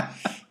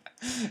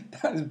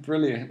 That is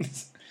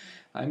brilliant.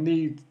 I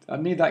need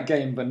that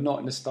game, but not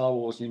in the Star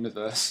Wars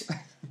universe.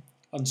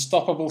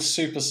 Unstoppable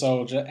super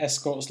soldier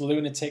escorts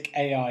lunatic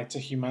AI to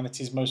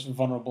humanity's most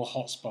vulnerable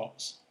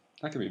hotspots.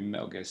 That could be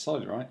Metal Gear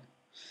Solid, right?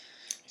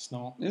 It's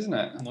not. Isn't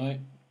it? No.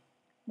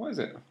 What is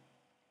it?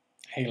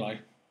 Halo.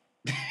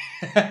 You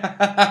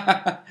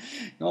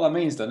know what that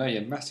means, though, don't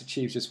you? Master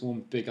Chief's just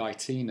one big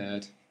IT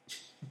nerd.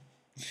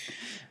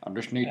 I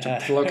just need to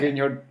plug in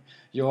your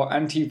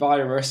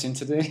antivirus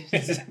into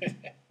this.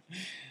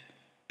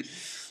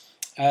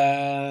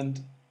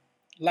 And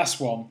last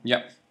one.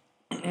 Yep.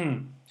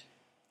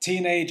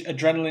 Teenage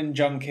adrenaline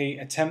junkie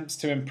attempts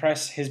to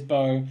impress his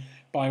beau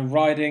by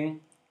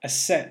riding a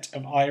set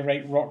of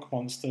irate rock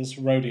monsters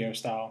rodeo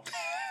style.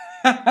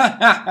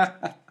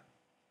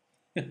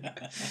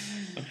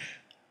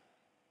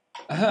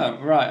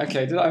 Right,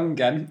 okay, do that one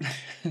again.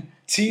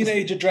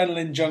 Teenage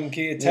adrenaline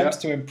junkie attempts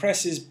to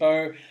impress his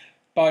beau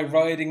by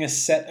riding a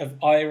set of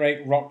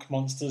irate rock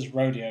monsters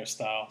rodeo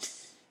style.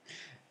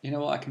 You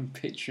know what I can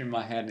picture in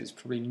my head? It's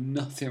probably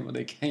nothing what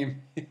the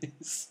game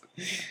is.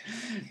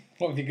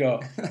 What have you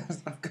got?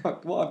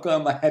 What I've got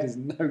in my head is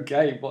no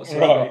game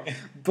whatsoever. Right.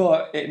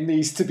 But it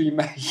needs to be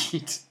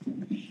made.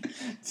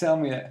 Tell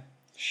me it.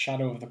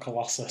 Shadow of the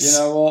Colossus. You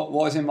know what?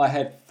 What is in my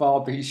head far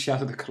beats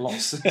Shadow of the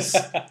Colossus.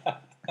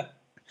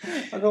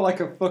 I've got like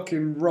a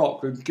fucking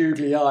rock with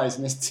googly eyes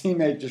and this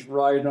teenager just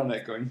riding on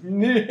it going,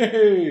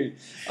 no,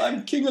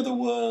 I'm king of the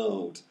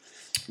world.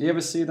 You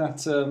ever see that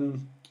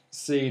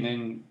scene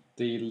in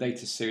the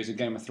latest series of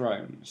Game of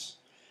Thrones?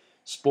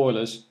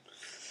 Spoilers.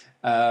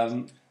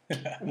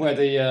 Where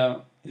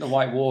the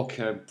White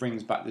Walker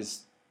brings back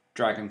this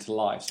dragon to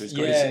life. So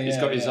he's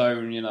got his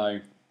own,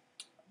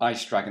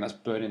 ice dragon that's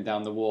burning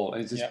down the wall.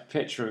 And it's this Yep.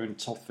 picture of him on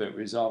top of it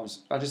with his arms.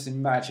 I just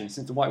imagine,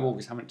 since the White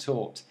Walkers haven't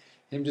talked,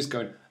 him just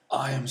going,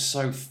 I am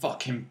so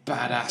fucking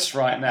badass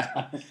right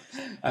now.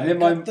 And then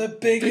my the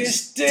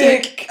biggest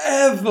dick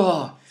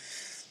ever.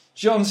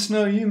 Jon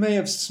Snow, you may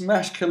have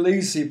smashed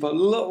Khaleesi, but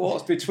look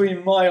what's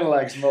between my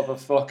legs,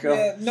 motherfucker.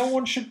 Yeah, no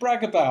one should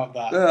brag about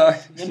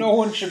that. No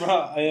one should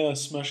brag. I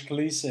smashed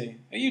Khaleesi.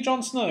 Are you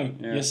Jon Snow?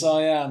 Yeah. Yes,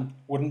 I am.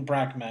 Wouldn't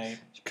brag, mate.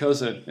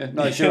 Cousin.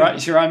 No, it's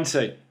your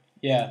auntie.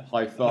 Yeah.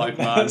 High five,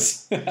 man.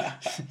 It's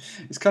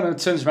kind of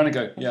turns around and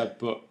go, yeah,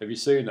 but have you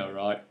seen her,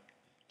 right?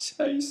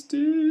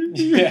 Tasty.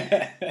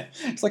 Yeah.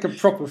 It's like a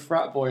proper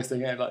frat boy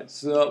thing. Eh? Like,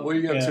 so, what are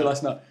you up to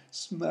last night?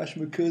 Smash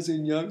my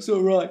cousin, yo. It's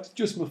all right. It's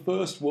just my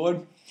first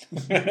one.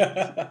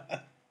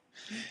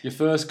 Your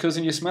first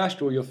cousin you smashed,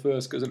 or your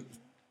first cousin?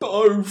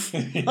 Both.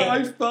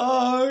 High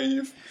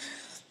five.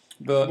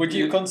 But Would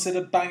you consider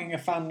banging a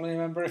family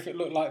member if it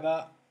looked like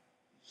that?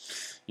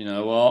 You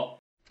know what?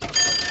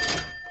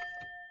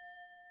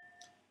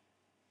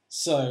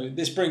 So,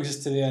 this brings us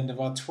to the end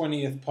of our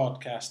 20th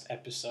podcast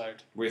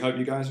episode. We hope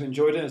you guys have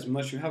enjoyed it as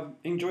much as you have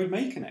enjoyed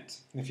making it.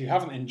 And if you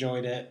haven't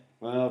enjoyed it,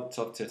 well,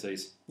 tough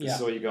titties.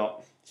 That's all you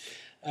got.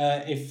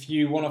 If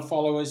you want to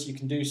follow us, you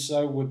can do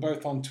so. We're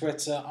both on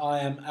Twitter. I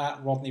am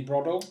at Rodney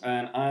Broddle.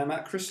 And I am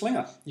at Chris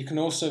Slinger. You can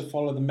also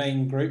follow the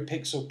main group,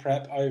 Pixel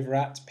Prep, over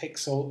at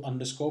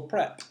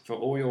pixel_prep. For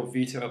all your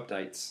Vita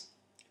updates.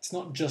 It's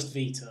not just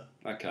Vita.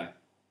 Okay.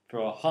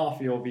 For half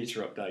of your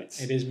Vita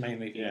updates. It is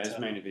mainly Vita. Yeah, it's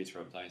mainly Vita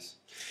updates.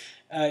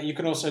 You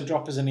can also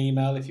drop us an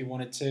email if you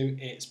wanted to.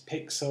 It's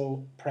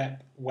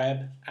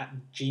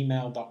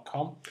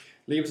pixelprepweb@gmail.com.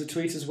 Leave us a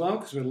tweet as well,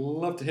 because we'd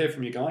love to hear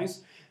from you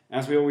guys.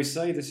 As we always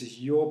say, this is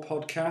your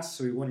podcast,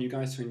 so we want you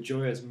guys to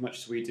enjoy it as much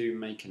as we do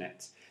making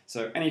it.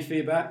 So any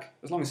feedback,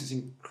 as long as it's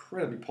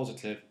incredibly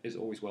positive, is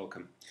always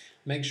welcome.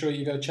 Make sure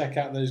you go check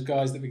out those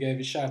guys that we gave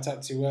a shout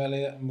out to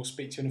earlier, and we'll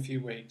speak to you in a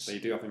few weeks. They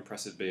do have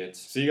impressive beards.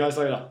 See you guys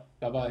later.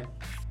 Bye-bye.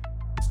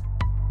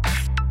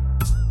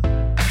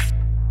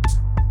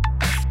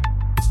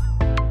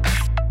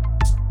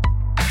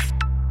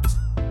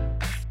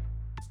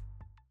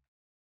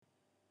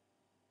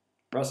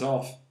 Press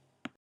off.